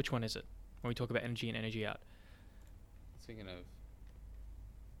thermodynamics? Which one is it? When we talk about energy in, energy out. Speaking of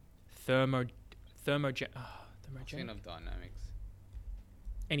Thermogenics. dynamics.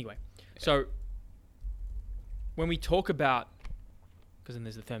 Anyway, so when we talk about, because then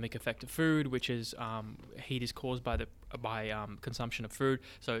there's the thermic effect of food, which is heat is caused by consumption of food.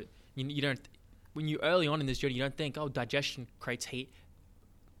 So you don't, when you're early on in this journey, you don't think, oh, digestion creates heat,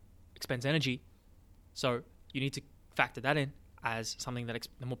 expends energy. So you need to factor that in as something that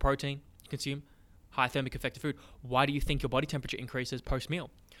the more protein you consume, high thermic effect of food. Why do you think your body temperature increases post-meal?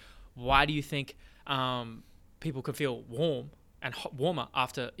 Why do you think people can feel warm and warmer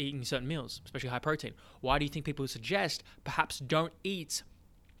after eating certain meals, especially high protein? Why do you think people suggest perhaps don't eat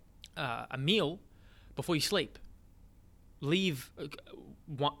a meal before you sleep? Leave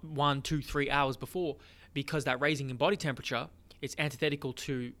 1, 2, 3 hours before, because that raising in body temperature is antithetical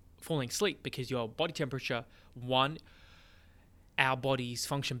to falling asleep, because your body temperature, our bodies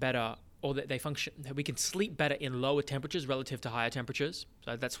function better, or that we can sleep better in lower temperatures relative to higher temperatures.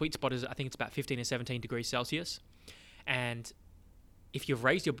 So that sweet spot is, I think it's about 15 or 17 degrees Celsius. And if you've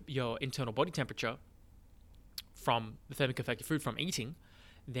raised your internal body temperature from the thermic effect of food from eating,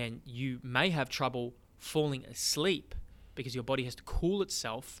 then you may have trouble falling asleep because your body has to cool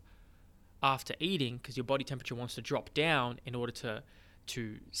itself after eating, because your body temperature wants to drop down in order to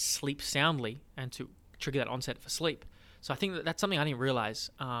sleep soundly and to trigger that onset for sleep. So I think that's something I didn't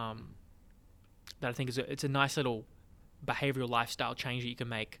realize, that I think it's a nice little behavioral lifestyle change that you can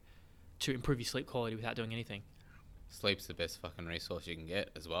make to improve your sleep quality without doing anything. Sleep's the best fucking resource you can get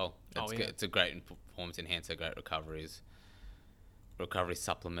as well. It's a great performance enhancer, great recovery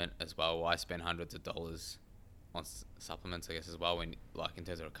supplement as well. I spend hundreds of dollars on supplements, I guess, as well, when like in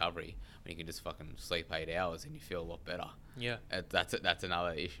terms of recovery, when you can just fucking sleep 8 hours and you feel a lot better. Yeah. That's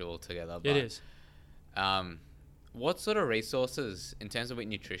another issue altogether. It is. What sort of resources, in terms of with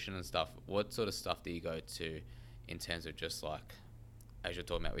nutrition and stuff, what sort of stuff do you go to in terms of just like, as you're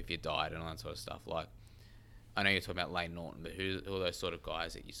talking about with your diet and all that sort of stuff? Like, I know you're talking about Lane Norton, but who are those sort of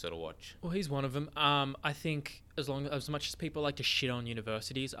guys that you sort of watch? Well, he's one of them. I think as much as people like to shit on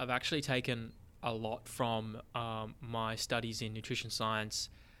universities, I've actually taken a lot from my studies in nutrition science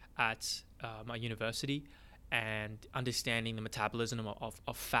at my university, and understanding the metabolism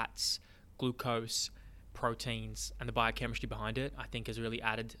of fats, glucose, proteins, and the biochemistry behind it, I think has really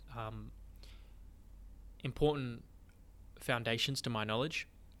added important foundations to my knowledge.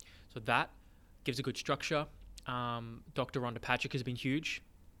 So that gives a good structure. Dr. Rhonda Patrick has been huge.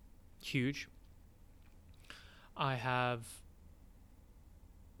 I have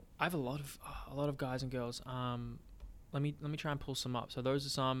a lot of guys and girls. Let me try and pull some up. So those are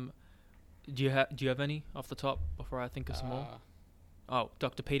some. Do you have any off the top before I think of some more? Oh,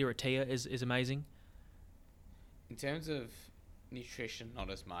 Dr. Peter Attia is amazing. In terms of nutrition, not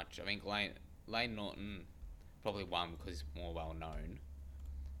as much. I think Lane Norton probably one because he's more well known.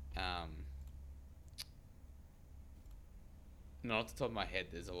 Not off the top of my head,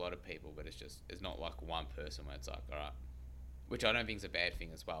 there's a lot of people, but it's not like one person where it's like, all right. Which I don't think is a bad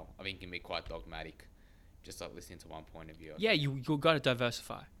thing as well. I think it can be quite dogmatic, just like listening to one point of view. Yeah, you got to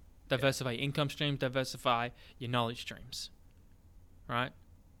diversify. Diversify your income streams, diversify your knowledge streams. Right?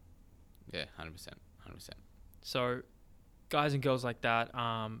 Yeah, 100%. So, guys and girls like that.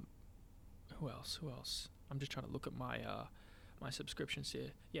 Who else? I'm just trying to look at my my subscriptions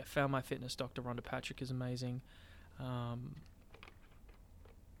here. Yeah, Found My Fitness. Dr. Rhonda Patrick is amazing. I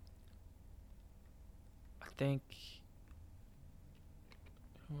think.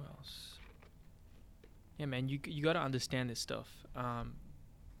 Who else? Yeah, man, you got to understand this stuff,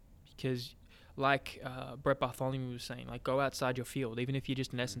 because like Brett Bartholomew was saying, like, go outside your field. Even if you're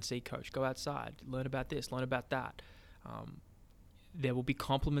just an S&C coach, go outside, learn about this, learn about that. There will be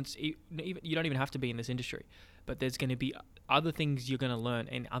compliments. Even you don't even have to be in this industry, but there's going to be other things you're going to learn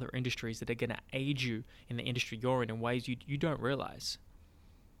in other industries that are going to aid you in the industry you're in ways you don't realize.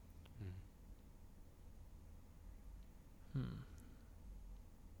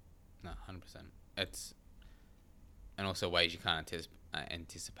 No, 100%. It's, and also ways you can't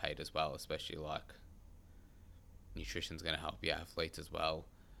anticipate as well, especially like nutrition's going to help your athletes as well.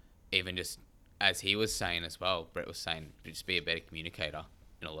 Even just as he was saying as well, Brett was saying, just be a better communicator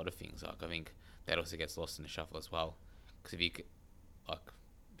in a lot of things. Like, I think that also gets lost in the shuffle as well. Because if you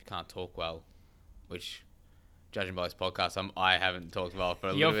can't talk well, which, judging by this podcast, I haven't talked well for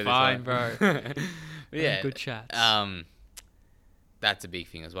a little bit. You're fine, bro. Yeah, good chats. That's a big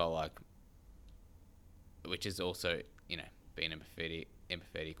thing as well. Like, which is also, being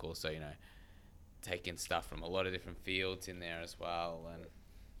empathetic. Also, taking stuff from a lot of different fields in there as well, and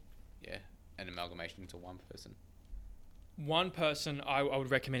an amalgamation into one person. One person I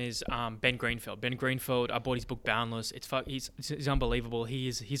would recommend is Ben Greenfield. Ben Greenfield, I bought his book Boundless. He's unbelievable.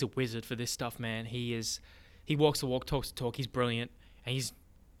 He's a wizard for this stuff, man. He walks the walk, talks the talk. He's brilliant, and he's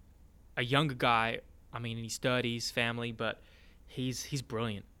a younger guy. I mean, in his 30s, family, but he's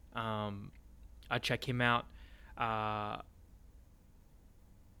brilliant. I check him out.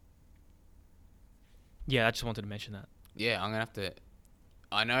 Yeah, I just wanted to mention that. Yeah, I'm gonna have to.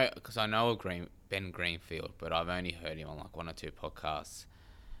 I know Ben Greenfield, but I've only heard him on like one or two podcasts,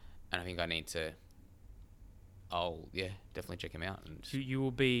 and I think I need to. Definitely check him out. And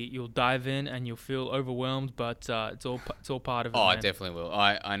you'll dive in and you'll feel overwhelmed, but it's all part of it. Oh, man. I definitely will.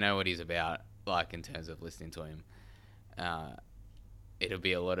 I know what he's about. Like, in terms of listening to him, it'll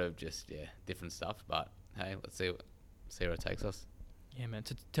be a lot of just different stuff. But hey, let's see where it takes us. Yeah, man.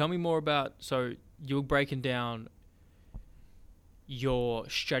 So tell me more about. So you're breaking down your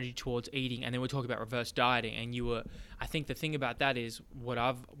strategy towards eating, and then we're talking about reverse dieting. And I think the thing about that is what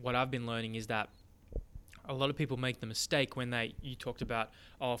I've been learning is that a lot of people make the mistake when you talked about,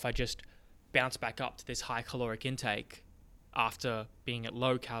 if I just bounce back up to this high caloric intake after being at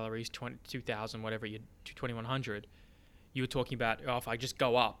low calories, 2,000, whatever, 2,100, you were talking about, if I just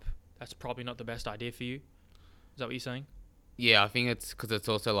go up, that's probably not the best idea for you. Is that what you're saying? Yeah, I think it's because it's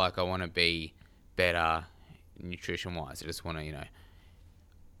also like I want to be better nutrition-wise. I just want to,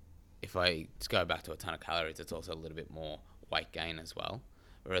 if I just go back to a ton of calories, it's also a little bit more weight gain as well.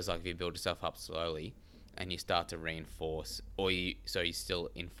 Whereas like if you build yourself up slowly and you start to reinforce, so you still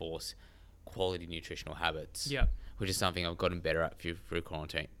enforce quality nutritional habits. Yeah. Which is something I've gotten better at through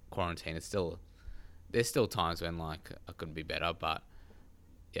quarantine. There's still times when like I could be better, but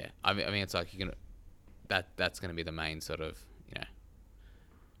yeah, I mean it's like that's gonna be the main sort of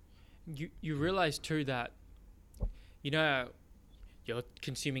You realize too that you're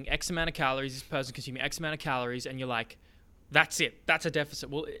consuming X amount of calories. This person consuming X amount of calories, and you're like, that's it. That's a deficit.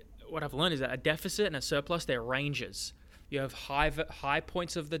 Well, what I've learned is that a deficit and a surplus, they're ranges. You have high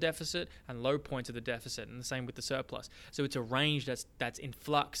points of the deficit and low points of the deficit, and the same with the surplus. So it's a range that's in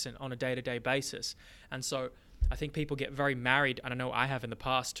flux and on a day-to-day basis. And so I think people get very married, and I know I have in the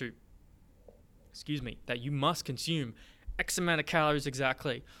past to, that you must consume X amount of calories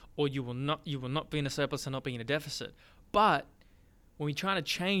exactly, or you will not be in a surplus and not be in a deficit. But when you're trying to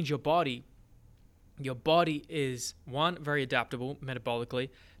change your body is, one, very adaptable metabolically.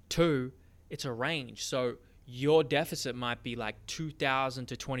 Two, it's a range. So your deficit might be like 2,000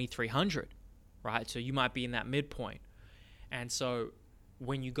 to 2,300, right? So you might be in that midpoint. And so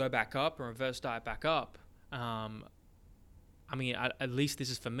when you go back up and reverse diet back up, at least this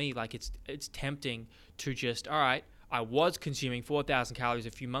is for me, like it's tempting to just, all right, I was consuming 4,000 calories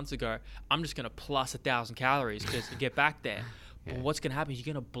a few months ago. I'm just going to plus 1,000 calories to get back there. Yeah. But what's going to happen is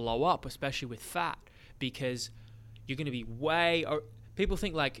you're going to blow up, especially with fat, because you're going to be people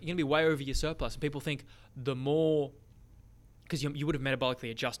think like you're going to be way over your surplus, and people think the more, because you would have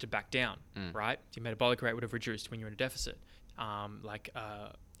metabolically adjusted back down, right? Your metabolic rate would have reduced when you're in a deficit.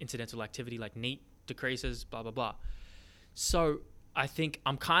 Incidental activity like NEAT decreases, blah, blah, blah. So I think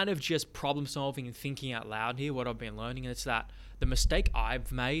I'm kind of just problem solving and thinking out loud here, what I've been learning. And it's that the mistake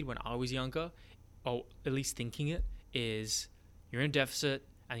I've made when I was younger, or at least thinking it, is you're in a deficit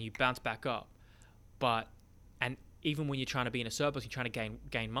and you bounce back up. And even when you're trying to be in a surplus, you're trying to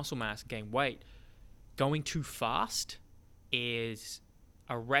gain muscle mass, gain weight, going too fast is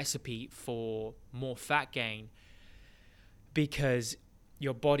a recipe for more fat gain, because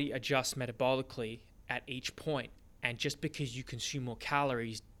your body adjusts metabolically at each point. And just because you consume more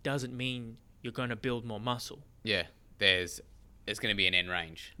calories doesn't mean you're going to build more muscle. Yeah, there's going to be an end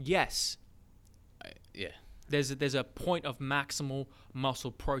range. Yes. Yeah. There's a point of maximal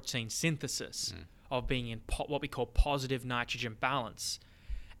muscle protein synthesis of being in what we call positive nitrogen balance.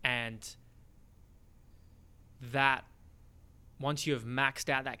 And that once you have maxed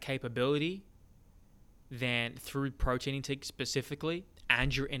out that capability, then through protein intake specifically,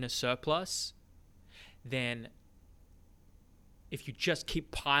 and you're in a surplus, then if you just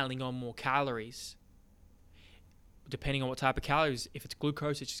keep piling on more calories, depending on what type of calories, if it's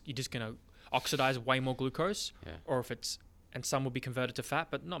glucose, you're just going to oxidize way more glucose, or if it's, and some will be converted to fat,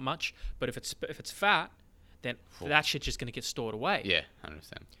 but not much. But if it's fat, then that shit's just going to get stored away. Yeah, I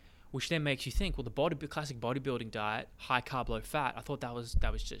understand. Which then makes you think, well, the classic bodybuilding diet, high carb, low fat, I thought that was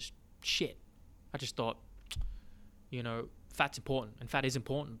just shit. I just thought, fat's important, and fat is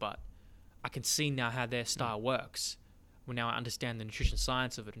important, but I can see now how their style works. Well, now I understand the nutrition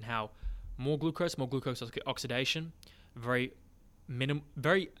science of it and how more glucose oxidation, very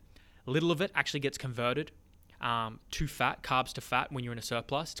little of it actually gets converted to fat, carbs to fat when you're in a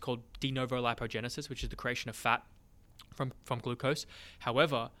surplus. It's called de novo lipogenesis, which is the creation of fat from glucose.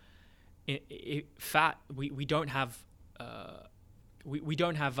 However, fat, we don't have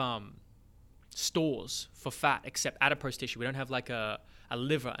stores for fat except adipose tissue. We don't have like a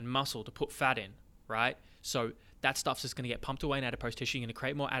liver and muscle to put fat in, right? So that stuff's just going to get pumped away in adipose tissue. You're going to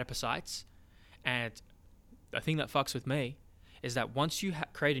create more adipocytes. And the thing that fucks with me is that once you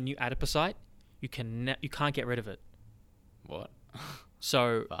create a new adipocyte, you can't get rid of it. What?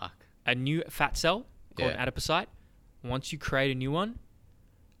 So Fuck. A new fat cell called an adipocyte, once you create a new one,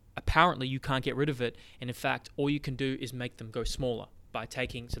 apparently you can't get rid of it. And in fact, all you can do is make them go smaller by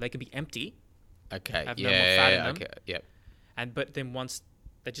so they can be empty. Okay. Have no more fat in them. Okay. Yep. But then once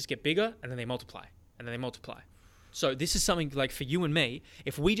they just get bigger, and then they multiply, and then they multiply. So this is something like for you and me,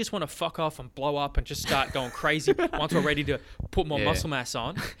 if we just want to fuck off and blow up and just start going crazy once we're ready to put more muscle mass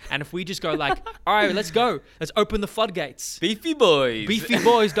on, and if we just go like, all right, let's go. Let's open the floodgates. Beefy Boys.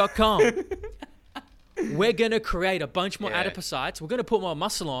 Beefyboys.com. We're going to create a bunch more adipocytes. We're going to put more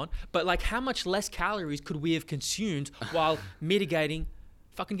muscle on. But like how much less calories could we have consumed while mitigating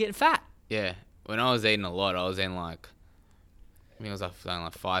fucking getting fat? Yeah. When I was eating a lot, I was eating like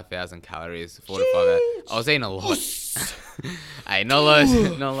 5,000 calories, 4 to 5 hours. I was eating a lot. Hey, not loads. For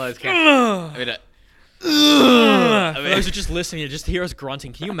those who are just listening, just hear us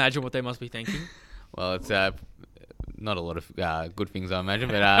grunting. Can you imagine what they must be thinking? Well, it's not a lot of good things, I imagine.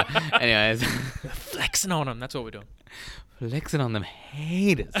 But anyways. Flexing on them. That's what we're doing. Flexing on them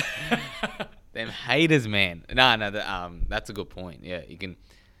haters. Them haters, man. No, that's a good point. Yeah,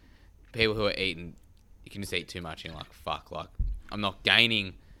 people who are eating, you can just eat too much and you're like, fuck, like, I'm not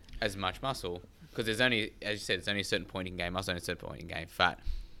gaining as much muscle because there's only, as you said, there's only a certain point in gain muscle and a certain point in gain fat.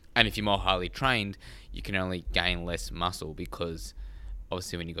 And if you're more highly trained, you can only gain less muscle because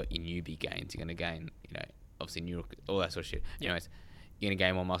obviously when you got your newbie gains, you're going to gain, obviously all that sort of shit. Yeah. Anyways, you're going to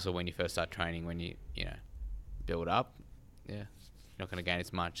gain more muscle when you first start training. When you build up, you're not going to gain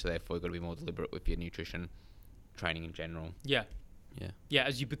as much. So therefore, you've got to be more deliberate with your nutrition training in general. Yeah. Yeah.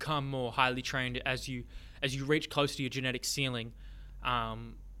 As you become more highly trained, as you reach close to your genetic ceiling, I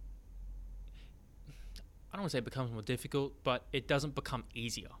don't want to say it becomes more difficult, but it doesn't become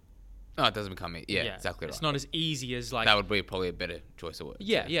easier. No, it doesn't become exactly right. It's not as easy as like that would be probably a better choice of words.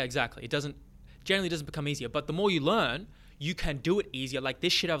 Yeah, exactly. It generally doesn't become easier, but the more you learn, you can do it easier. Like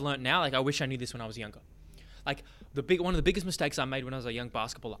this shit I've learned now, like I wish I knew this when I was younger. Like one of the biggest mistakes I made when I was a young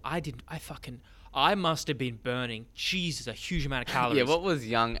basketballer, I must have been burning a huge amount of calories. Yeah, what was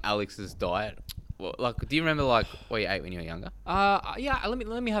young Alex's diet? Well, like, do you remember like what you ate when you were younger? Yeah.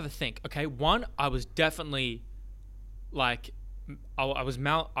 Let me have a think. Okay, one, I was definitely like,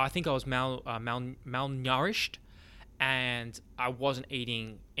 I think I was malnourished, and I wasn't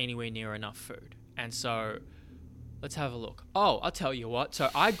eating anywhere near enough food, and so. Let's have a look. Oh, I'll tell you what. So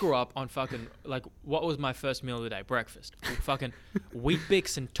I grew up on fucking, like, what was my first meal of the day? Breakfast. Fucking Wheat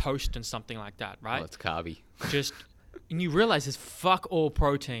Bix and toast and something like that, right? Oh, it's carby. And you realize there's fuck all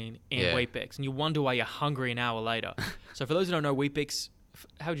protein in Wheat Bix, and you wonder why you're hungry an hour later. So for those who don't know, Wheat Bix,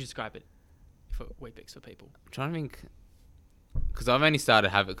 how would you describe it for Wheat Bix for people? I'm trying to think, because I've only started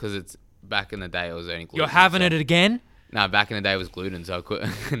to have it because it's back in the day it was only gluten. You're having it again? No, back in the day it was gluten, so I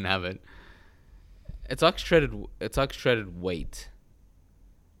couldn't have it. It's like shredded wheat.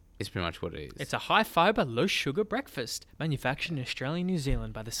 It's pretty much what it is. It's a high fiber, low sugar breakfast manufactured in Australia and New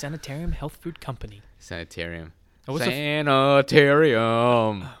Zealand by the Sanitarium Health Food Company. Sanitarium.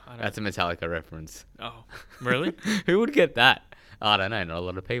 Sanitarium. That's a Metallica reference. Oh, really? Who would get that? I don't know, not a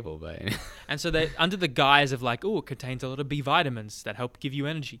lot of people, but And so they, under the guise of like, oh, it contains a lot of B vitamins that help give you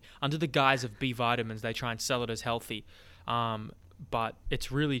energy. Under the guise of B vitamins, they try and sell it as healthy. But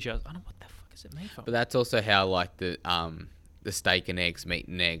it's really just, I don't know what the fuck is it made from. But that's also how like the steak and eggs, meat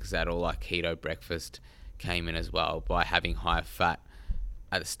and eggs, that all like keto breakfast came in as well, by having high fat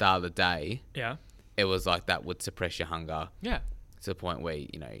at the start of the day. Yeah. It was like that would suppress your hunger. Yeah. To the point where,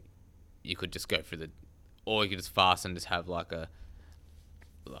 you know, you could just go through or you could just fast and just have like a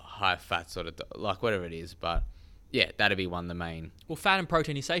high fat sort of, like whatever it is. But yeah, that'd be one of the main. Well, fat and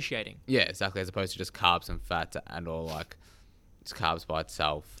protein is satiating. Yeah, exactly. As opposed to just carbs and fat and all like it's carbs by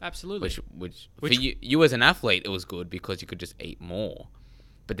itself. Absolutely. Which for you as an athlete, it was good because you could just eat more.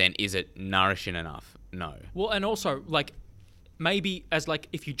 But then is it nourishing enough? No. Well, and also like maybe as like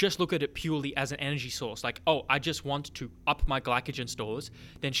if you just look at it purely as an energy source, like, oh, I just want to up my glycogen stores,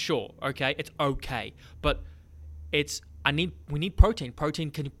 then sure, okay, it's okay. But we need protein.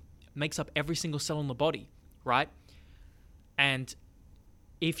 Protein makes up every single cell in the body, right? And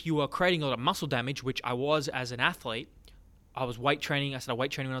if you are creating a lot of muscle damage, which I was as an athlete, I was weight training. I started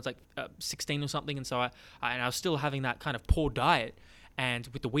weight training when I was like 16 or something, and so I was still having that kind of poor diet. And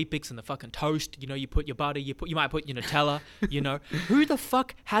with the Weet-Bix and the fucking toast, you know, you put your butter, you might put your Nutella, you know. Who the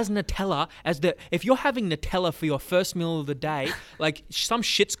fuck has Nutella if you're having Nutella for your first meal of the day, like some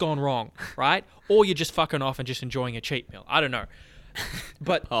shit's gone wrong, right? Or you're just fucking off and just enjoying a cheat meal. I don't know.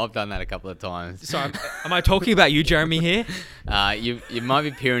 But I've done that a couple of times. So am I talking about you, Jeremy, here? You might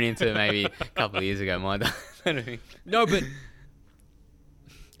be peering into maybe a couple of years ago. No, but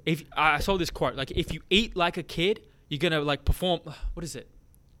if I saw this quote, like if you eat like a kid, you're going to like perform, what is it?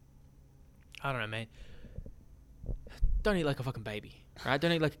 I don't know, man. Don't eat like a fucking baby, right?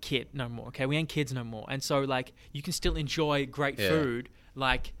 Don't eat like a kid no more, okay? We ain't kids no more. And so like you can still enjoy great food,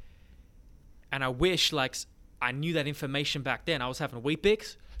 like, and I wish like I knew that information back then. I was having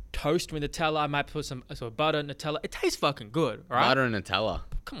Weet-Bix, toast with Nutella. I might put some butter, Nutella. It tastes fucking good, right? Butter and Nutella.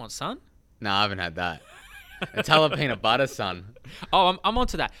 Come on, son. No, I haven't had that. Nutella peanut butter, son. Oh, I'm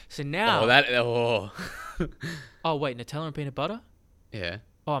onto that. So now. Oh, wait, Nutella and peanut butter? Yeah.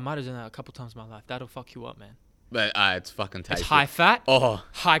 Oh, I might have done that a couple times in my life. That'll fuck you up, man. But it's fucking tasty. It's high fat. Oh.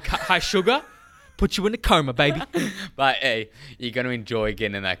 High sugar. Put you in a coma, baby. But hey, you're going to enjoy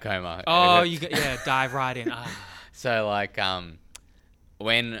getting in that coma. Oh, dive right in. So like,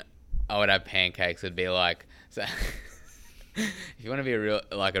 when I would have pancakes, it'd be like, so if you want to be a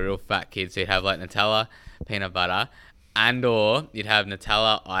real fat kid, so you'd have like Nutella, peanut butter, and or you'd have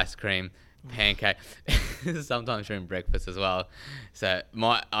Nutella, ice cream, pancake. Sometimes during breakfast as well. So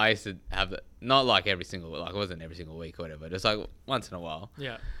I used to have not like every single, like it wasn't every single week or whatever, just like once in a while.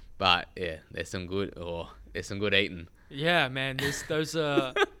 Yeah. But yeah, there's some good eating. Yeah, man.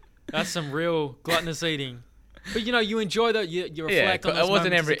 That's some real gluttonous eating. But you know, you enjoy that. You reflect on those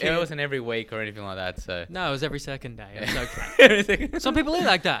moments. It wasn't every week or anything like that. So no, it was every second day. It's okay. Some people eat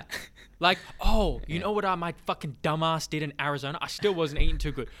like that. Like, oh, you know what my fucking dumbass did in Arizona? I still wasn't eating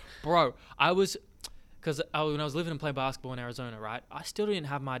too good, bro. Because when I was living and playing basketball in Arizona, right, I still didn't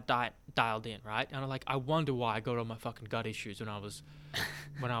have my diet dialed in, right? And I wonder why I got all my fucking gut issues when I was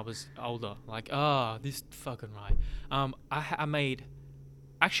older. Like, this fucking right. I made.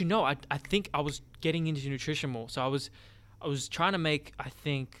 Actually, no. I think I was getting into nutrition more. So I was trying to make, I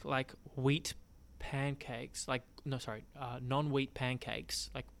think, like wheat pancakes, non-wheat pancakes,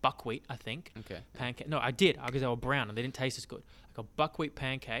 like buckwheat, I think. Okay. Pancake. No, I did because they were brown and they didn't taste as good. Like a buckwheat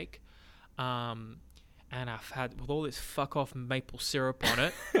pancake, and I've had with all this fuck off maple syrup on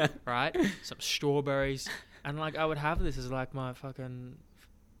it, right? Some strawberries, and like I would have this as like my fucking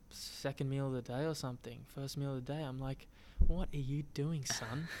second meal of the day or something, first meal of the day. I'm like, what are you doing,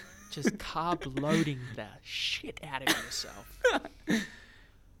 son? Just carb loading the shit out of yourself.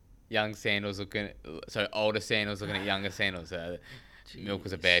 Older sandals looking at younger sandals. Milk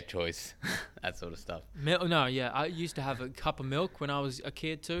was a bad choice. That sort of stuff. No, yeah. I used to have a cup of milk when I was a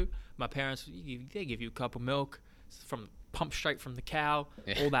kid too. My parents, they give you a cup of milk pumped straight from the cow.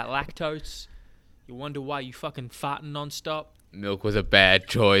 Yeah. All that lactose. You wonder why you fucking farting nonstop. Milk was a bad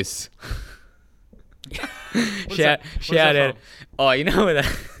choice. Shout out. Oh, you know where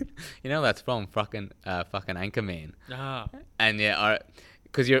that's from? Fucking Anchorman. Ah. And yeah,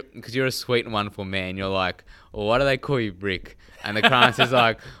 because you're a sweet and wonderful man. You're like, well, why do they call you Brick? And the Kranus is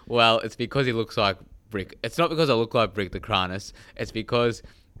like, well, it's because he looks like Brick. It's not because I look like Brick the Kranus. It's because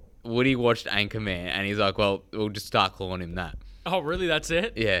Woody watched Anchorman and he's like, well, we'll just start calling him that. Oh, really? That's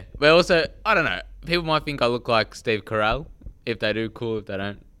it? Yeah. But also, I don't know. People might think I look like Steve Carell. If they do, cool. If they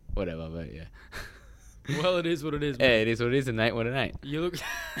don't, whatever. But yeah. Well, it is what it is, man. Yeah, it is what it is, and ain't what it ain't. You look...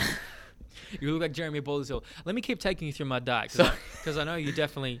 You look like Jeremy Bolzil. Let me keep taking you through my diet because I know you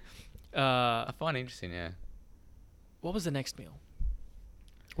definitely. I find it interesting, yeah. What was the next meal?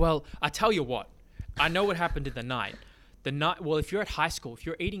 Well, I tell you what. I know what happened in the night. Well, if you're at high school, if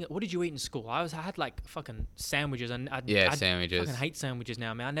you're eating, what did you eat in school? I had like fucking sandwiches, and I sandwiches. fucking hate sandwiches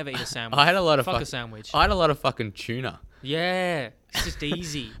now, man. I never eat a sandwich. I had a lot of a sandwich. I had a lot of fucking tuna. Yeah, it's just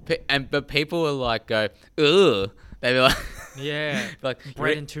easy. But people were like, go, ugh. They'd be like, yeah, like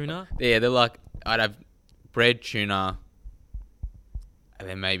bread and tuna. Yeah, they're like, I'd have bread, tuna, and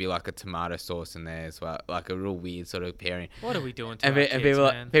then maybe like a tomato sauce in there as well, like a real weird sort of pairing. What are we doing to and our kids,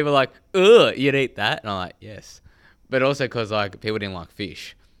 man? People are like, ugh, you'd eat that? And I'm like, yes. But also because like people didn't like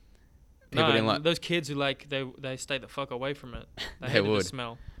fish. People didn't like those kids who like they stay the fuck away from it. They They hated would. the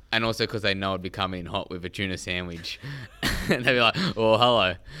smell. And also because they know it'd be coming hot with a tuna sandwich. And they'd be like, oh,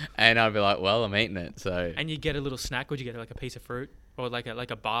 hello. And I'd be like, well, I'm eating it. So And you get a little snack. Would you get like a piece of fruit or like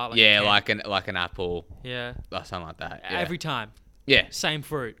a bar? Like yeah, a can? like an apple Yeah. or something like that. Yeah. Every time. Yeah. Same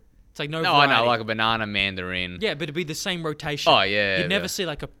fruit. It's like no No, I variety. know, like a banana, mandarin. Yeah, but it'd be the same rotation. Oh, yeah. You'd never yeah. see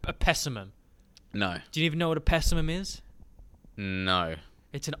like a pessimum. No. Do you even know what a pessimum is? No.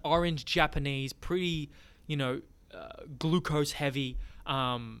 It's an orange Japanese, pretty, glucose heavy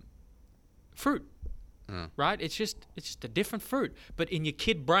fruit. Right? It's just a different fruit. But in your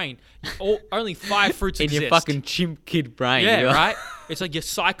kid brain, only 5 fruits In exist. your fucking chimp kid brain. Yeah, you're like- right? It's like you're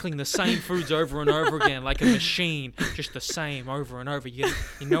cycling the same foods over and over again, like a machine, just the same over and over. You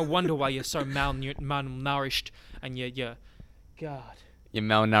no wonder why you're so malnourished and you're God. You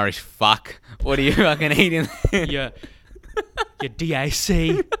malnourished fuck. What are you fucking eating? Your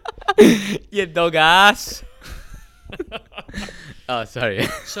DAC. You dog ass. Oh, sorry.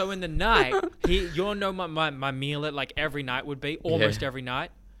 So in the night, you'll know my meal at like every night would be, almost every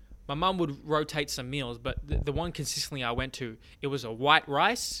night. My mum would rotate some meals, but the one consistently I went to, it was a white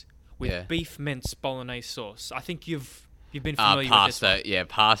rice with beef mince bolognese sauce. I think you've been familiar with this one. Pasta. Yeah,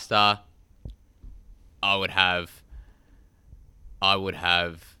 pasta. I would have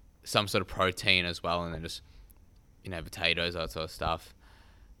some sort of protein as well, and then just potatoes, that sort of stuff.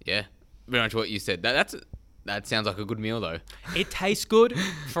 Yeah, very much what you said. That sounds like a good meal though. It tastes good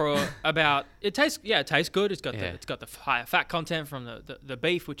it tastes good. It's got the higher fat content from the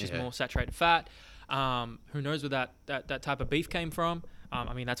beef, which is more saturated fat. Who knows where that type of beef came from?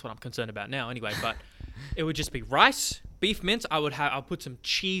 I mean, that's what I'm concerned about now anyway, but it would just be rice, beef mince. I'll put some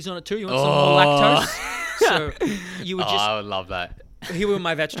cheese on it too. You want some more lactose? So you would I would love that. Here were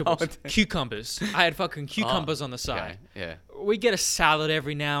my vegetables. Cucumbers. I had fucking cucumbers on the side. Okay, yeah. We get a salad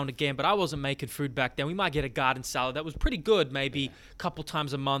every now and again, but I wasn't making food back then. We might get a garden salad. That was pretty good, maybe a couple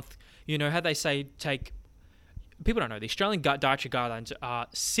times a month. How they say people don't know, the Australian dietary guidelines are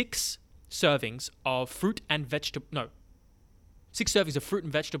 6 servings of fruit and vegetable. No, 6 servings of fruit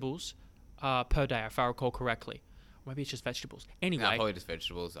and vegetables per day, if I recall correctly. Or maybe it's just vegetables. Anyway. No, probably just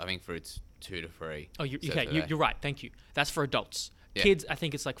vegetables. I think fruit's 2 to 3. Oh, you're right. Thank you. That's for adults. Yeah. Kids, I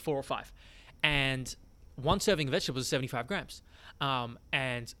think it's like 4 or 5. And 1 serving of vegetables is 75 grams. And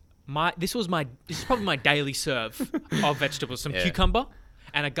this is probably my daily serve of vegetables. Some cucumber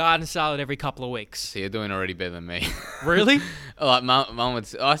and a garden salad every couple of weeks. So you're doing already better than me. Really? Like mum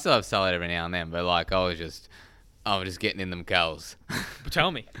would. I still have salad every now and then, but like I was just getting in them cows. But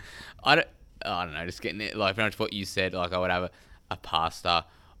tell me. I don't know, just getting it. Like pretty much what you said. Like I would have a pasta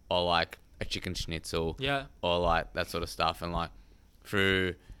or like a chicken schnitzel. Yeah. Or like that sort of stuff, and like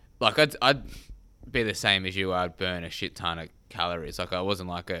through, like I'd be the same as you. I'd burn a shit ton of calories. Like I wasn't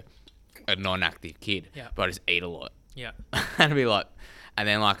like a non-active kid. Yeah. But I just ate a lot. Yeah. And it'd be like, and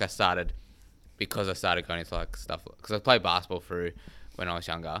then like I started going into like stuff, because I played basketball through when I was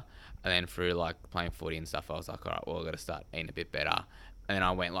younger, and then through like playing footy and stuff, I was like, all right, well, I got to start eating a bit better. And then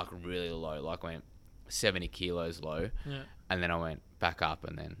I went like really low, like went 70 kilos low. Yeah. And then I went back up,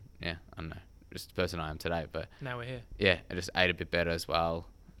 and then, I don't know, just the person I am today. But Now we're here. yeah, I just ate a bit better as well.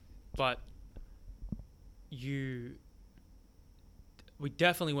 But we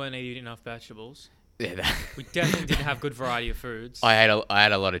definitely weren't eating enough vegetables. Yeah, We definitely didn't have good variety of foods. I had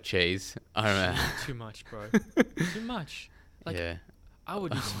a lot of cheese. I remember. Too much, bro. Too much. Like, Yeah. I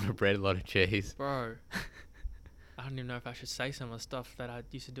would A use lot of bread, a lot of cheese. Bro, I don't even know if I should say some of the stuff that I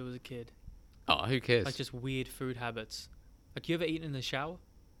used to do as a kid. Oh, who cares? Like just weird food habits. Like, you ever eaten in the shower?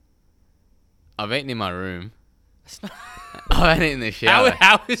 I've eaten in my room. That's not I've eaten in the shower.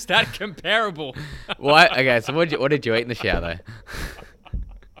 how is that comparable? What? Okay, so what did you eat in the shower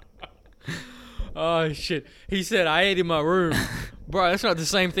though? Oh, shit. He said, I ate in my room. Bro, that's not the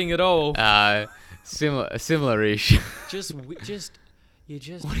same thing at all. Similar-ish. You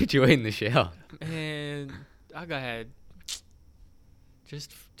just, What did you eat in the shower? and I got had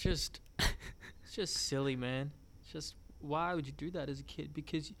just It's just silly, man. It's just, why would you do that as a kid?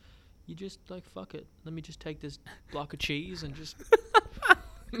 Because you just like, fuck it. Let me just take this block of cheese and just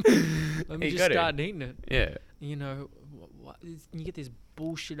let me You just got it. start eating it. Yeah. You know, you get this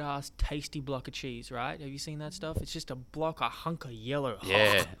bullshit ass tasty block of cheese, right? Have you seen that stuff? It's just a hunk of yellow.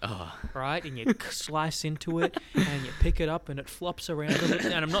 Yeah. Oh. Right, and you slice into it, and you pick it up, and it flops around a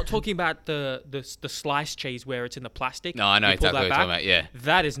little. And I'm not talking about the sliced cheese where it's in the plastic. No, I know You pull exactly what that you're talking back. about. Yeah.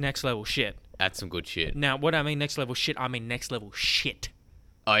 That is next level shit. That's some good shit. Now, what I mean next level shit, I mean next level shit.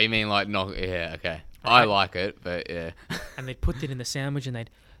 Oh, you mean like not? Yeah. Okay. I Right. like it, but yeah. And they'd put it in the sandwich, and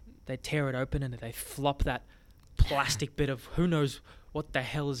they'd tear it open, and they'd flop that plastic bit of who knows what the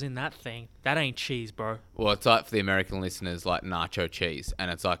hell is in that thing. That ain't cheese, bro. Well, it's like for the American listeners, like nacho cheese,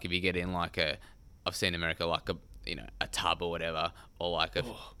 and it's like if you get in like I've seen America like a tub or whatever, or like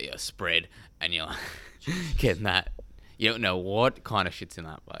a spread, and you're like getting that. You don't know what kind of shit's in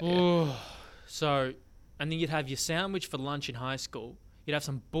that, but yeah. So, and then you'd have your sandwich for lunch in high school. You'd have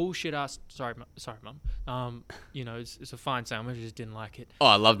some bullshit ass. Sorry, mum. You know, it's a fine sandwich. I just didn't like it. Oh,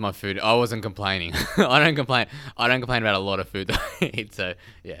 I loved my food. I wasn't complaining. I don't complain. I don't complain about a lot of food that I eat. So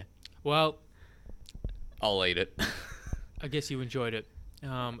yeah, Well, I'll eat it. I guess you enjoyed it. In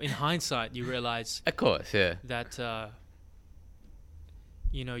hindsight, you realize Of course, yeah. that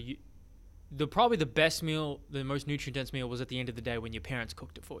you know, probably the best meal, the most nutrient dense meal was at the end of the day when your parents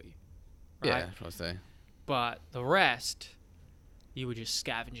cooked it for you. Right? Yeah, that's what I say. But the rest, you were just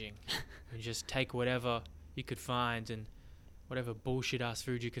scavenging. You just take whatever you could find and whatever bullshit ass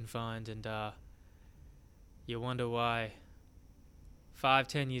food you can find, and you wonder why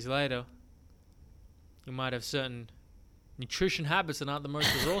 5-10 years later you might have certain nutrition habits that aren't the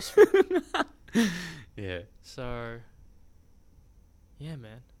most resourceful. Yeah. So yeah,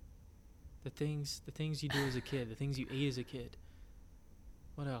 man, the things you do as a kid, the things you eat as a kid.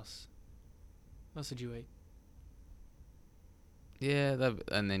 What else did you eat? Yeah,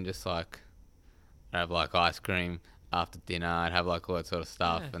 and then just like I'd have like ice cream after dinner. I'd have like all that sort of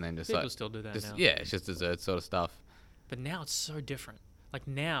stuff, Yeah, and then just people like still do that just now. yeah, it's just dessert sort of stuff. But now it's so different. Like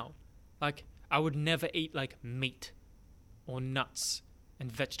now, like I would never eat like meat or nuts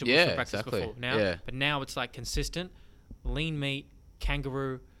and vegetables Yeah, for breakfast exactly. before. Now, Yeah. but now it's like consistent, lean meat,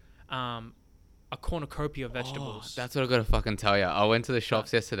 kangaroo, a cornucopia of vegetables. That's what I gotta fucking tell you. I went to the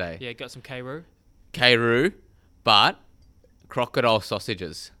shops yesterday. Yeah, got some Karo. Kairu, but crocodile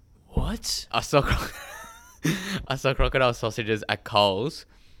sausages. What? I saw crocodile sausages at Coles.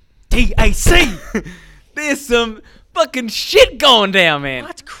 DAC. There's some fucking shit going down, man.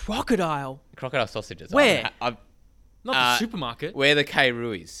 What? Crocodile? Crocodile sausages. Where? I've Not the supermarket. where the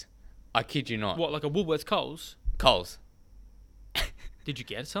Kairu is. I kid you not. What? Like a Woolworths Coles? Coles. Did you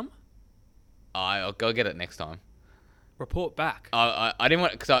get some? I'll go get it next time. Report back. I didn't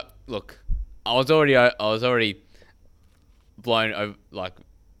want because I was already blown over, like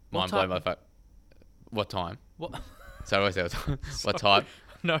What mind blown time? by the fact. What time? What? So I said what time?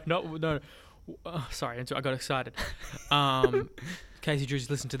 No. Sorry, I got excited. Casey Drew's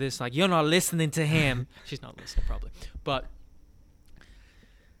listened to this. Like, you're not listening to him. She's not listening, probably. But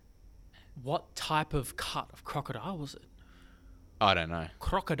what type of cut of crocodile was it? I don't know.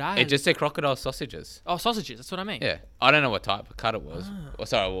 Crocodile. It just said crocodile sausages. Oh, sausages. That's what I mean. Yeah, I don't know what type of cut it was. Ah. Well,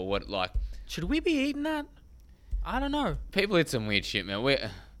 sorry, what like Should we be eating that? I don't know. people eat some weird shit, man. We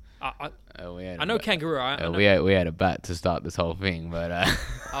I had know kangaroo. I know. we had a bat to start this whole thing, but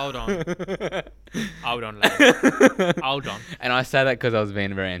Hold on. Hold on, lad. Hold on. and I say that because I was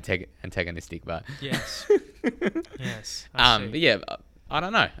being very antagonistic, but Yes. Yes. I see. but yeah, I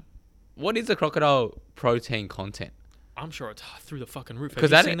don't know. What is the crocodile protein content? I'm sure it's through the fucking roof. Have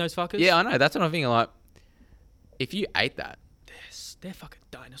Because you seen those fuckers? Yeah, I know. That's what I'm thinking. Like, if you ate that, They're fucking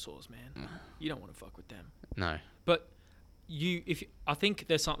dinosaurs, man. You don't want to fuck with them. no, But I think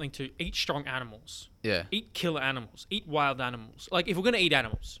there's something to eat strong animals, yeah, eat killer animals, eat wild animals. Like if we're gonna eat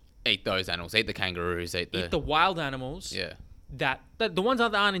animals, eat those animals. Eat the kangaroos. Eat eat the wild animals. yeah, That the ones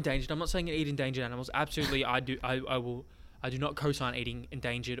that aren't endangered. I'm not saying eat endangered animals. Absolutely, I do. I do not co-sign eating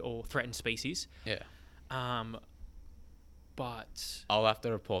endangered or threatened species. yeah. But I'll have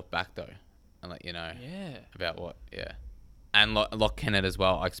to report back though, and let you know yeah, about what. Yeah, and Loch Kennett as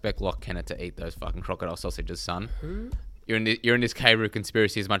well. I expect Loch Kennett to eat those fucking crocodile sausages, son. who? You're in this Kairu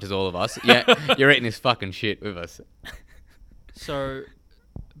conspiracy as much as all of us. Yeah, you're eating this fucking shit with us. So,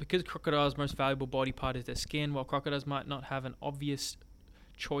 because crocodiles' most valuable body part is their skin, while crocodiles might not have an obvious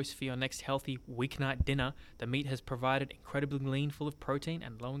choice for your next healthy weeknight dinner, the meat has provided incredibly lean, full of protein,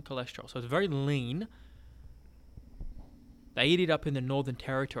 and low in cholesterol. So it's very lean. They eat it up in the Northern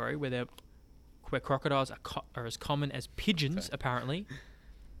Territory, where crocodiles are as common as pigeons, apparently.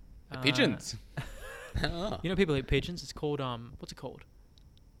 Pigeons. Oh. You know people eat pigeons? It's called, what's it called?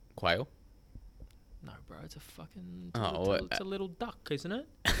 Quail. No, bro, it's a fucking, it's a little duck, isn't it?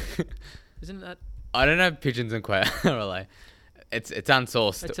 Isn't that? I don't know pigeons and quail really. It's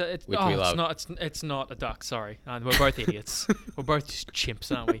unsourced, which we love. It's not a duck. Sorry, we're both idiots. We're both just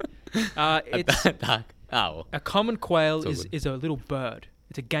chimps, aren't we? It's A duck. Oh. Well. a common quail It's all is a little bird.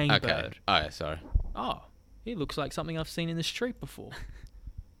 It's a game Okay. bird. Oh, yeah, sorry. Oh, he looks like something I've seen in the street before.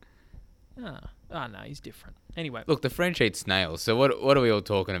 No, he's different. Anyway, Look, the French eat snails. So what are we all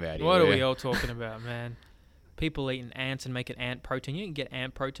talking about here? what are we all talking about, man? People eating ants and making ant protein. You can get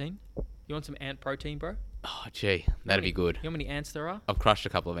ant protein. You want some ant protein, bro? Oh, gee, that'd be good. You know how many ants there are? I've crushed a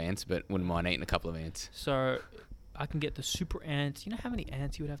couple of ants, but wouldn't mind eating a couple of ants. So I can get the super ants. You know how many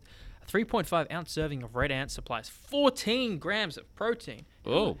ants you would have? A 3.5 ounce serving of red ant supplies 14 grams of protein.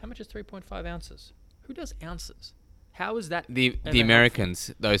 Oh. How much is 3.5 ounces? Who does ounces? How is that? The ever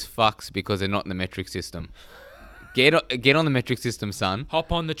Americans, those fucks, because they're not in the metric system. Get on the metric system, son.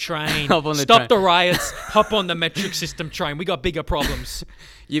 Hop on the train. Hop on the Stop train. the riots. Hop on the metric system train. We got bigger problems.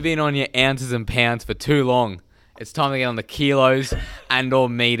 You've been on your ounces and pounds for too long. It's time to get on the kilos and or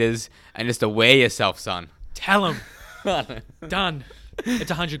meters and just aware yourself, son. Tell them. Done. It's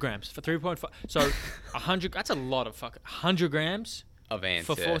 100 grams for 3.5. So 100. That's a lot of 100 grams Of ants,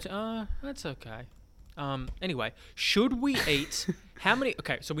 for 40. That's okay. Anyway, should we eat how many?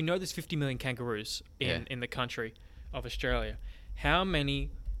 Okay, so we know there's 50 million kangaroos in the country of Australia. How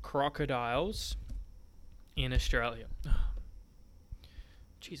many crocodiles in Australia?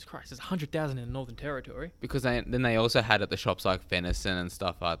 Jesus Christ, there's 100,000 in the Northern Territory. Because then they also had at the shops like venison and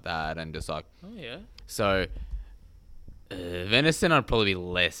stuff like that, and just like Oh yeah. so. Venison I'd probably be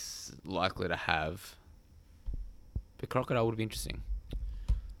less likely to have, but crocodile would be interesting.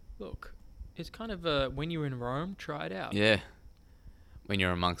 Look, it's kind of when you're in Rome, try it out. Yeah, when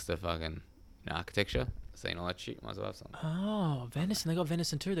you're amongst the fucking architecture, seeing all that shit, might as well have something. Oh, venison. They got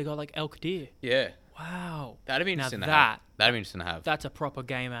venison too. They got like elk deer. Yeah, Wow. that'd be Now interesting. that- That'd be interesting to have. That's a proper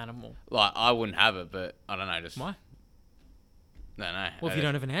game animal. Like I wouldn't have it, but I don't know. Just Why? No, no. Well, if you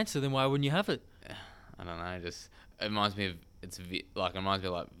don't have an answer, then why wouldn't you have it? I don't know. Just it reminds me of it reminds me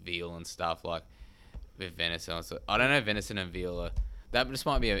of like veal and stuff like with venison. Also, I don't know venison and veal. That just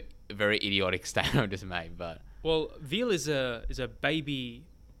might be a very idiotic statement I just made, but Well, veal is a baby.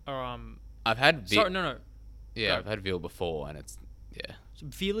 I've had veal. Sorry, no. Yeah, go. I've had veal before, and it's So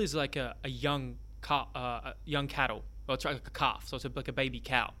veal is like a young young cattle. Well, it's like a calf, so it's like a baby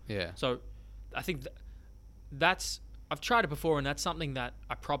cow. yeah. So I think that's I've tried it before, and that's something that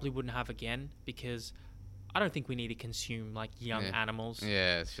I probably wouldn't have again because I don't think we need to consume like young Yeah. animals.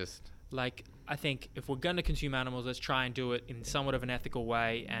 Yeah, it's just Like I think if we're going to consume animals, let's try and do it in somewhat of an ethical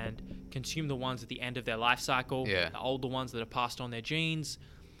way and consume the ones at the end of their life cycle, Yeah. the older ones that have passed on their genes.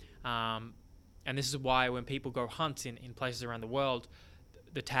 And this is why when people go hunt in places around the world,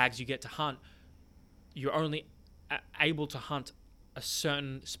 the tags you get to hunt, you're only able to hunt a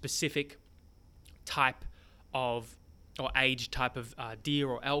certain specific type of or age type of deer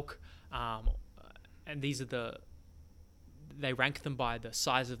or elk, and these are they rank them by the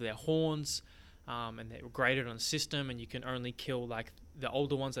size of their horns, and they're graded on a system, and you can only kill like the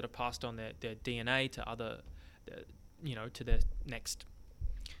older ones that have passed on their DNA to other, to their next.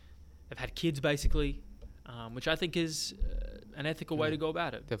 They've had kids basically, which I think is an ethical way to go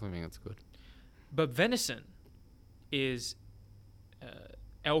about it. definitely think it's good. But venison is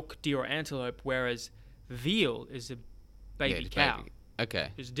elk, deer, or antelope, whereas veal is a baby it's cow. baby. Okay.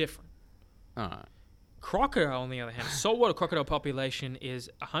 It's different. All right. Crocodile, on the other hand, saltwater crocodile population is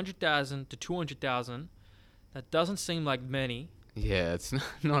 100,000 to 200,000. That doesn't seem like many, Yeah, it's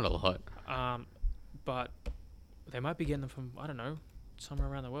not a lot. but they might be getting them from, I don't know, somewhere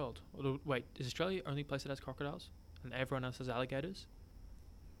around the world. Wait, is Australia the only place that has crocodiles? And everyone else has alligators?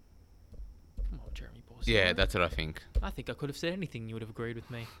 Come on, Jeremy Borzillo. Yeah, that's what I think. I think I could have said anything and you would have agreed with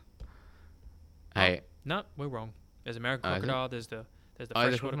me. Hey, No, we're wrong. There's American Oh, is it? crocodile, there's the there's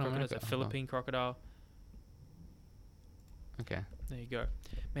freshwater crocodile crocodile, there's the America? Philippine crocodile. okay. There you go.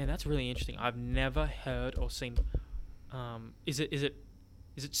 Man, that's really interesting. I've never heard or seen. Is it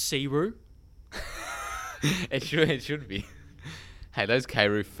Searoo? It should be. Hey, those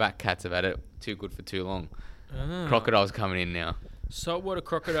Karoo fat cats have had it too good for too long. Ah. Crocodile's coming in now. Saltwater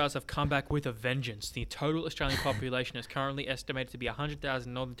crocodiles have come back with a vengeance. The total Australian population is currently estimated to be 100,000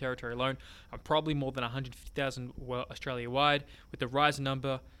 in Northern Territory alone, and probably more than 150,000 Australia-wide. With the rise in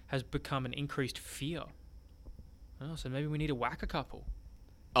number, has become an increased fear. Oh, so maybe we need to whack a couple.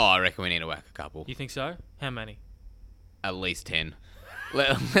 Oh, I reckon we need to whack a couple. You think so? How many? At least 10.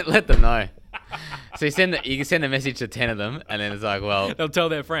 Let them know. So you can send the message to 10 of them, and then it's like, well, They'll tell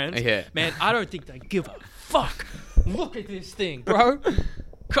their friends. Yeah. Man, I don't think they give a fuck. Look at this thing, bro.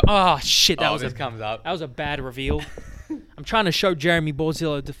 Oh shit, that was this comes up. that was a bad reveal. I'm trying to show Jeremy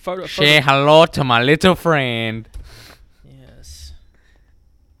Borzillo the photo. Say hello to my little friend. Yes.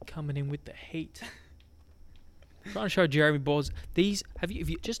 Coming in with the heat. Trying to show Jeremy Balls. If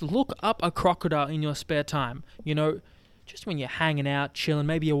you just look up a crocodile in your spare time, just when you're hanging out, chilling,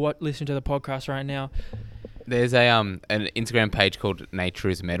 maybe you're listening to the podcast right now. There's an Instagram page called Nature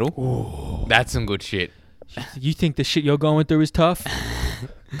is Metal. Ooh. That's some good shit. You think the shit you're going through is tough?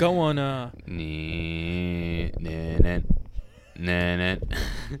 Go on, Oh,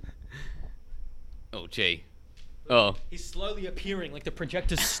 gee. Oh. He's slowly appearing, like the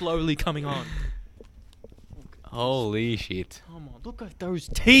projector's slowly coming on. Holy shit. Come on, look at those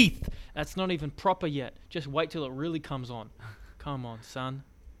teeth. That's not even proper yet. Just wait till it really comes on. Come on, son.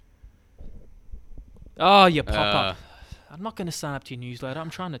 Oh, you pop up. I'm not going to sign up to your newsletter. I'm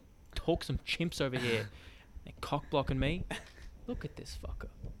trying to talk some chimps over here. They're cock blocking me. Look at this fucker.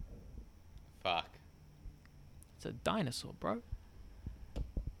 Fuck. It's a dinosaur, bro.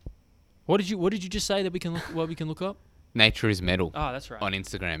 What did you just say that we can look up? Nature is Metal. Oh, that's right. On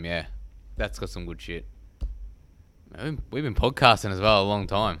Instagram, yeah. That's got some good shit. We've been podcasting as well a long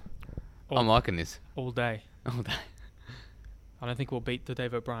time. I'm liking this. All day. All day. I don't think we'll beat the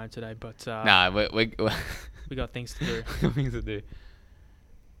Dave O'Brien today, but Nah, we got things to do. things to do.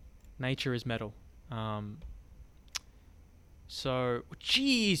 Nature is Metal. So,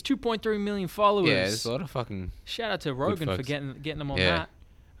 geez, 2.3 million followers. Yeah, there's a lot of fucking. Shout out to Rogan for getting them on that.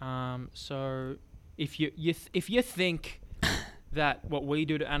 So, if you think that what we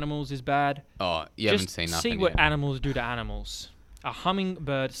do to animals is bad, you haven't seen nothing see what yet. animals do to animals. A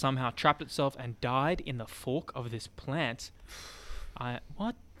hummingbird somehow trapped itself and died in the fork of this plant.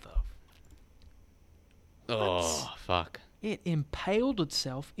 What the? Oh, fuck. It impaled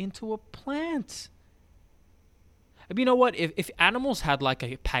itself into a plant. But you know what? If animals had like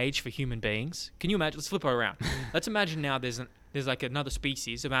a page for human beings, can you imagine? Let's flip it around. Let's imagine now there's like another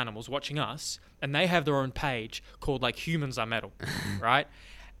species of animals watching us, and they have their own page called like Humans Are Metal, right?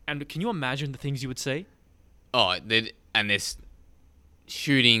 And can you imagine the things you would see? Oh, and there's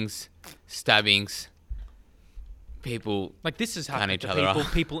shootings, stabbings, people. Like this is cutting happening each to other people.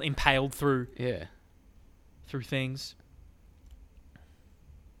 up. People impaled through things.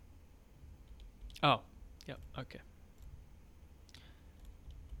 Oh, yep, okay.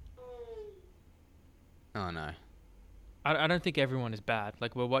 Oh no. I don't think everyone is bad.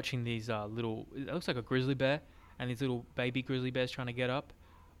 Like we're watching these little. It looks like a grizzly bear, and these little baby grizzly bears trying to get up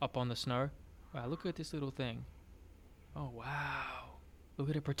on the snow. Wow, look at this little thing. Oh wow, look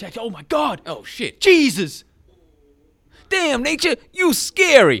at it protect. Oh my God. Oh shit. Jesus. Damn, nature, you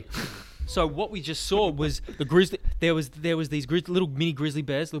scary. So what we just saw was the grizzly. There was these little mini grizzly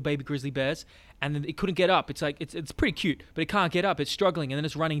bears, little baby grizzly bears, and then it couldn't get up. It's like it's pretty cute, but it can't get up. It's struggling, and then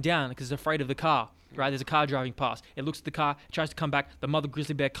it's running down because it's afraid of the car. Right? There's a car driving past. It looks at the car, tries to come back. The mother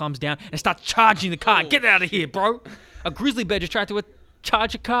grizzly bear comes down and starts charging the car. Get out of here, bro! A grizzly bear just tried to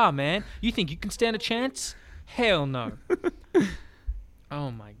charge a car, man. You think you can stand a chance? Hell no.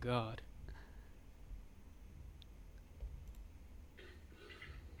 Oh my God.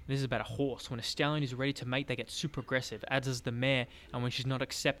 This is about a horse. When a stallion is ready to mate, they get super aggressive, as is the mare, and when she's not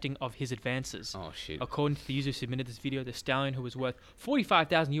accepting of his advances. Oh shit. According to the user who submitted this video, the stallion, who was worth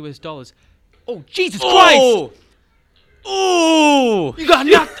 $45,000. Oh, Jesus Christ! Oh! You got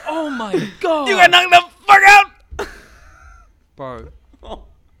knocked! Oh my God! You got knocked the fuck out! Bro. Oh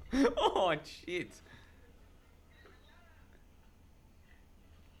shit.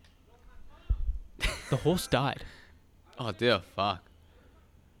 The horse died. Oh dear, fuck.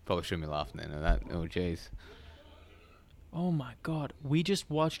 Probably shouldn't be laughing then at that. Oh jeez. Oh my God. We just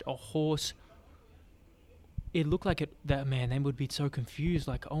watched a horse. It looked like that man, they would be so confused.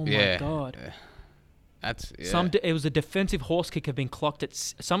 Like, oh my God. That's, yeah. It was a defensive horse kick have been clocked at,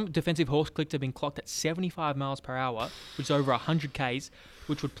 some defensive horse kicks have been clocked at 75 miles per hour, which is over 100 Ks,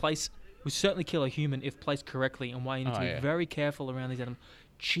 which would certainly kill a human if placed correctly, and why you need to be very careful around these animals.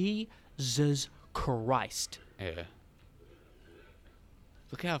 Jesus Christ. Yeah.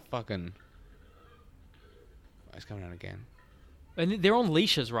 Look how fucking. Oh, it's coming out again. And they're on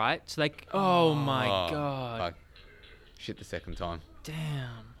leashes, right? So like, oh my God. Fuck. Shit the second time.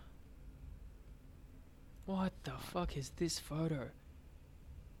 Damn. What the fuck is this photo?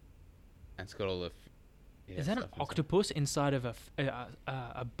 And it's got all the. Is that an octopus inside of a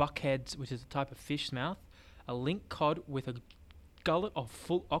buckhead, which is a type of fish's mouth? A link cod with a gullet of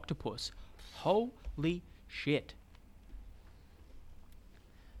full octopus. Holy shit.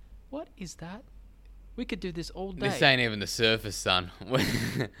 What is that? We could do this all day. This ain't even the surface, son.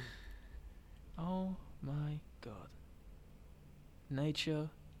 Oh my god. Nature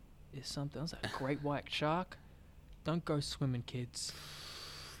is something. That's a great white shark. Don't go swimming, kids.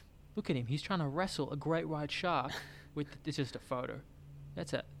 Look at him. He's trying to wrestle a great white shark with. It's just a photo.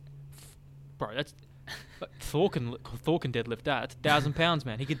 That's a. Bro, that's. Thor can deadlift that. It's 1,000 pounds,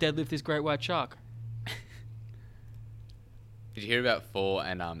 man. He could deadlift this great white shark. Did you hear about Thor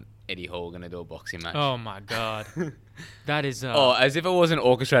and Eddie Hall gonna do a boxing match? Oh my god. That is. As if it wasn't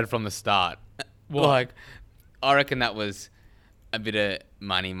orchestrated from the start. What? Like, I reckon that was a bit of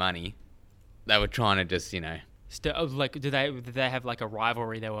money. They were trying to just, Like, did they have like a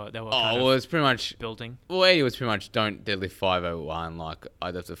rivalry? They were. Oh, well, it's pretty much building. Well, Eddie was pretty much don't deadlift 501. Like,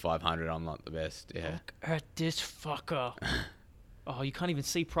 I deadlift 500. I'm not the best. Yeah. Look at this fucker. Oh, you can't even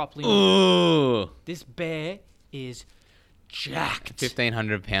see properly. Ooh. This bear is jacked.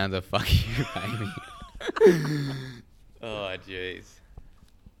 1,500 pounds of fuck you, baby. Oh, jeez.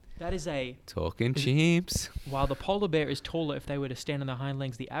 That is a. Talking chimps. While the polar bear is taller if they were to stand on their hind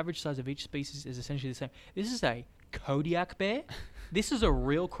legs, the average size of each species is essentially the same. This is a Kodiak bear. This is a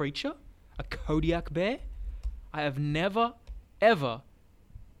real creature. A Kodiak bear. I have never, ever.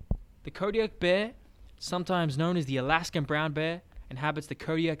 The Kodiak bear, sometimes known as the Alaskan brown bear, inhabits the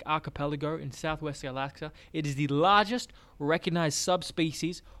Kodiak archipelago in southwest Alaska. It is the largest recognized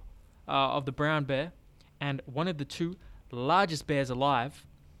subspecies of the brown bear and one of the two largest bears alive.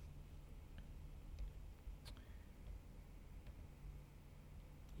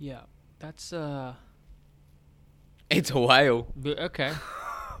 Yeah, that's It's a whale. okay.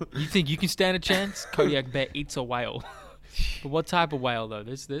 You think you can stand a chance? Kodiak bear eats a whale. But what type of whale though?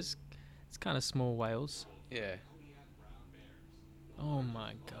 There's it's kind of small whales. Yeah. Oh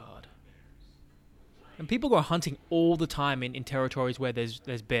my god. And people go hunting all the time in territories where there's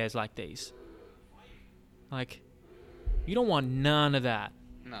bears like these. Like, you don't want none of that.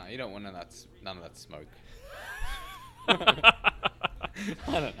 No, you don't want none of that smoke. I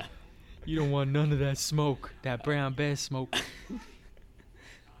don't know. You don't want none of that smoke. That brown bear smoke.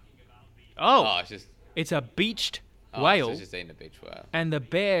 Oh, it's just It's a beached so whale. it's just eating a beach whale. And the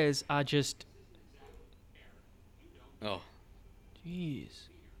bears are just... Oh. Jeez.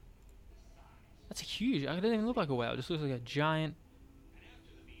 That's huge. It doesn't even look like a whale. It just looks like a giant...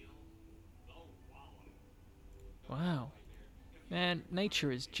 Wow. Man,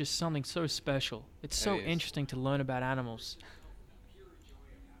 nature is just something so special. It's so It is. interesting to learn about animals.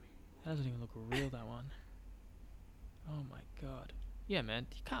 That doesn't even look real, that one. Oh my god. Yeah, man.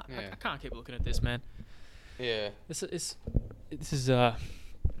 You can't. Yeah. I can't keep looking at this, man. Yeah. This is It's it's a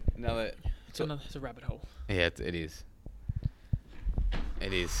rabbit hole. Yeah, it is.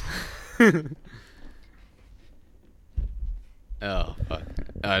 It is. Oh fuck!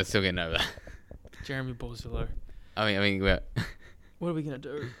 Oh, I'm still getting over that. Jeremy Borzillo. I mean, well, What are we gonna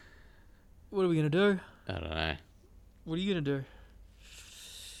do? What are we gonna do? I don't know. What are you gonna do?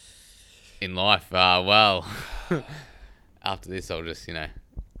 In life, well, after this, I'll just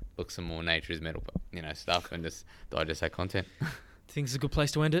look some more Nature is Metal, stuff and just digest that content. Think it's a good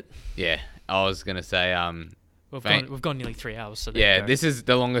place to end it? Yeah, I was gonna say, We've gone nearly 3 hours. So there you yeah, go. this is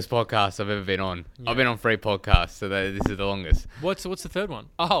the longest podcast I've ever been on. Yeah. I've been on 3 podcasts, so this is the longest. What's the third one?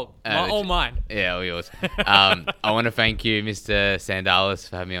 Oh, the all mine. Yeah, all yours. I want to thank you, Mr. Sandalis,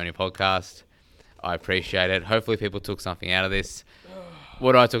 for having me on your podcast. I appreciate it. Hopefully people took something out of this.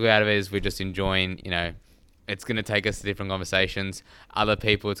 What I took out of it is we're just enjoying, it's going to take us to different conversations. Other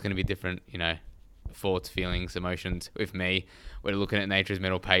people, it's going to be different, thoughts, feelings, emotions. With me, we're looking at Nature's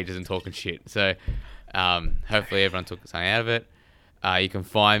Metal pages and talking shit. So hopefully everyone took something out of it. You can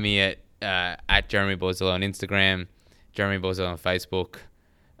find me at Jeremy Borzillo on Instagram, Jeremy Borzillo on Facebook.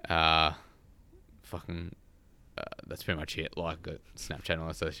 That's pretty much it. Like Snapchat and all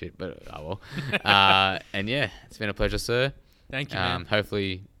that sort of shit, but oh well. And yeah, it's been a pleasure, sir. Thank you, man.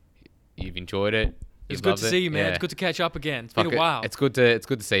 Hopefully you've enjoyed it. It's good to see you, man. Yeah. It's good to catch up again. It's been a while. It's good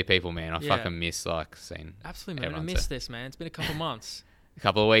to see people, man. I Yeah. fucking miss seeing. Absolutely, man. I everyone, missed so. this, man. It's been a couple months. A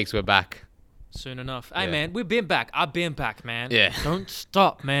couple of weeks, we're back. Soon enough. Hey, Yeah. man, we've been back. I've been back, man. Yeah. Don't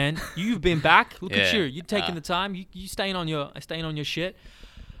stop, man. You've been back. Look at Yeah. you. You taking the time. You staying on your shit.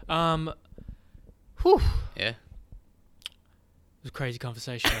 Whew. Yeah. It was a crazy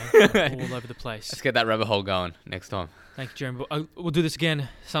conversation, man. All over the place. Let's get that rabbit hole going next time. Thank you, Jeremy. We'll do this again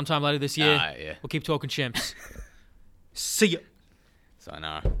sometime later this year. Yeah. We'll keep talking chimps. See ya.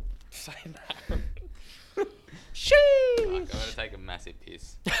 Sayonara. Sayonara. Fuck, I gotta take a massive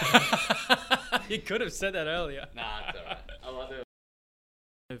piss. You could have said that earlier. Nah, it's alright. I love it.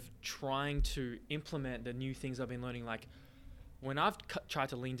 Of trying to implement the new things I've been learning, like when I've tried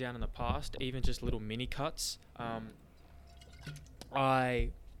to lean down in the past, even just little mini cuts, I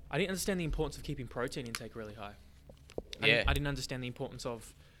didn't understand the importance of keeping protein intake really high. I didn't understand the importance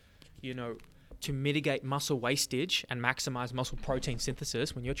of, to mitigate muscle wastage and maximize muscle protein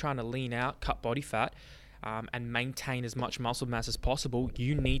synthesis. When you're trying to lean out, cut body fat, and maintain as much muscle mass as possible,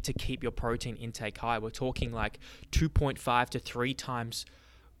 you need to keep your protein intake high. We're talking like 2.5 to 3 times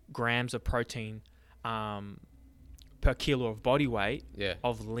grams of protein per kilo of body weight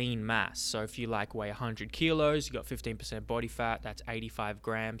of lean mass. So if you weigh 100 kilos, you got 15% body fat, that's 85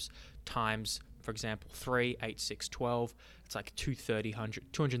 grams times, for example, 3, 8, 6, 12. It's like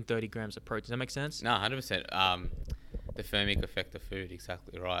 230 grams of protein. Does that make sense? No, 100%. The thermic effect of food,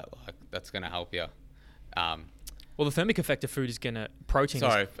 exactly right. Like, that's going to help you. Well, the thermic effect of food is going to...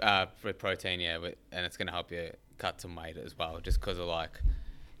 for protein, yeah. And it's going to help you cut some weight as well. Just because of,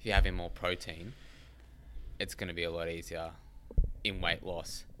 if you're having more protein, it's going to be a lot easier in weight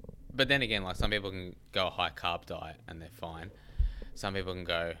loss. But then again, some people can go a high carb diet and they're fine. Some people can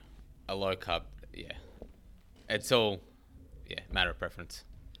go a low carb, It's all, matter of preference.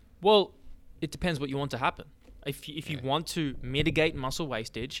 Well, it depends what you want to happen. If you want to mitigate muscle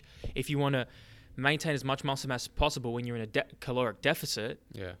wastage, if you want to maintain as much muscle mass as possible when you're in a caloric deficit,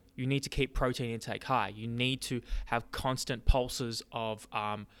 you need to keep protein intake high. You need to have constant pulses of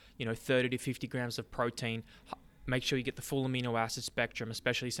 30 to 50 grams of protein. Make sure you get the full amino acid spectrum,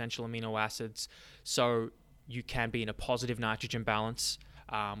 especially essential amino acids, so you can be in a positive nitrogen balance,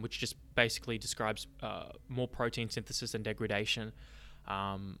 which just basically describes more protein synthesis and degradation.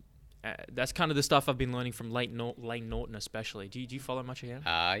 That's kind of the stuff I've been learning from Lane Norton especially. Do you follow much of him?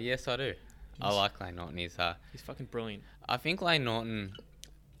 Yes, I do. I like Lane Norton. He's fucking brilliant. I like Lane Norton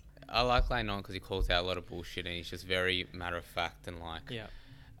because he calls out a lot of bullshit and he's just very matter of fact and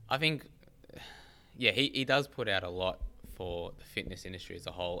I think, he does put out a lot for the fitness industry as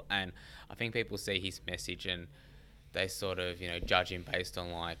a whole, and I think people see his message and they sort of, judge him based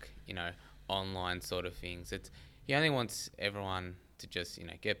on online sort of things. He only wants everyone to just,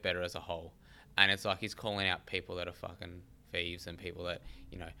 get better as a whole, and it's like he's calling out people that are fucking thieves and people that,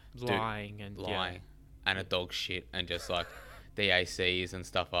 lying and a dog shit and just DACs and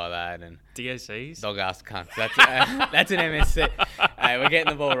stuff like that, and DACs, dog ass cunts. That's an MSC. Hey, we're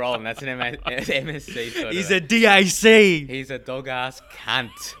getting the ball rolling. That's an MSC sort He's of. a DAC. He's a dog ass cunt.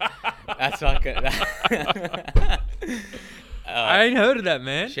 That's like I ain't heard of that,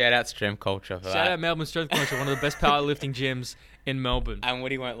 man. Shout out Strength Culture for that. Shout out Melbourne Strength Culture, one of the best powerlifting gyms in Melbourne. And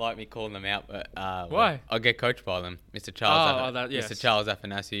Woody won't like me calling them out, but why? I'll get coached by them, Mr. Charles. Yes. Mr. Charles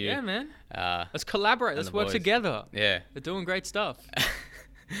Afanasiou. Yeah, man. Let's collaborate. Let's work together. Yeah, they're doing great stuff.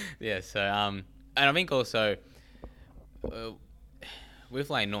 Yeah. So and I think also with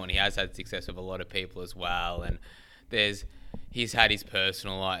Lane Norton, he has had success with a lot of people as well, and he's had his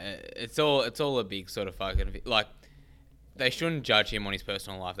personal it's all a big sort of fucking They shouldn't judge him on his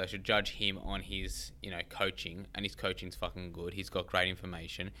personal life. They should judge him on his, coaching. And his coaching's fucking good. He's got great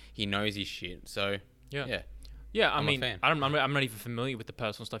information. He knows his shit. So, yeah. Yeah, I'm not even familiar with the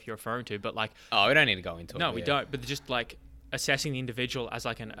personal stuff you're referring to, but we don't need to go into it. No, we don't. But just assessing the individual as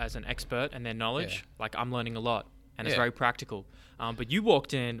an expert and their knowledge, I'm learning a lot, and it's very practical. But you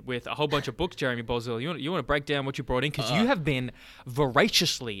walked in with a whole bunch of books, Jeremy Borzillo. You want to break down what you brought in, because you have been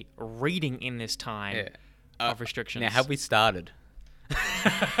voraciously reading in this time. Yeah. Of restrictions. Now, have we started?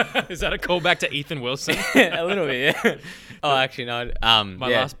 Is that a callback to Ethan Wilson? A little bit, yeah. Oh, actually, no. My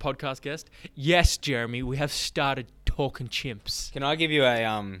last podcast guest. Yes, Jeremy, we have started talking chimps. Can I give you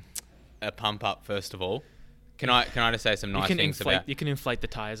a pump up first of all? Can I just say some nice things about? You can inflate the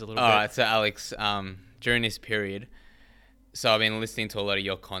tires a little bit. All right, so Alex, during this period, so I've been listening to a lot of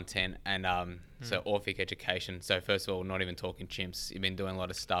your content and so Orphic Education. So first of all, not even talking chimps. You've been doing a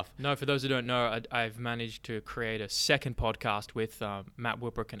lot of stuff. No, for those who don't know, I've managed to create a second podcast with Matt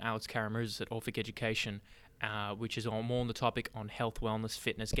Wilbrook and Alex Karamuzis at Orphic Education, which is more on the topic on health, wellness,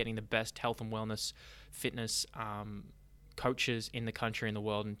 fitness, getting the best health and wellness fitness coaches in the country and the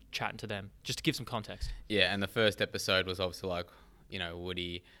world, and chatting to them, just to give some context. Yeah, and the first episode was obviously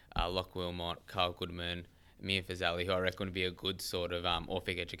Woody, Locke Wilmot, Carl Goodman, Mia Fazali, who I reckon would be a good sort of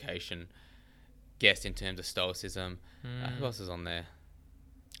Orphic Education guest in terms of stoicism. Who else is on there?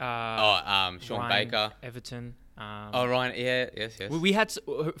 Sean Ryan Baker, Everton. Ryan, yes. We had,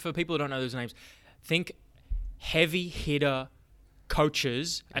 for people who don't know those names, think heavy hitter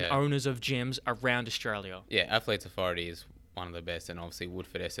coaches and owners of gyms around Australia. Yeah, Athletes Authority is one of the best, and obviously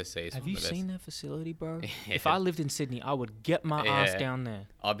Woodford SSC is Have one you of the best. seen their facility, bro? If I lived in Sydney, I would get my ass down there.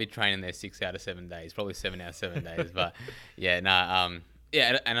 I'd be training there 6 out of 7 days, probably 7 out of 7 days. But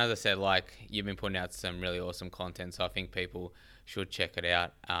and as I said, you've been putting out some really awesome content, so I think people should check it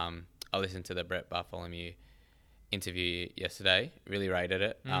out. I listened to the Brett Bartholomew interview yesterday. Really rated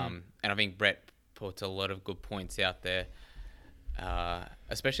it. And I think Brett puts a lot of good points out there.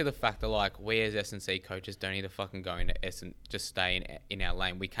 Especially the fact that like we as S&C coaches don't need to fucking go into just stay in our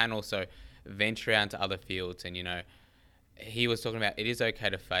lane. We can also venture out into other fields, and he was talking about it is okay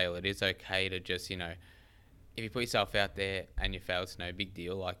to fail. It is okay to just if you put yourself out there and you fail, it's no big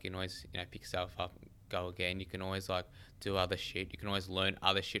deal. Like you can always pick yourself up, go again. You can always like do other shit. You can always learn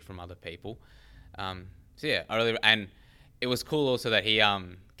other shit from other people. So yeah, and it was cool also that he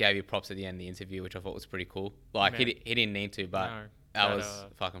gave you props at the end of the interview, which I thought was pretty cool. Like he didn't need to, but that was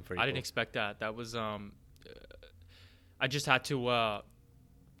fucking pretty cool. I didn't expect that. That was I just had to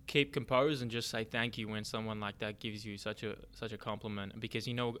keep composed and just say thank you when someone like that gives you such a compliment, because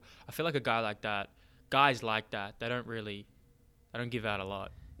I feel like guys like that, they don't give out a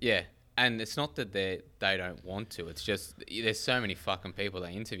lot. Yeah. And it's not that they don't want to. It's just there's so many fucking people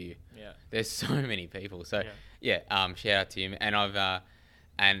they interview. Yeah. There's so many people. So yeah, shout out to you. And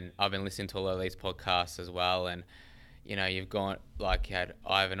I've been listening to a lot of these podcasts as well. And you've gone like you had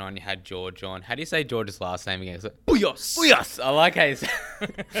Ivan on, you had George on. How do you say George's last name again? It's like, Booyos. I like how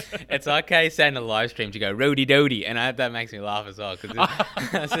it's like how you say in the live streams, you go Rody Dody, and that makes me laugh as well because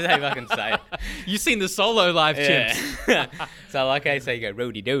that's how you fucking say it. You've seen the solo live chimps. So I like how you say you go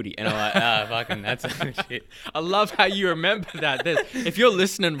Rody Dody, and I'm like, fucking that's shit. I love how you remember that. If you're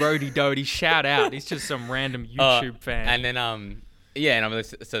listening, Rody Dody, shout out. He's just some random YouTube fan. And then yeah, and I'm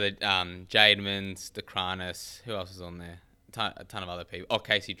listening. So the Jademans, the Kranis, who else is on there? A ton of other people. Oh,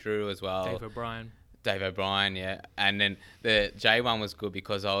 Casey Drew as well. Dave O'Brien, yeah. And then the J one was good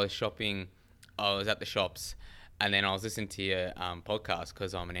because I was shopping. I was at the shops, and then I was listening to your podcast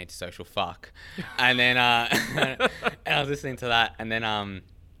because I'm an antisocial fuck. And then and I was listening to that, and then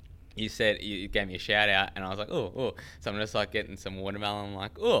you said you gave me a shout out, and I was like, oh. So I'm just like getting some watermelon. I'm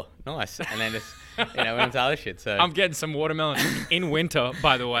like, oh, nice. And then just went into other shit. So I'm getting some watermelon in winter,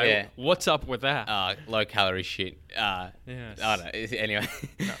 by the way. Yeah. What's up with that? Low calorie shit. Yes. I don't know. Anyway.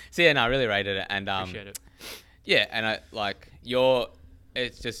 No. So yeah, no, I really rated it, and appreciate it. Yeah, and I like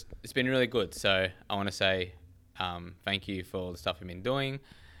it's been really good. So I want to say thank you for all the stuff you've been doing,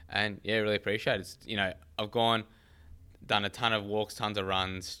 and yeah, really appreciate it. It's, I've done a ton of walks, tons of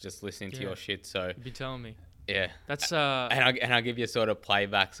runs, just listening to your shit. So you'd be telling me. Yeah, that's and I give you sort of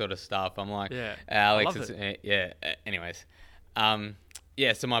playback sort of stuff. I'm like, Alex, anyways,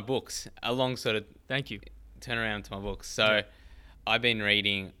 so my books, a long sort of thank you turn around to my books. So I've been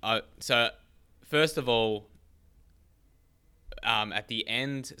reading. So first of all, at the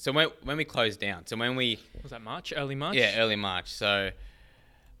end, so when we closed down, so when we was that March, early March? Yeah, early March. So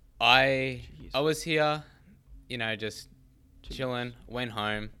I was here, just chilling, went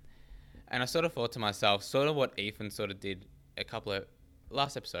home, and I sort of thought to myself, sort of what Ethan sort of did a couple of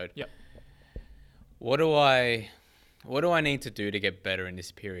last episode. Yep. What do I need to do to get better in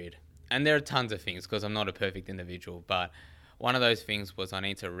this period? And there are tons of things because I'm not a perfect individual, but one of those things was I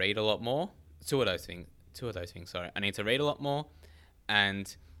need to read a lot more. Two of those things, sorry. I need to read a lot more,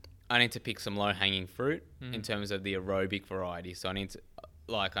 and I need to pick some low-hanging fruit in terms of the aerobic variety. So I need to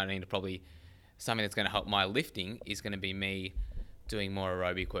probably, something that's going to help my lifting is going to be me doing more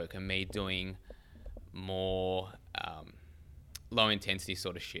aerobic work and me doing more low intensity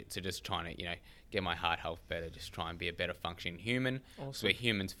sort of shit. So just trying to, get my heart health better, just try and be a better functioning human. Awesome. So we're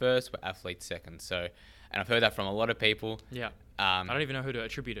humans first, we're athletes second. So, and I've heard that from a lot of people. Yeah. I don't even know who to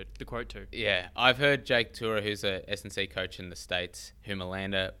attribute the quote to. Yeah. I've heard Jake Tura, who's a S&C coach in the States,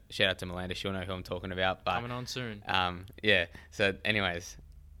 shout out to Melinda, she'll know who I'm talking about. But, coming on soon. Yeah. So anyways,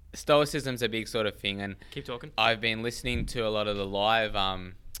 stoicism's a big sort of thing, and keep talking. I've been listening to a lot of the live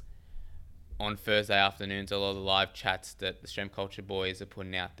on Thursday afternoons, a lot of the live chats that the Strength Culture boys are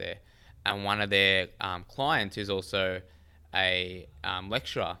putting out there, and one of their clients, who's also a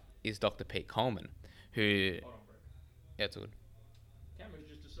lecturer, is Dr. Pete Coleman, who yeah, it's good. Camera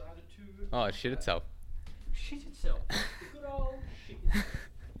just decided to it shit itself. The good old shit.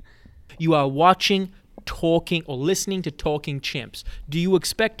 You are watching, talking, or listening to Talking Chimps. Do you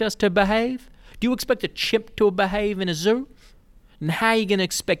expect us to behave? Do you expect a chimp to behave in a zoo? And how are you going to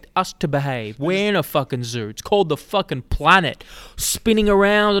expect us to behave? We're in a fucking zoo. It's called the fucking planet. Spinning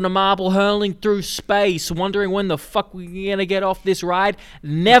around on a marble, hurling through space, wondering when the fuck we're going to get off this ride.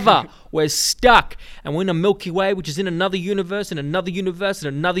 Never. We're stuck. And we're in a Milky Way, which is in another universe, and another universe, and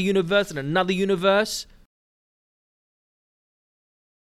another universe, and another universe.